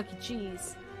one at Chuck E.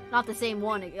 Cheese. Not the same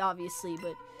one, obviously,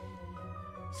 but...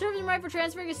 Serves him right for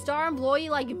transferring a star employee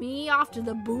like me off to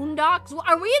the boondocks?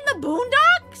 Are we in the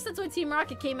boondocks? That's why Team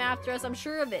Rocket came after us, I'm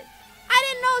sure of it. I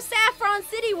didn't know Saffron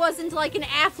City wasn't like an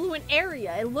affluent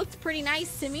area. It looked pretty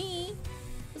nice to me.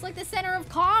 It was like the center of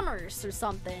commerce or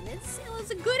something. It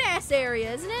was a good-ass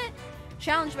area, isn't it?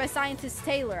 Challenged by scientist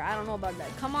Taylor. I don't know about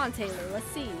that. Come on, Taylor. Let's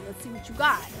see. Let's see what you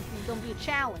got. It's gonna be a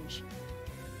challenge.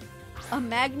 A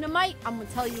Magnemite? I'm gonna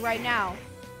tell you right now.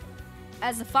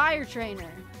 As a fire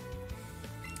trainer,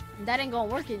 that ain't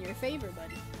gonna work in your favor,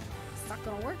 buddy. It's not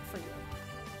gonna work for you.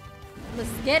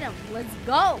 Let's get him. Let's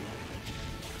go.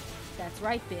 That's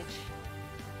right, bitch.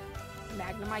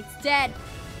 Magnemite's dead.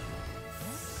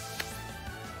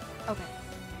 Okay.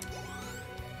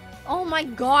 Oh my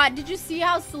god, did you see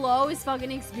how slow his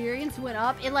fucking experience went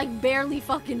up? It like barely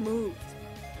fucking moved.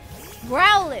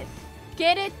 Growlithe,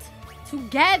 get it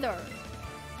together.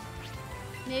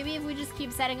 Maybe if we just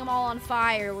keep setting them all on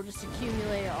fire, we'll just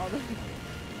accumulate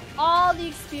all the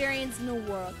experience in the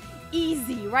world.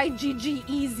 Easy, right? GG,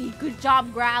 easy. Good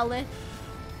job, Growlithe.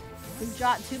 Good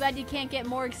job. Too bad you can't get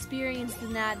more experience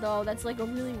than that, though. That's like a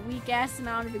really weak-ass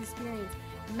amount of experience.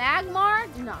 Magmar?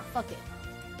 Nah, fuck it.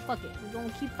 Fuck it. We're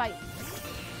gonna keep fighting.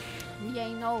 We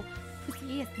ain't no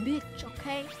pussy-ass bitch,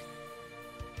 okay?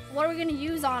 What are we gonna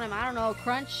use on him? I don't know.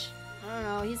 Crunch? I don't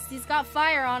know. He's got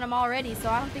fire on him already, so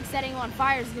I don't think setting him on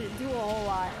fire is gonna do a whole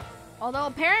lot. Although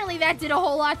apparently that did a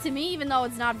whole lot to me, even though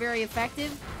it's not very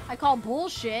effective. I call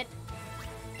bullshit.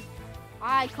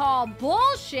 I call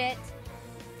bullshit.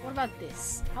 What about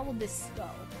this? How will this go?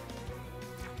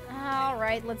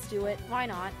 Alright, let's do it. Why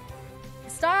not?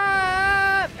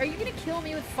 Stop! Are you gonna kill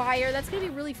me with fire? That's gonna be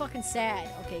really fucking sad.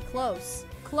 Okay, close.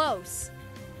 Close.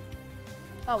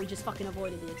 Oh, he just fucking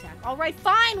avoided the attack. Alright,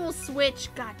 fine, we'll switch.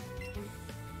 God damn it.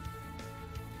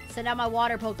 Send out my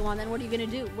water Pokemon, then what are you gonna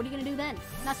do? What are you gonna do then?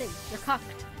 Nothing. You're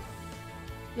cucked.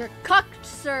 You're cucked,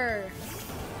 sir.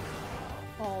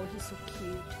 Oh, he's so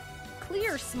cute.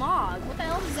 Clear Smog. What the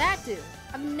hell does that do?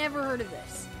 I've never heard of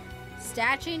this.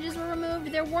 Stat changes were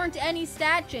removed? There weren't any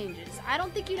stat changes. I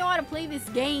don't think you know how to play this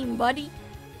game, buddy.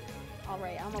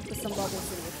 Alright, I'm gonna put some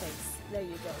bubbles in your face. There you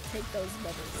go. Take those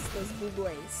bubbles. Those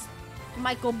Bublés.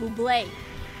 Michael Bublé.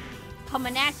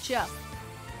 Coming at ya.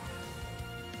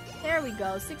 There we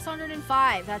go.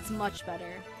 605. That's much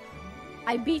better.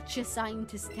 I beat you,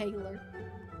 Scientist Taylor.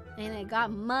 And I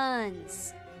got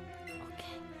Muns.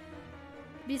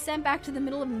 Be sent back to the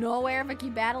middle of nowhere if I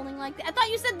keep battling like that? I thought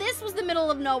you said this was the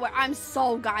middle of nowhere. I'm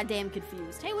so goddamn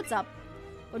confused. Hey, what's up?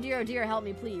 Oh dear, help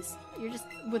me, please. You're just...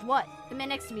 with what? The man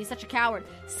next to me is such a coward.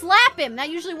 Slap him!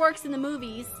 That usually works in the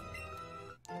movies.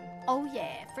 Oh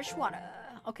yeah, fresh water.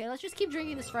 Okay, let's just keep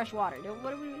drinking this fresh water.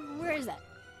 Where is that?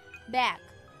 Back.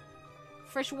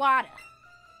 Fresh water.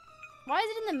 Why is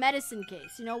it in the medicine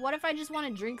case? You know, what if I just want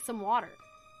to drink some water?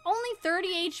 Only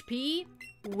 30 HP?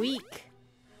 Weak.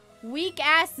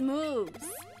 Weak-ass moves.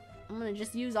 I'm gonna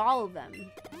just use all of them.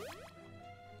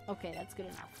 Okay, that's good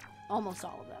enough. Almost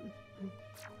all of them.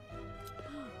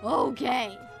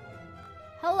 Okay.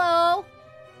 Hello,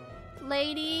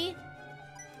 lady.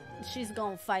 She's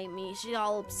gonna fight me. She's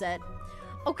all upset.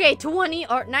 Okay, 20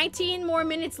 or 19 more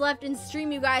minutes left in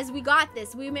stream, you guys. We got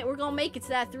this. We're gonna make it to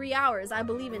that 3 hours. I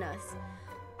believe in us.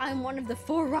 I'm one of the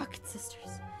 4 Rocket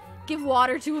Sisters. Give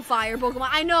water to a fire Pokemon.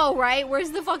 I know, right? Where's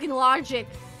the fucking logic?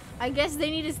 I guess they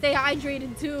need to stay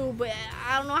hydrated too, but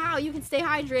I don't know how you can stay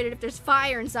hydrated if there's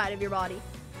fire inside of your body.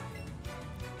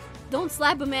 Don't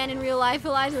slap a man in real life.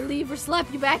 He'll either leave or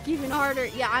slap you back even harder.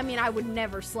 Yeah, I mean, I would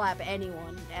never slap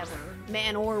anyone, ever.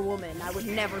 Man or woman. I would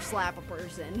never slap a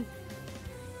person.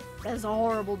 That's a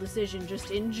horrible decision, just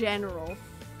in general.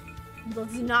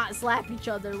 Let's not slap each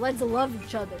other. Let's love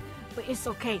each other. But it's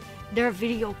okay. They're a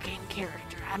video game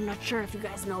character. I'm not sure if you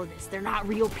guys know this. They're not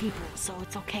real people, so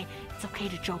it's okay. It's okay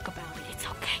to joke about it. It's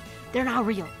okay. They're not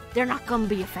real. They're not gonna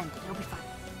be offended. It'll be fine.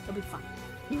 It'll be fine.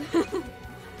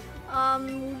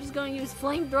 We're just gonna use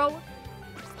flamethrower.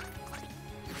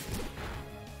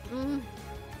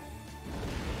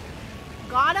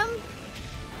 Got him?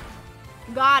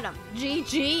 Got him.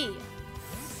 GG.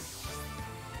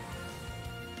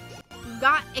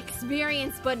 Got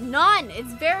experience, but none.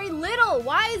 It's very little.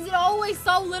 Why is it always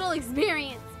so little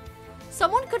experience?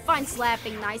 Someone could find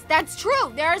slapping nice. That's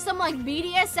true. There are some like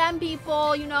BDSM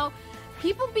people, you know,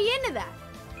 people be into that.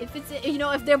 If it's, you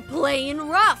know, if they're playing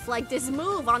rough, like this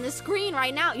move on the screen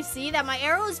right now. You see that my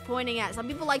arrow is pointing at. Some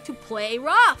people like to play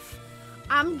rough.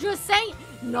 I'm just saying,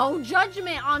 no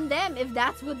judgment on them if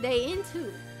that's what they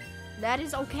into. That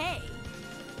is okay.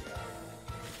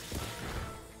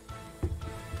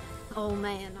 Oh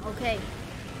man, okay.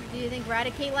 Do you think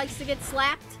Raticate likes to get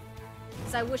slapped?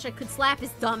 because I wish I could slap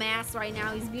his dumb ass right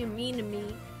now. He's being mean to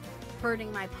me.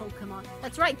 Hurting my Pokemon.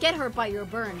 That's right, get hurt by your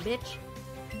burn, bitch.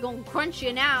 I'm gonna crunch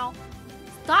you now.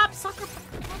 Stop, sucker.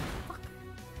 Fuck.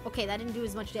 Okay, that didn't do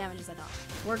as much damage as I thought.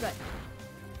 We're good.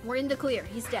 We're in the clear.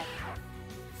 He's dead.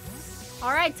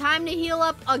 Alright, time to heal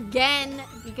up again,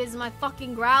 because my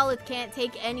fucking Growlithe can't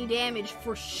take any damage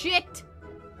for shit.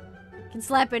 Can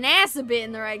slap an ass a bit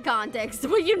in the right context,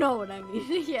 but you know what I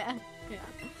mean. Yeah.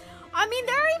 I mean,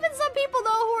 there are even some people, though,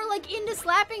 who are, like, into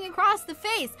slapping across the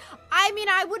face. I mean,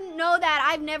 I wouldn't know that.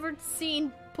 I've never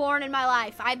seen porn in my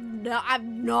life. I've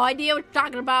no idea what you're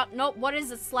talking about. Nope, what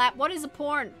is a slap? What is a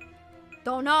porn?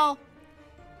 Don't know.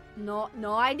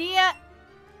 No idea.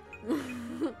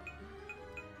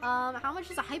 How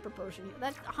much is a hyper potion?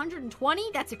 That's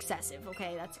 120? That's excessive.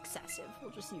 Okay, that's excessive.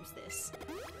 We'll just use this.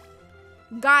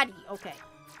 Gotti. Okay.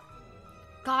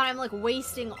 God, I'm like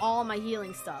wasting all my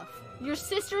healing stuff. Your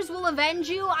sisters will avenge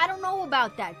you? I don't know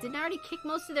about that. Didn't I already kick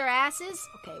most of their asses?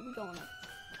 Okay, we're going up.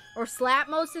 Or slap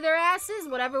most of their asses?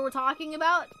 Whatever we're talking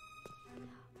about.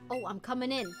 Oh, I'm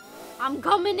coming in. I'm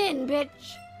coming in,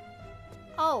 bitch.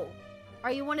 Oh,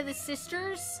 are you one of the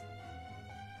sisters?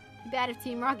 Bad if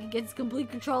Team Rocket gets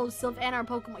complete control of Sylph and our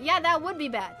Pokemon. Yeah, that would be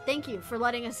bad. Thank you for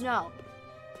letting us know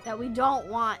that we don't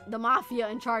want the Mafia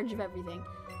in charge of everything.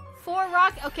 4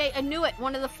 Rocket. Okay, I knew it.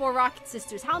 One of the 4 Rocket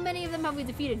sisters. How many of them have we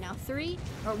defeated now? 3?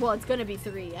 Or, well, it's gonna be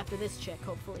 3 after this chick,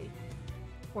 hopefully.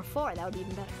 Or 4. That would be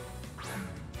even better.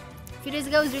 A few days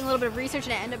ago, I was doing a little bit of research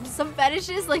and I ended up with some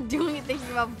fetishes, like doing things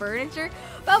about furniture.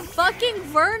 About fucking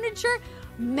furniture?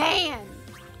 Man.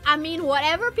 I mean,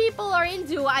 whatever people are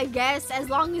into, I guess, as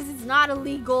long as it's not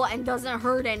illegal and doesn't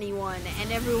hurt anyone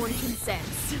and everyone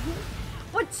consents.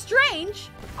 What's strange,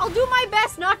 I'll do my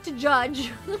best not to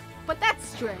judge, but that's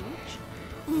strange.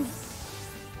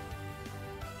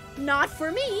 Not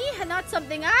for me, and not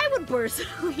something I would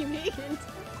personally make into.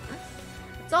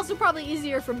 It's also probably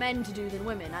easier for men to do than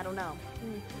women, I don't know.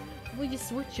 Will you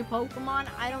switch your Pokemon?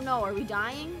 I don't know, are we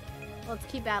dying? Let's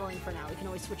keep battling for now. We can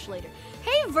always switch later.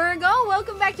 Hey, Virgo!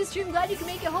 Welcome back to stream. Glad you can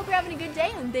make it. Hope you're having a good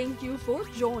day, and thank you for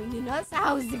joining us.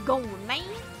 How's it going, man?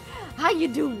 How you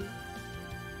doing?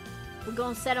 We're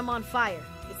gonna set him on fire.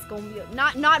 It's gonna be... We're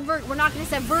not gonna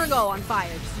set Virgo on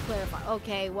fire, just to clarify.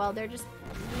 Okay, well, they're just...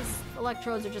 These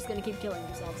electrodes are just gonna keep killing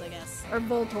themselves, I guess. Or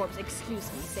Voltorbs,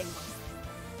 excuse me. Same one.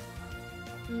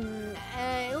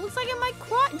 It looks like it might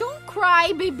cry. Don't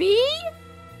cry, baby!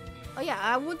 Oh, yeah,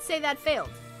 I would say that failed.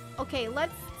 Okay,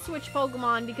 let's switch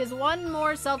Pokemon because one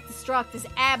more self-destruct is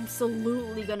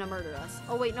absolutely gonna murder us.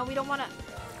 Oh wait, no, we don't want to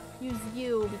use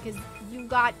you because you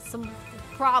got some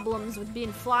problems with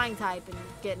being flying type and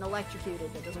getting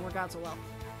electrocuted. That doesn't work out so well.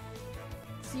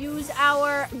 Let's use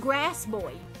our grass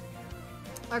boy.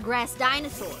 Our grass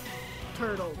dinosaur.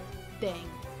 Turtle thing.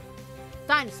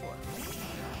 Dinosaur.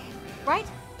 Right?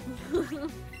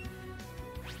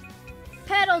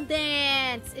 Pedal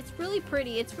dance! It's really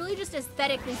pretty. It's really just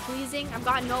aesthetically pleasing. I've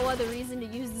got no other reason to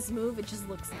use this move. It just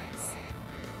looks nice.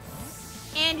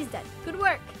 And he's dead. Good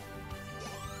work.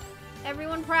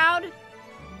 Everyone proud?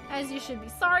 As you should be.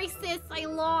 Sorry, sis. I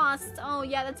lost. Oh,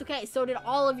 yeah, that's okay. So did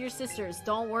all of your sisters.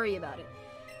 Don't worry about it.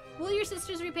 Will your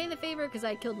sisters repay the favor? Because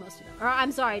I killed most of them. Or,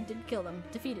 I'm sorry, I didn't kill them.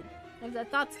 Defeated. If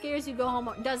that thought scares you, go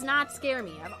home. Does not scare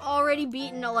me. I've already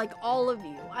beaten, like, all of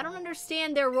you. I don't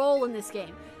understand their role in this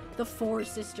game. The 4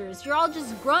 sisters. You're all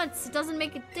just grunts. It doesn't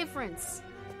make a difference.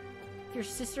 If you're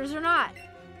sisters or not.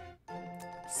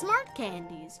 Smart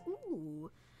candies. Ooh.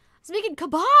 I was making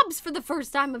kebabs for the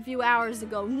first time a few hours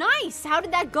ago. Nice! How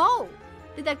did that go?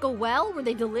 Did that go well? Were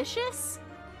they delicious?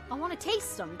 I want to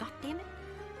taste them. God damn it.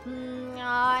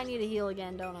 I need to heal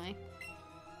again, don't I?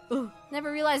 Ugh.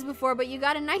 Never realized before, but you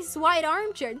got a nice white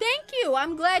armchair. Thank you!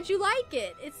 I'm glad you like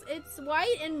it. It's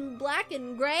white and black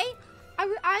and gray.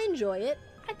 I enjoy it.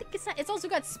 I think it's not, it's also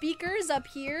got speakers up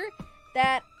here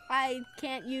that I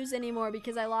can't use anymore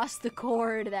because I lost the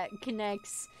cord that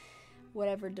connects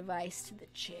whatever device to the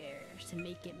chair to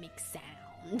make it make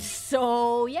sound.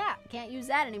 So yeah, can't use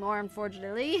that anymore,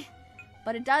 unfortunately.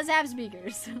 But it does have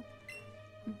speakers.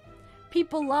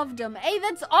 People loved them. Hey,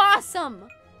 that's awesome!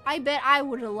 I bet I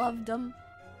would have loved them.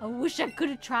 I wish I could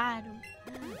have tried them.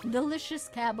 Delicious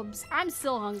kebabs. I'm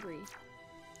still hungry.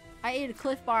 I ate a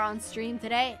Cliff Bar on stream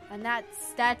today, and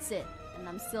that's it. And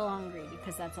I'm still hungry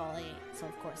because that's all I ate. So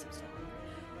of course I'm still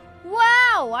hungry.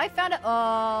 Wow! I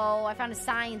found a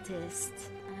scientist.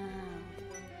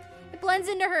 It blends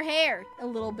into her hair a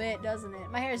little bit, doesn't it?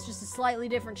 My hair is just a slightly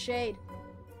different shade.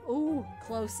 Ooh,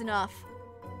 close enough.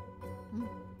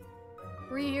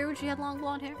 Were you here when she had long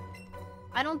blonde hair?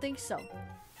 I don't think so.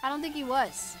 I don't think he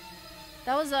was.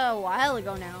 That was a while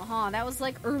ago now, huh? That was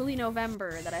like early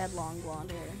November that I had long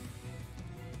blonde hair.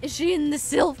 Is she in the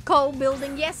Silphco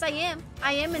building? Yes, I am.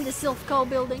 I am in the Silphco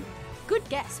building. Good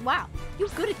guess. Wow, you're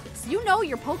good at this. You know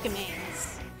your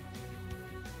Pokemans.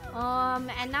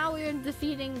 And now we're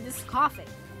defeating this coughing,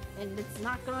 and it's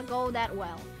not gonna go that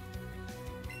well.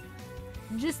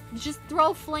 Just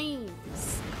throw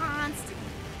flames constantly.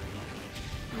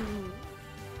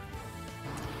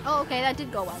 Oh, okay, that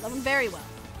did go well. That went very well.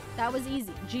 That was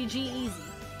easy. GG easy.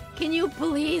 Can you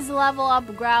please level up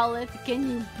Growlithe? Can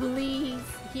you please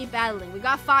keep battling? We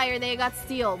got fire, they got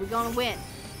steel. We're gonna win.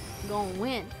 We're gonna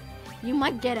win. You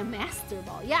might get a Master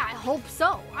Ball. Yeah, I hope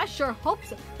so. I sure hope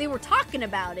so. They were talking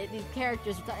about it. These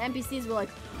characters, the NPCs were like,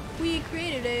 we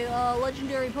created a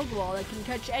legendary Pokeball that can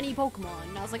catch any Pokemon.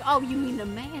 And I was like, oh, you mean a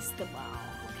Master Ball.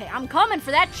 Okay, I'm coming for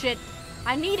that shit.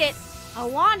 I need it. I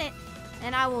want it.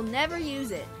 And I will never use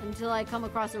it until I come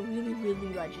across a really,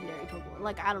 really legendary Pokemon.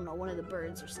 Like, I don't know, one of the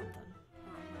birds or something.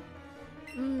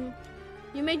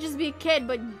 You may just be a kid,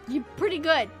 but you're pretty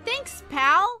good. Thanks,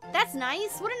 pal. That's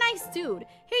nice. What a nice dude.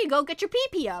 Here you go, get your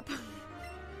pee-pee up.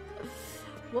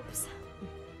 Whoops.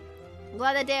 I'm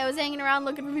glad that day I was hanging around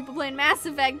looking for people playing Mass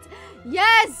Effect.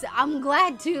 Yes, I'm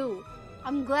glad too.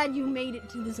 I'm glad you made it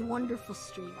to this wonderful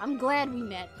stream. I'm glad we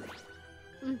met.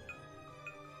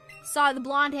 Saw the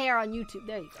blonde hair on YouTube.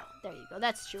 There you go. There you go.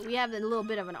 That's true. We have a little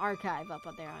bit of an archive up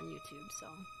there on YouTube, so.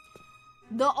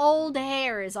 The old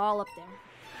hair is all up there.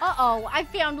 Uh-oh, I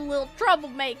found a little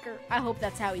troublemaker. I hope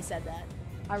that's how he said that.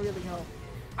 I really hope.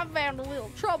 I found a little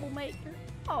troublemaker.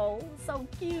 Oh, so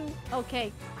cute.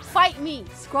 Okay, fight me,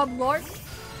 Scrub Lord.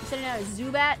 I'm sitting out a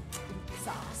Zubat. Weak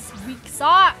sauce. Weak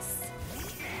sauce.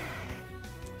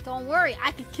 Don't worry,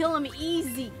 I could kill him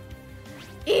easy.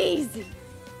 Easy.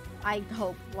 I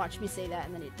hope. Watch me say that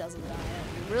and then it doesn't die.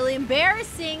 That'd be really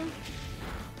embarrassing.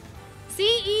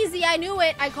 See, easy. I knew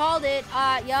it. I called it.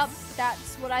 Yup.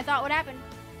 That's what I thought would happen.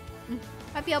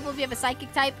 Might be helpful if you have a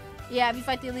psychic type. Yeah, if you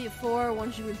fight the Elite Four,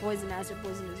 once you would poison master,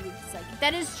 poison is weak to psychic.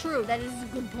 That is true. That is a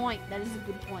good point. That is a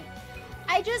good point.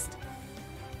 I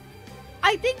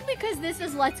think because this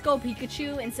is Let's Go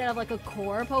Pikachu instead of like a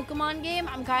core Pokemon game,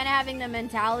 I'm kind of having the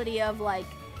mentality of like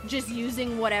just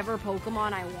using whatever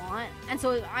Pokemon I want. And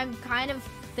so I'm kind of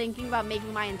thinking about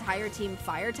making my entire team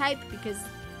fire type because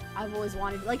I've always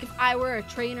wanted, like, if I were a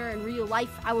trainer in real life,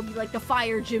 I would be like the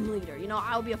fire gym leader. You know,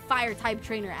 I would be a fire type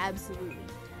trainer, absolutely.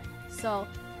 So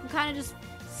I'm kind of just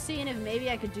seeing if maybe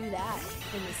I could do that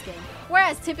in this game.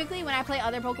 Whereas typically when I play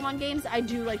other Pokemon games, I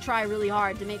do like try really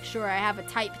hard to make sure I have a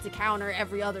type to counter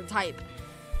every other type.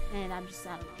 And I'm just,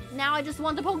 I don't know. Now I just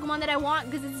want the Pokemon that I want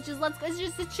because it's just it's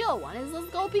just a chill one. It's Let's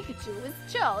Go Pikachu.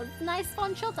 It's chill. It's nice,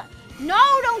 fun, chill time. No,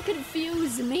 don't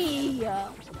confuse me.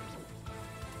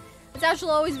 It's how she'll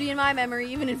always be in my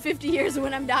memory, even in 50 years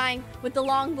when I'm dying with the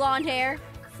long blonde hair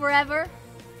forever.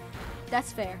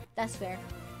 That's fair. That's fair.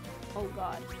 Oh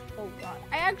god. Oh god.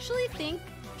 I actually think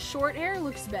short hair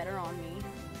looks better on me.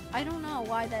 I don't know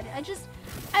why that.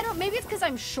 I don't. Maybe it's because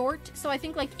I'm short, so I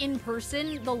think like in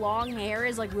person the long hair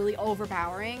is like really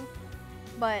overpowering.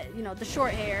 But you know, the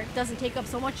short hair doesn't take up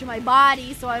so much of my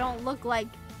body, so I don't look like,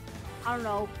 I don't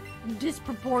know,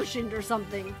 disproportioned or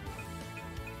something.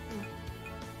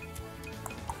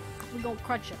 We're gonna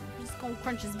crunch him. We're just gonna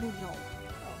crunch his booty hole.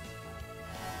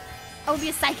 I would be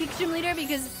a psychic gym leader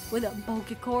because with a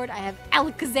Pokecord, I have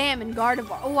Alakazam and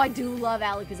Gardevoir. Oh, I do love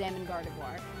Alakazam and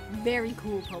Gardevoir. Very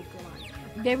cool Pokemon.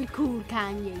 Very cool,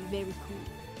 Kanye. Very cool.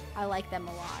 I like them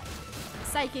a lot.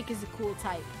 Psychic is a cool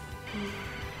type.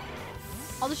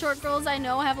 All the short girls I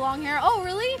know have long hair. Oh,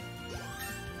 really?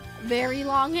 Very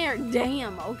long hair.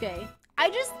 Damn, okay. I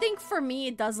just think for me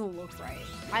it doesn't look right.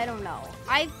 I don't know.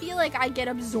 I feel like I get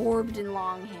absorbed in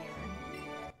long hair.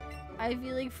 I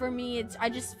feel like for me I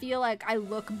just feel like I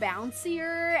look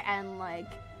bouncier and like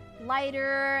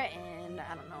lighter and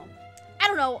I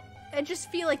don't know. I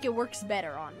just feel like it works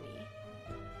better on me.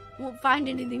 Won't find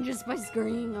anything just by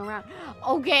scurrying around.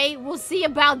 Okay, we'll see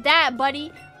about that,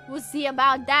 buddy. We'll see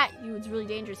about that. It's really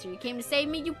dangerous here. You came to save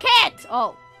me? You can't!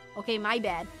 Oh, okay, my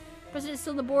bad. President's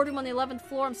still in the boardroom on the 11th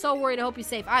floor. I'm so worried. I hope he's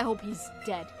safe. I hope he's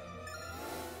dead.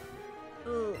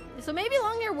 Ugh. So maybe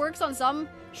long hair works on some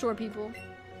short people.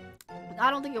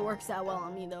 I don't think it works that well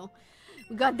on me, though.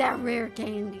 We got that rare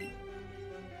candy.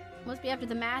 Must be after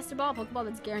the Master Ball, Pokeball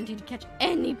that's guaranteed to catch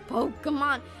any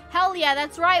Pokemon. Hell yeah,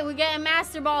 that's right. We're getting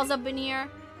Master Balls up in here.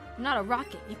 I'm not a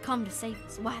rocket. You come to save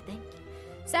us. Why, thank you.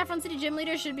 Saffron City Gym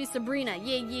Leader should be Sabrina.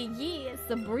 Yeah.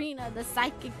 Sabrina, the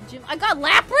psychic gym. I got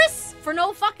Lapras for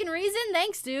no fucking reason.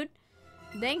 Thanks, dude.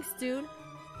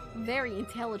 very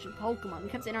intelligent Pokemon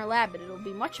becomes in our lab, but it'll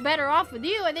be much better off with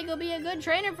you. I think it'll be a good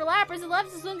trainer for Lapras and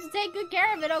loves to swim, to take good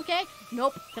care of it, okay?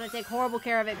 Nope, gonna take horrible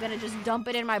care of it. Gonna just dump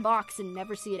it in my box and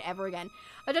never see it ever again.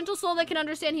 A gentle soul that can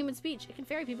understand human speech. It can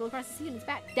ferry people across the sea in its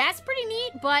back. That's pretty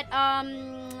neat, but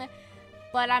I'm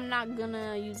not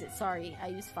gonna use it. Sorry, I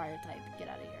use fire type. Get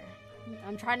out of here.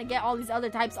 I'm trying to get all these other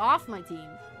types off my team.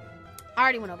 I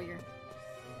already went over here.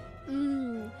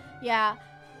 Yeah.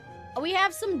 We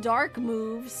have some dark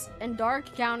moves, and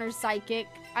dark counters psychic.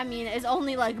 I mean, it's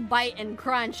only like bite and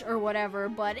crunch or whatever,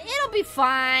 but it'll be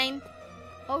fine.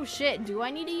 Oh shit, do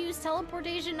I need to use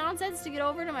teleportation nonsense to get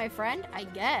over to my friend? I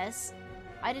guess.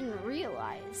 I didn't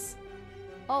realize.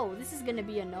 Oh, this is gonna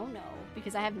be a no-no,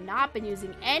 because I have not been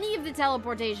using any of the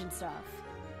teleportation stuff.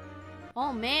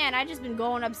 Oh man, I just been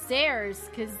going upstairs,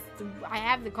 because I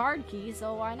have the card key,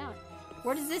 so why not?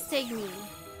 Where does this take me?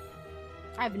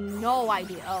 I have no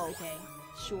idea. Oh, okay.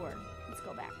 Sure. Let's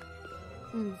go back.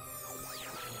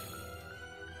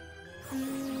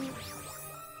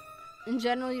 In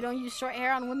general, you don't use short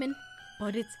hair on women,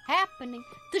 but it's happening.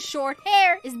 The short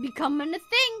hair is becoming a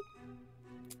thing.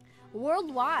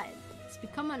 Worldwide, it's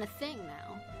becoming a thing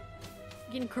now.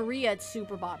 In Korea, it's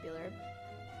super popular.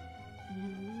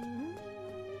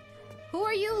 Who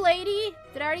are you, lady?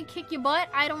 Did I already kick your butt?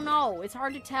 I don't know. It's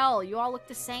hard to tell. You all look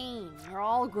the same. You're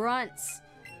all grunts.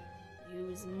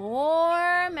 Use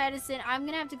more medicine. I'm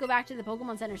gonna have to go back to the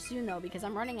Pokemon Center soon, though, because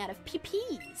I'm running out of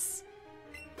PPs.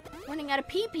 Running out of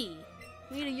PP.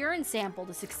 We need a urine sample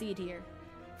to succeed here.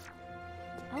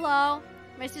 Hello.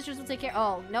 My sisters will take care.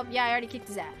 Oh, nope. Yeah, I already kicked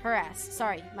his ass. Her ass.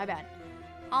 Sorry. My bad.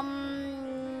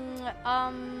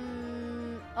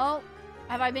 Oh.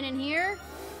 Have I been in here?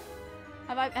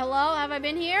 Hello? Have I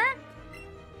been here?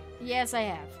 Yes, I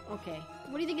have. Okay.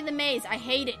 What do you think of the maze? I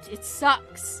hate it. It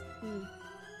sucks.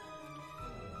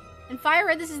 In Fire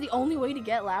Red, this is the only way to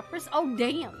get Lapras? Oh,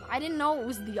 damn. I didn't know it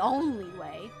was the only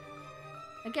way.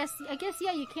 I guess,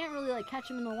 yeah, you can't really, like, catch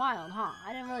them in the wild, huh?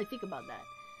 I didn't really think about that.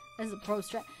 As a pro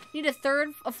strat. Need a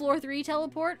floor 3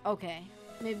 teleport? Okay.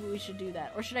 Maybe we should do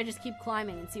that. Or should I just keep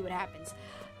climbing and see what happens?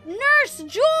 Nurse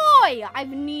Joy! I've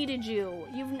needed you.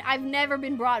 I've never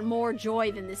been brought more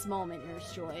joy than this moment,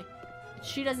 Nurse Joy.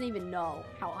 She doesn't even know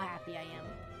how happy I am.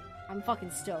 I'm fucking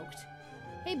stoked.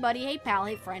 Hey, buddy. Hey, pal.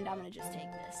 Hey, friend. I'm gonna just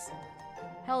take this.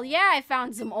 Hell yeah, I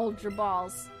found some Ultra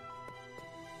Balls.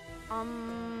 I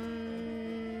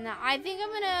think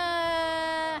I'm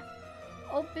gonna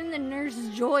open the Nurse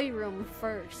Joy room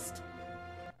first.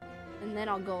 And then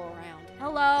I'll go around.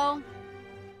 Hello.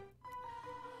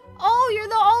 Oh, you're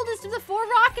the oldest of the 4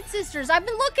 Rocket Sisters. I've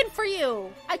been looking for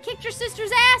you. I kicked your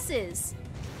sisters' asses.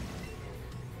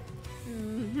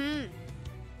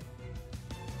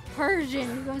 Persian.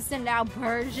 You're going to send out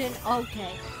Persian?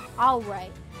 Okay. All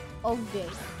right. Okay.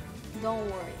 Don't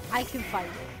worry. I can fight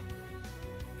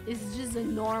it. It's just a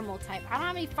normal type. I don't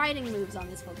have any fighting moves on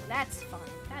this Pokemon. That's fine.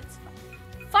 That's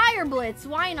fine. Fire Blitz.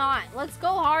 Why not? Let's go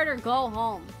hard or go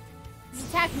home. This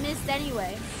attack missed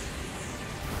anyway.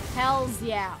 Hells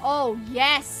yeah. Oh,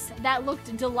 yes. That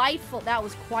looked delightful. That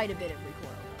was quite a bit of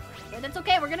recoil. But that's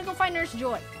okay. We're going to go find Nurse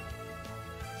Joy.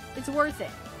 It's worth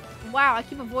it. Wow, I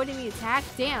keep avoiding the attack.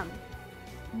 Damn.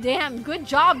 Damn. Good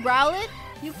job, Growlithe.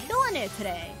 You're killing it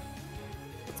today.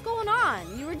 What's going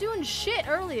on? You were doing shit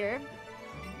earlier.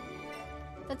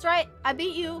 That's right. I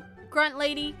beat you, Grunt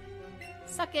Lady.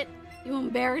 Suck it. You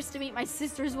embarrassed to meet my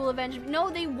sisters will avenge me. No,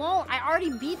 they won't. I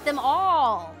already beat them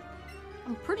all.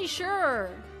 I'm pretty sure.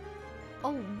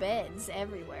 Oh, beds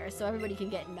everywhere, so everybody can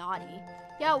get naughty.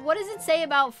 Yeah, what does it say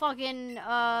about fucking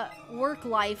work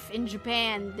life in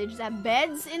Japan? They just have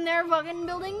beds in their fucking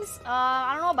buildings?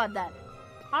 I don't know about that.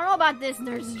 I don't know about this,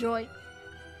 Nurse Joy.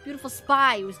 Beautiful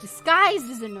spy who was disguised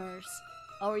as a nurse.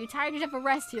 Oh, are you tired? You have a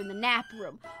rest here in the nap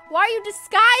room. Why are you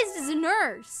disguised as a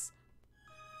nurse?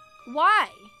 Why?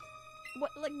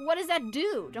 What does that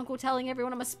do? Don't go telling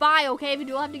everyone I'm a spy, okay? If you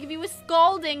do, I'll have to give you a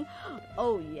scolding.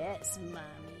 Oh, yes, mommy.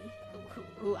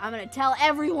 Ooh, I'm gonna tell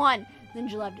everyone. Then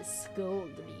you'll have to scold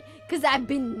me. Because I've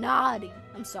been naughty.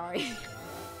 I'm sorry.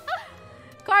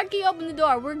 Card key, open the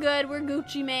door. We're good. We're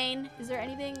Gucci Mane. Is there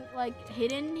anything, like,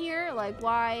 hidden here? Like,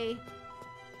 why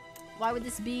would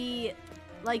this be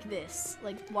like this?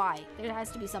 Like, why? There has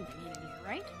to be something hidden here,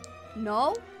 right?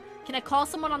 No? Can I call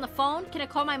someone on the phone? Can I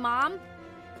call my mom?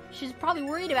 She's probably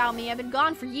worried about me. I've been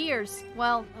gone for years.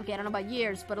 Well, okay, I don't know about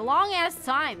years, but a long-ass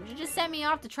time. She just sent me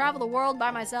off to travel the world by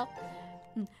myself.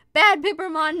 Bad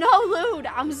Pippermon, no lewd.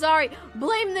 I'm sorry.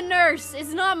 Blame the nurse.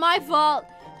 It's not my fault.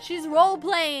 She's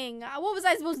role-playing. What was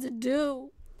I supposed to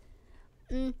do?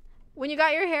 When you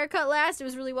got your hair cut last, it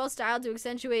was really well styled to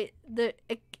accentuate the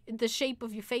the shape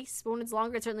of your face. But when it's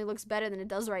longer, it certainly looks better than it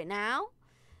does right now.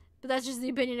 But that's just the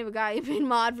opinion of a guy who made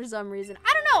mod for some reason.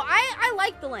 I don't know. I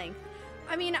like the length.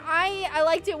 I mean, I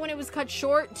liked it when it was cut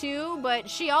short too, but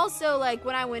she also, like,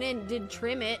 when I went in, did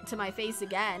trim it to my face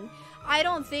again. I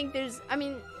don't think there's, I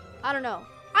mean, I don't know.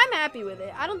 I'm happy with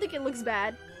it. I don't think it looks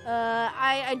bad.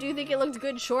 I do think it looks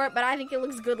good short, but I think it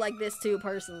looks good like this too,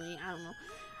 personally. I don't know.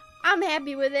 I'm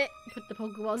happy with it. Put the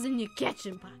Pokeballs in your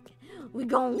catching pocket. We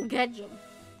gon' catch them.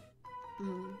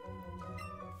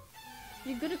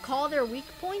 You're gonna call their weak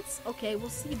points? Okay, we'll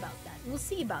see about that. We'll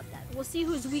see about that. We'll see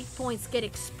whose weak points get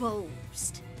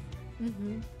exposed.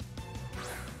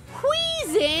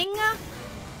 Wheezing?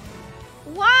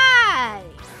 Why?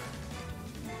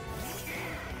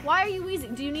 Why are you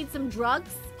wheezing? Do you need some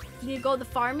drugs? Do you need to go to the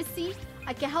pharmacy?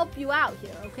 I can help you out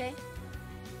here, okay?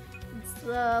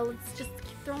 Let's just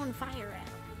keep throwing fire at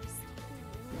them.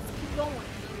 Let's keep going.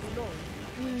 Keep going.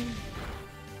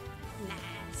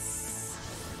 Nice.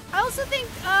 I also think,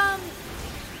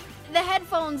 the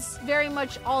headphones very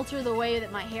much alter the way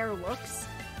that my hair looks.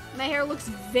 My hair looks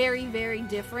very, very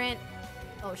different.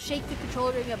 Oh, shake the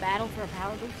controller during a battle for a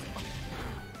power boost.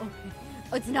 Oh, okay.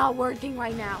 It's not working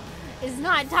right now. It's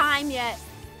not time yet.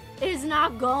 It is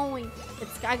not going.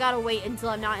 I gotta wait until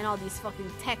I'm not in all these fucking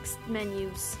text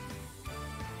menus.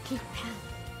 Keep battling.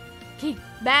 Keep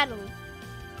battling.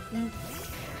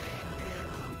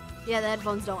 Yeah, the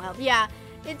headphones don't help. Yeah,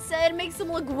 it makes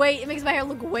them look it makes my hair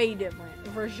look way different.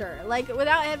 For sure. Like,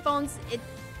 without headphones,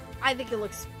 I think it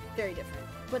looks very different.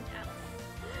 But,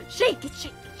 shake it,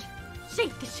 shake it,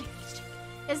 shake it, shake it, shake it.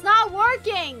 It's not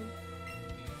working!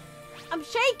 I'm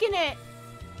shaking it!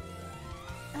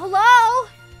 Hello?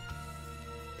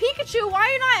 Pikachu, why are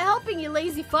you not helping, you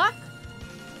lazy fuck?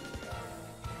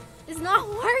 It's not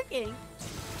working.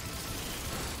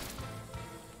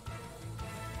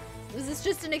 Was this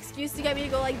just an excuse to get me to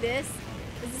go like this?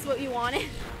 Is this what you wanted?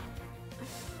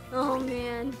 Oh,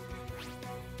 man.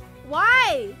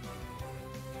 Why?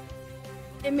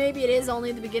 And maybe it is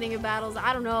only the beginning of battles.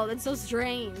 I don't know. That's so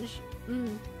strange.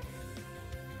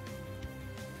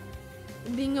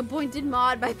 Being appointed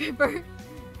mod by Pipper.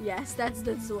 Yes, that's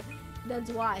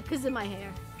why. Because of my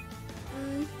hair.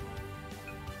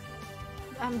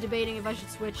 I'm debating if I should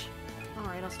switch.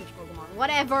 Alright, I'll switch Pokemon.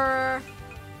 Whatever.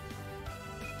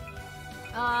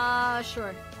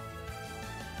 Sure.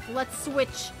 Let's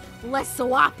switch. Let's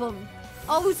swap them.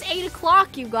 Oh, it's 8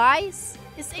 o'clock, you guys.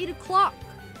 It's 8 o'clock.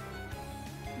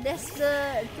 That's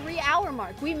the 3-hour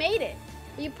mark. We made it.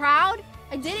 Are you proud?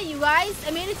 I did it, you guys.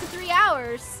 I made it to 3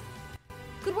 hours.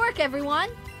 Good work, everyone.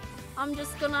 I'm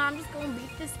just gonna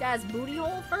beat this guy's booty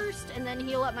hole first, and then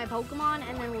heal up my Pokemon,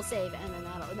 and then we'll save, and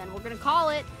then we're gonna call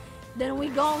it. Then we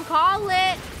gonna call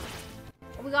it.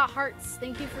 We got hearts.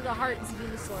 Thank you for the hearts,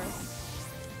 Venusaur.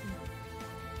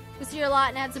 Was here a lot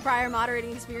and had some prior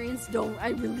moderating experience. I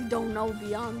really don't know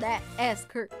beyond that.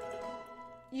 Ask her.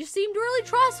 You seemed really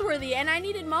trustworthy, and I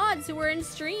needed mods who were in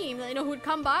stream, you know, who would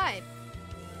come by.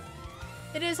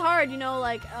 It is hard, you know,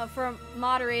 like, for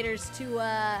moderators to,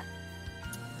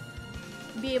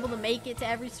 be able to make it to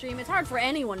every stream. It's hard for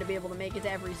anyone to be able to make it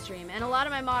to every stream, and a lot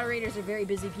of my moderators are very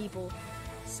busy people.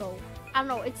 So, I don't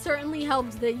know, it certainly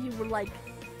helps that you were, like,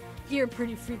 here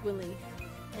pretty frequently.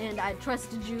 And I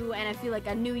trusted you, and I feel like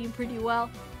I knew you pretty well.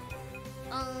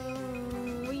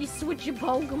 Will you switch your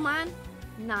Pokemon?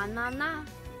 Nah.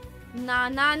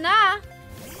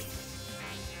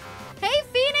 Hey,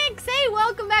 Phoenix! Hey,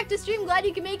 welcome back to stream. Glad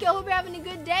you can make it. Hope you're having a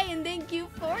good day, and thank you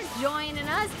for joining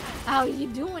us. How you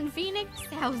doing, Phoenix?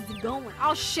 How's it going?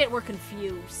 Oh, shit, we're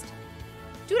confused.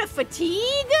 Due to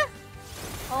fatigue?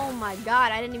 Oh, my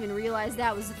God. I didn't even realize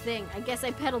that was a thing. I guess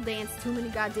I pedal danced too many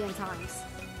goddamn times.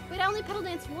 Wait, I only pedal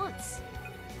danced once.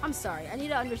 I'm sorry. I need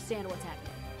to understand what's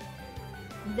happening.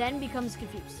 Then becomes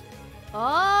confused.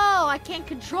 Oh, I can't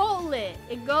control it.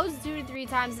 It goes 2 to 3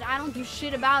 times and I don't do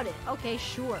shit about it. Okay,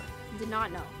 sure. Did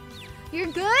not know.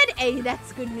 You're good? Hey,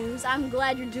 that's good news. I'm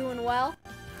glad you're doing well.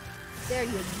 There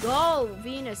you go.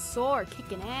 Venusaur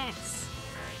kicking ass.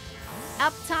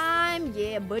 Uptime.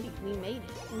 Yeah, buddy. We made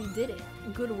it. We did it.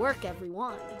 Good work,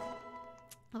 everyone.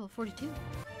 Level 42.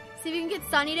 See if you can get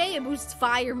Sunny Day. It boosts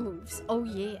fire moves. Oh,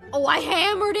 yeah. Oh, I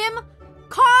hammered him.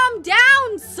 Calm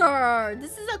down, sir.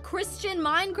 This is a Christian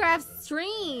Minecraft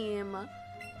stream.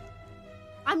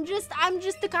 I'm just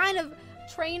the kind of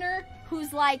trainer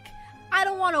who's like, I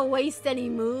don't want to waste any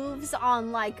moves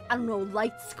on, like, I don't know,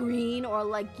 light screen or,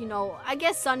 like, you know, I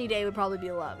guess Sunny Day would probably be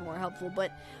a lot more helpful,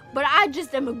 but I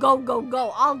just am a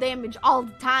go, all damage all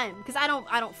the time, because I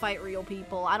don't fight real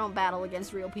people. I don't battle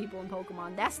against real people in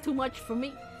Pokemon. That's too much for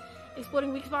me.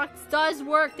 Exploding weak spots does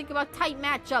work. Think about tight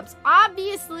matchups.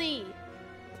 Obviously.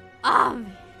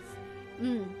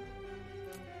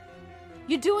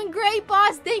 You're doing great,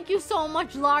 boss. Thank you so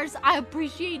much, Lars. I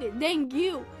appreciate it. Thank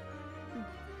you.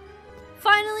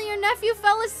 Finally, your nephew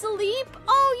fell asleep.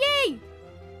 Oh, yay.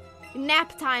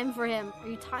 Nap time for him. Are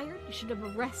you tired? You should have a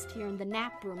rest here in the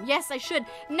nap room. Yes, I should.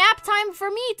 Nap time for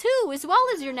me, too, as well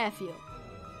as your nephew.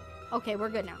 Okay, we're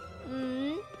good now.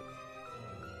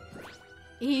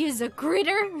 He is a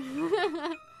critter.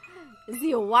 Is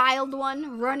he a wild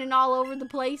one, running all over the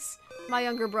place? My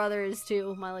younger brother is,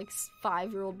 too. My, like,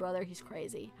 5-year-old brother. He's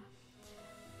crazy.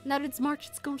 Now that it's March,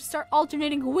 it's going to start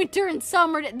alternating winter and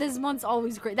summer. This month's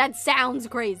always crazy. That sounds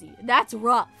crazy. That's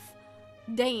rough.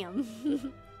 Damn.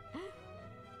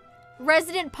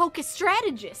 Resident Poké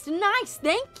Strategist. Nice,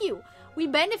 thank you. We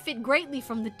benefit greatly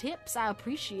from the tips. I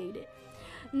appreciate it.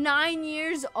 9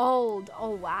 years old.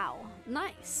 Oh, wow.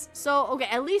 Nice. So, okay,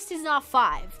 at least he's not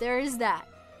 5. There is that.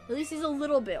 At least he's a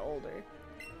little bit older.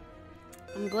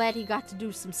 I'm glad he got to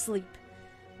do some sleep.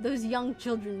 Those young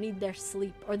children need their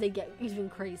sleep, or they get even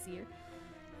crazier.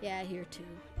 Yeah, here too.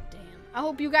 Damn. I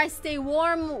hope you guys stay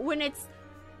warm when it's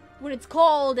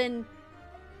cold and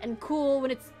cool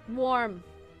when it's warm.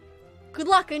 Good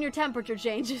luck on your temperature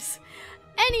changes.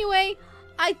 Anyway,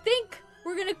 I think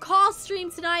we're gonna call stream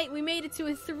tonight. We made it to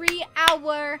a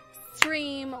 3-hour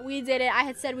stream. We did it. I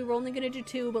had said we were only gonna do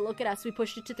 2, but look at us. We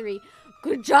pushed it to 3.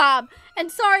 Good job.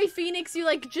 And sorry, Phoenix, you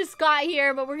like just got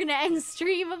here, but we're gonna end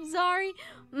stream. I'm sorry.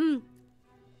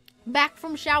 Back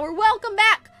from shower. Welcome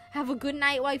back. Have a good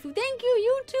night, waifu. Thank you.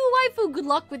 You too, waifu. Good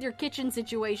luck with your kitchen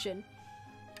situation.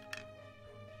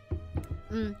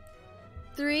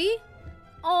 3.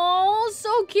 Oh,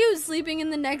 so cute. Sleeping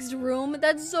in the next room.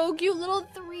 That's so cute. Little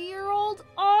 3-year-old.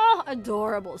 Oh,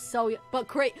 adorable. So, but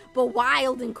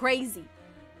wild and crazy.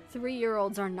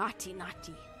 3-year-olds are naughty,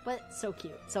 but so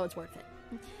cute. So it's worth it.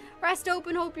 Rest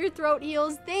open. Hope your throat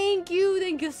heals. Thank you.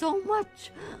 Thank you so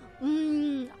much.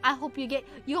 I hope you get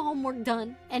your homework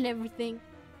done and everything.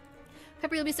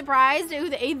 Pepper, you'll be surprised at who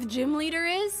the 8th gym leader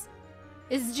is.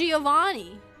 It's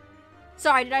Giovanni.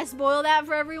 Sorry, did I spoil that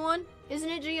for everyone? Isn't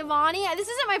it Giovanni? This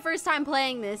isn't my first time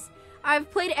playing this. I've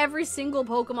played every single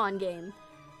Pokemon game.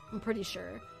 I'm pretty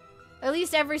sure. At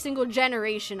least every single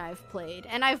generation I've played.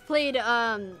 And I've played,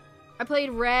 I played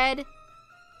Red,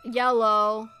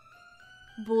 Yellow,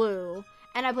 Blue.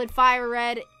 And I played Fire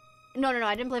Red. No,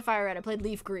 I didn't play Fire Red. I played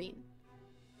Leaf Green.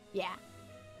 Yeah.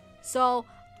 So,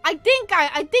 I think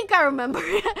I remember.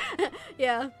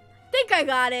 Yeah. Think I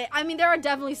got it. I mean, there are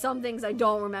definitely some things I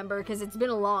don't remember because it's been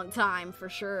a long time for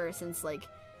sure since, like,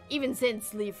 even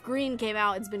since Leaf Green came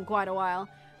out, it's been quite a while.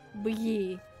 But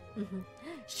yeah.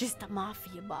 It's just the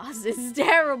mafia boss. It's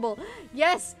terrible.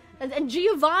 Yes. And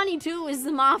Giovanni, too, is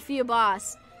the mafia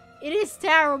boss. It is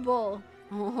terrible.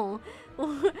 Oh.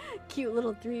 Cute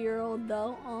little 3-year-old,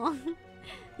 though. Oh.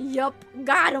 Yup.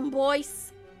 Got him,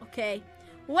 boys. Okay.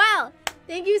 Well,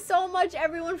 thank you so much,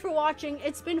 everyone, for watching.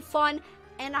 It's been fun.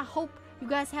 And I hope you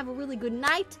guys have a really good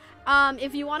night.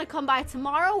 If you want to come by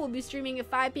tomorrow, we'll be streaming at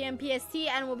 5 p.m. PST,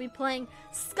 and we'll be playing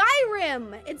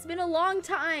Skyrim. It's been a long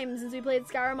time since we played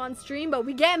Skyrim on stream, but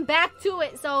we're getting back to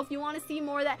it. So if you want to see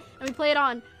more of that, and we play it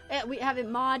on, we have it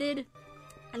modded,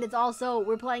 and it's also,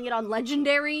 we're playing it on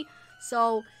Legendary.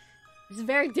 So it's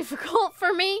very difficult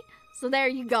for me. So there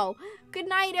you go. Good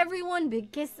night, everyone.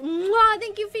 Big kiss. Mwah!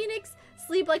 Thank you, Phoenix.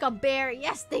 Sleep like a bear.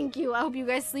 Yes, thank you. I hope you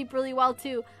guys sleep really well,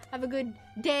 too. Have a good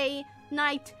day,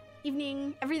 night,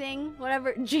 evening, everything,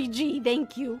 whatever. GG,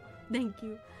 thank you. Thank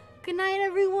you. Good night,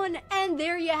 everyone. And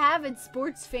there you have it,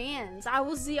 sports fans. I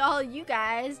will see all you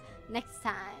guys next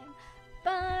time.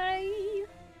 Bye.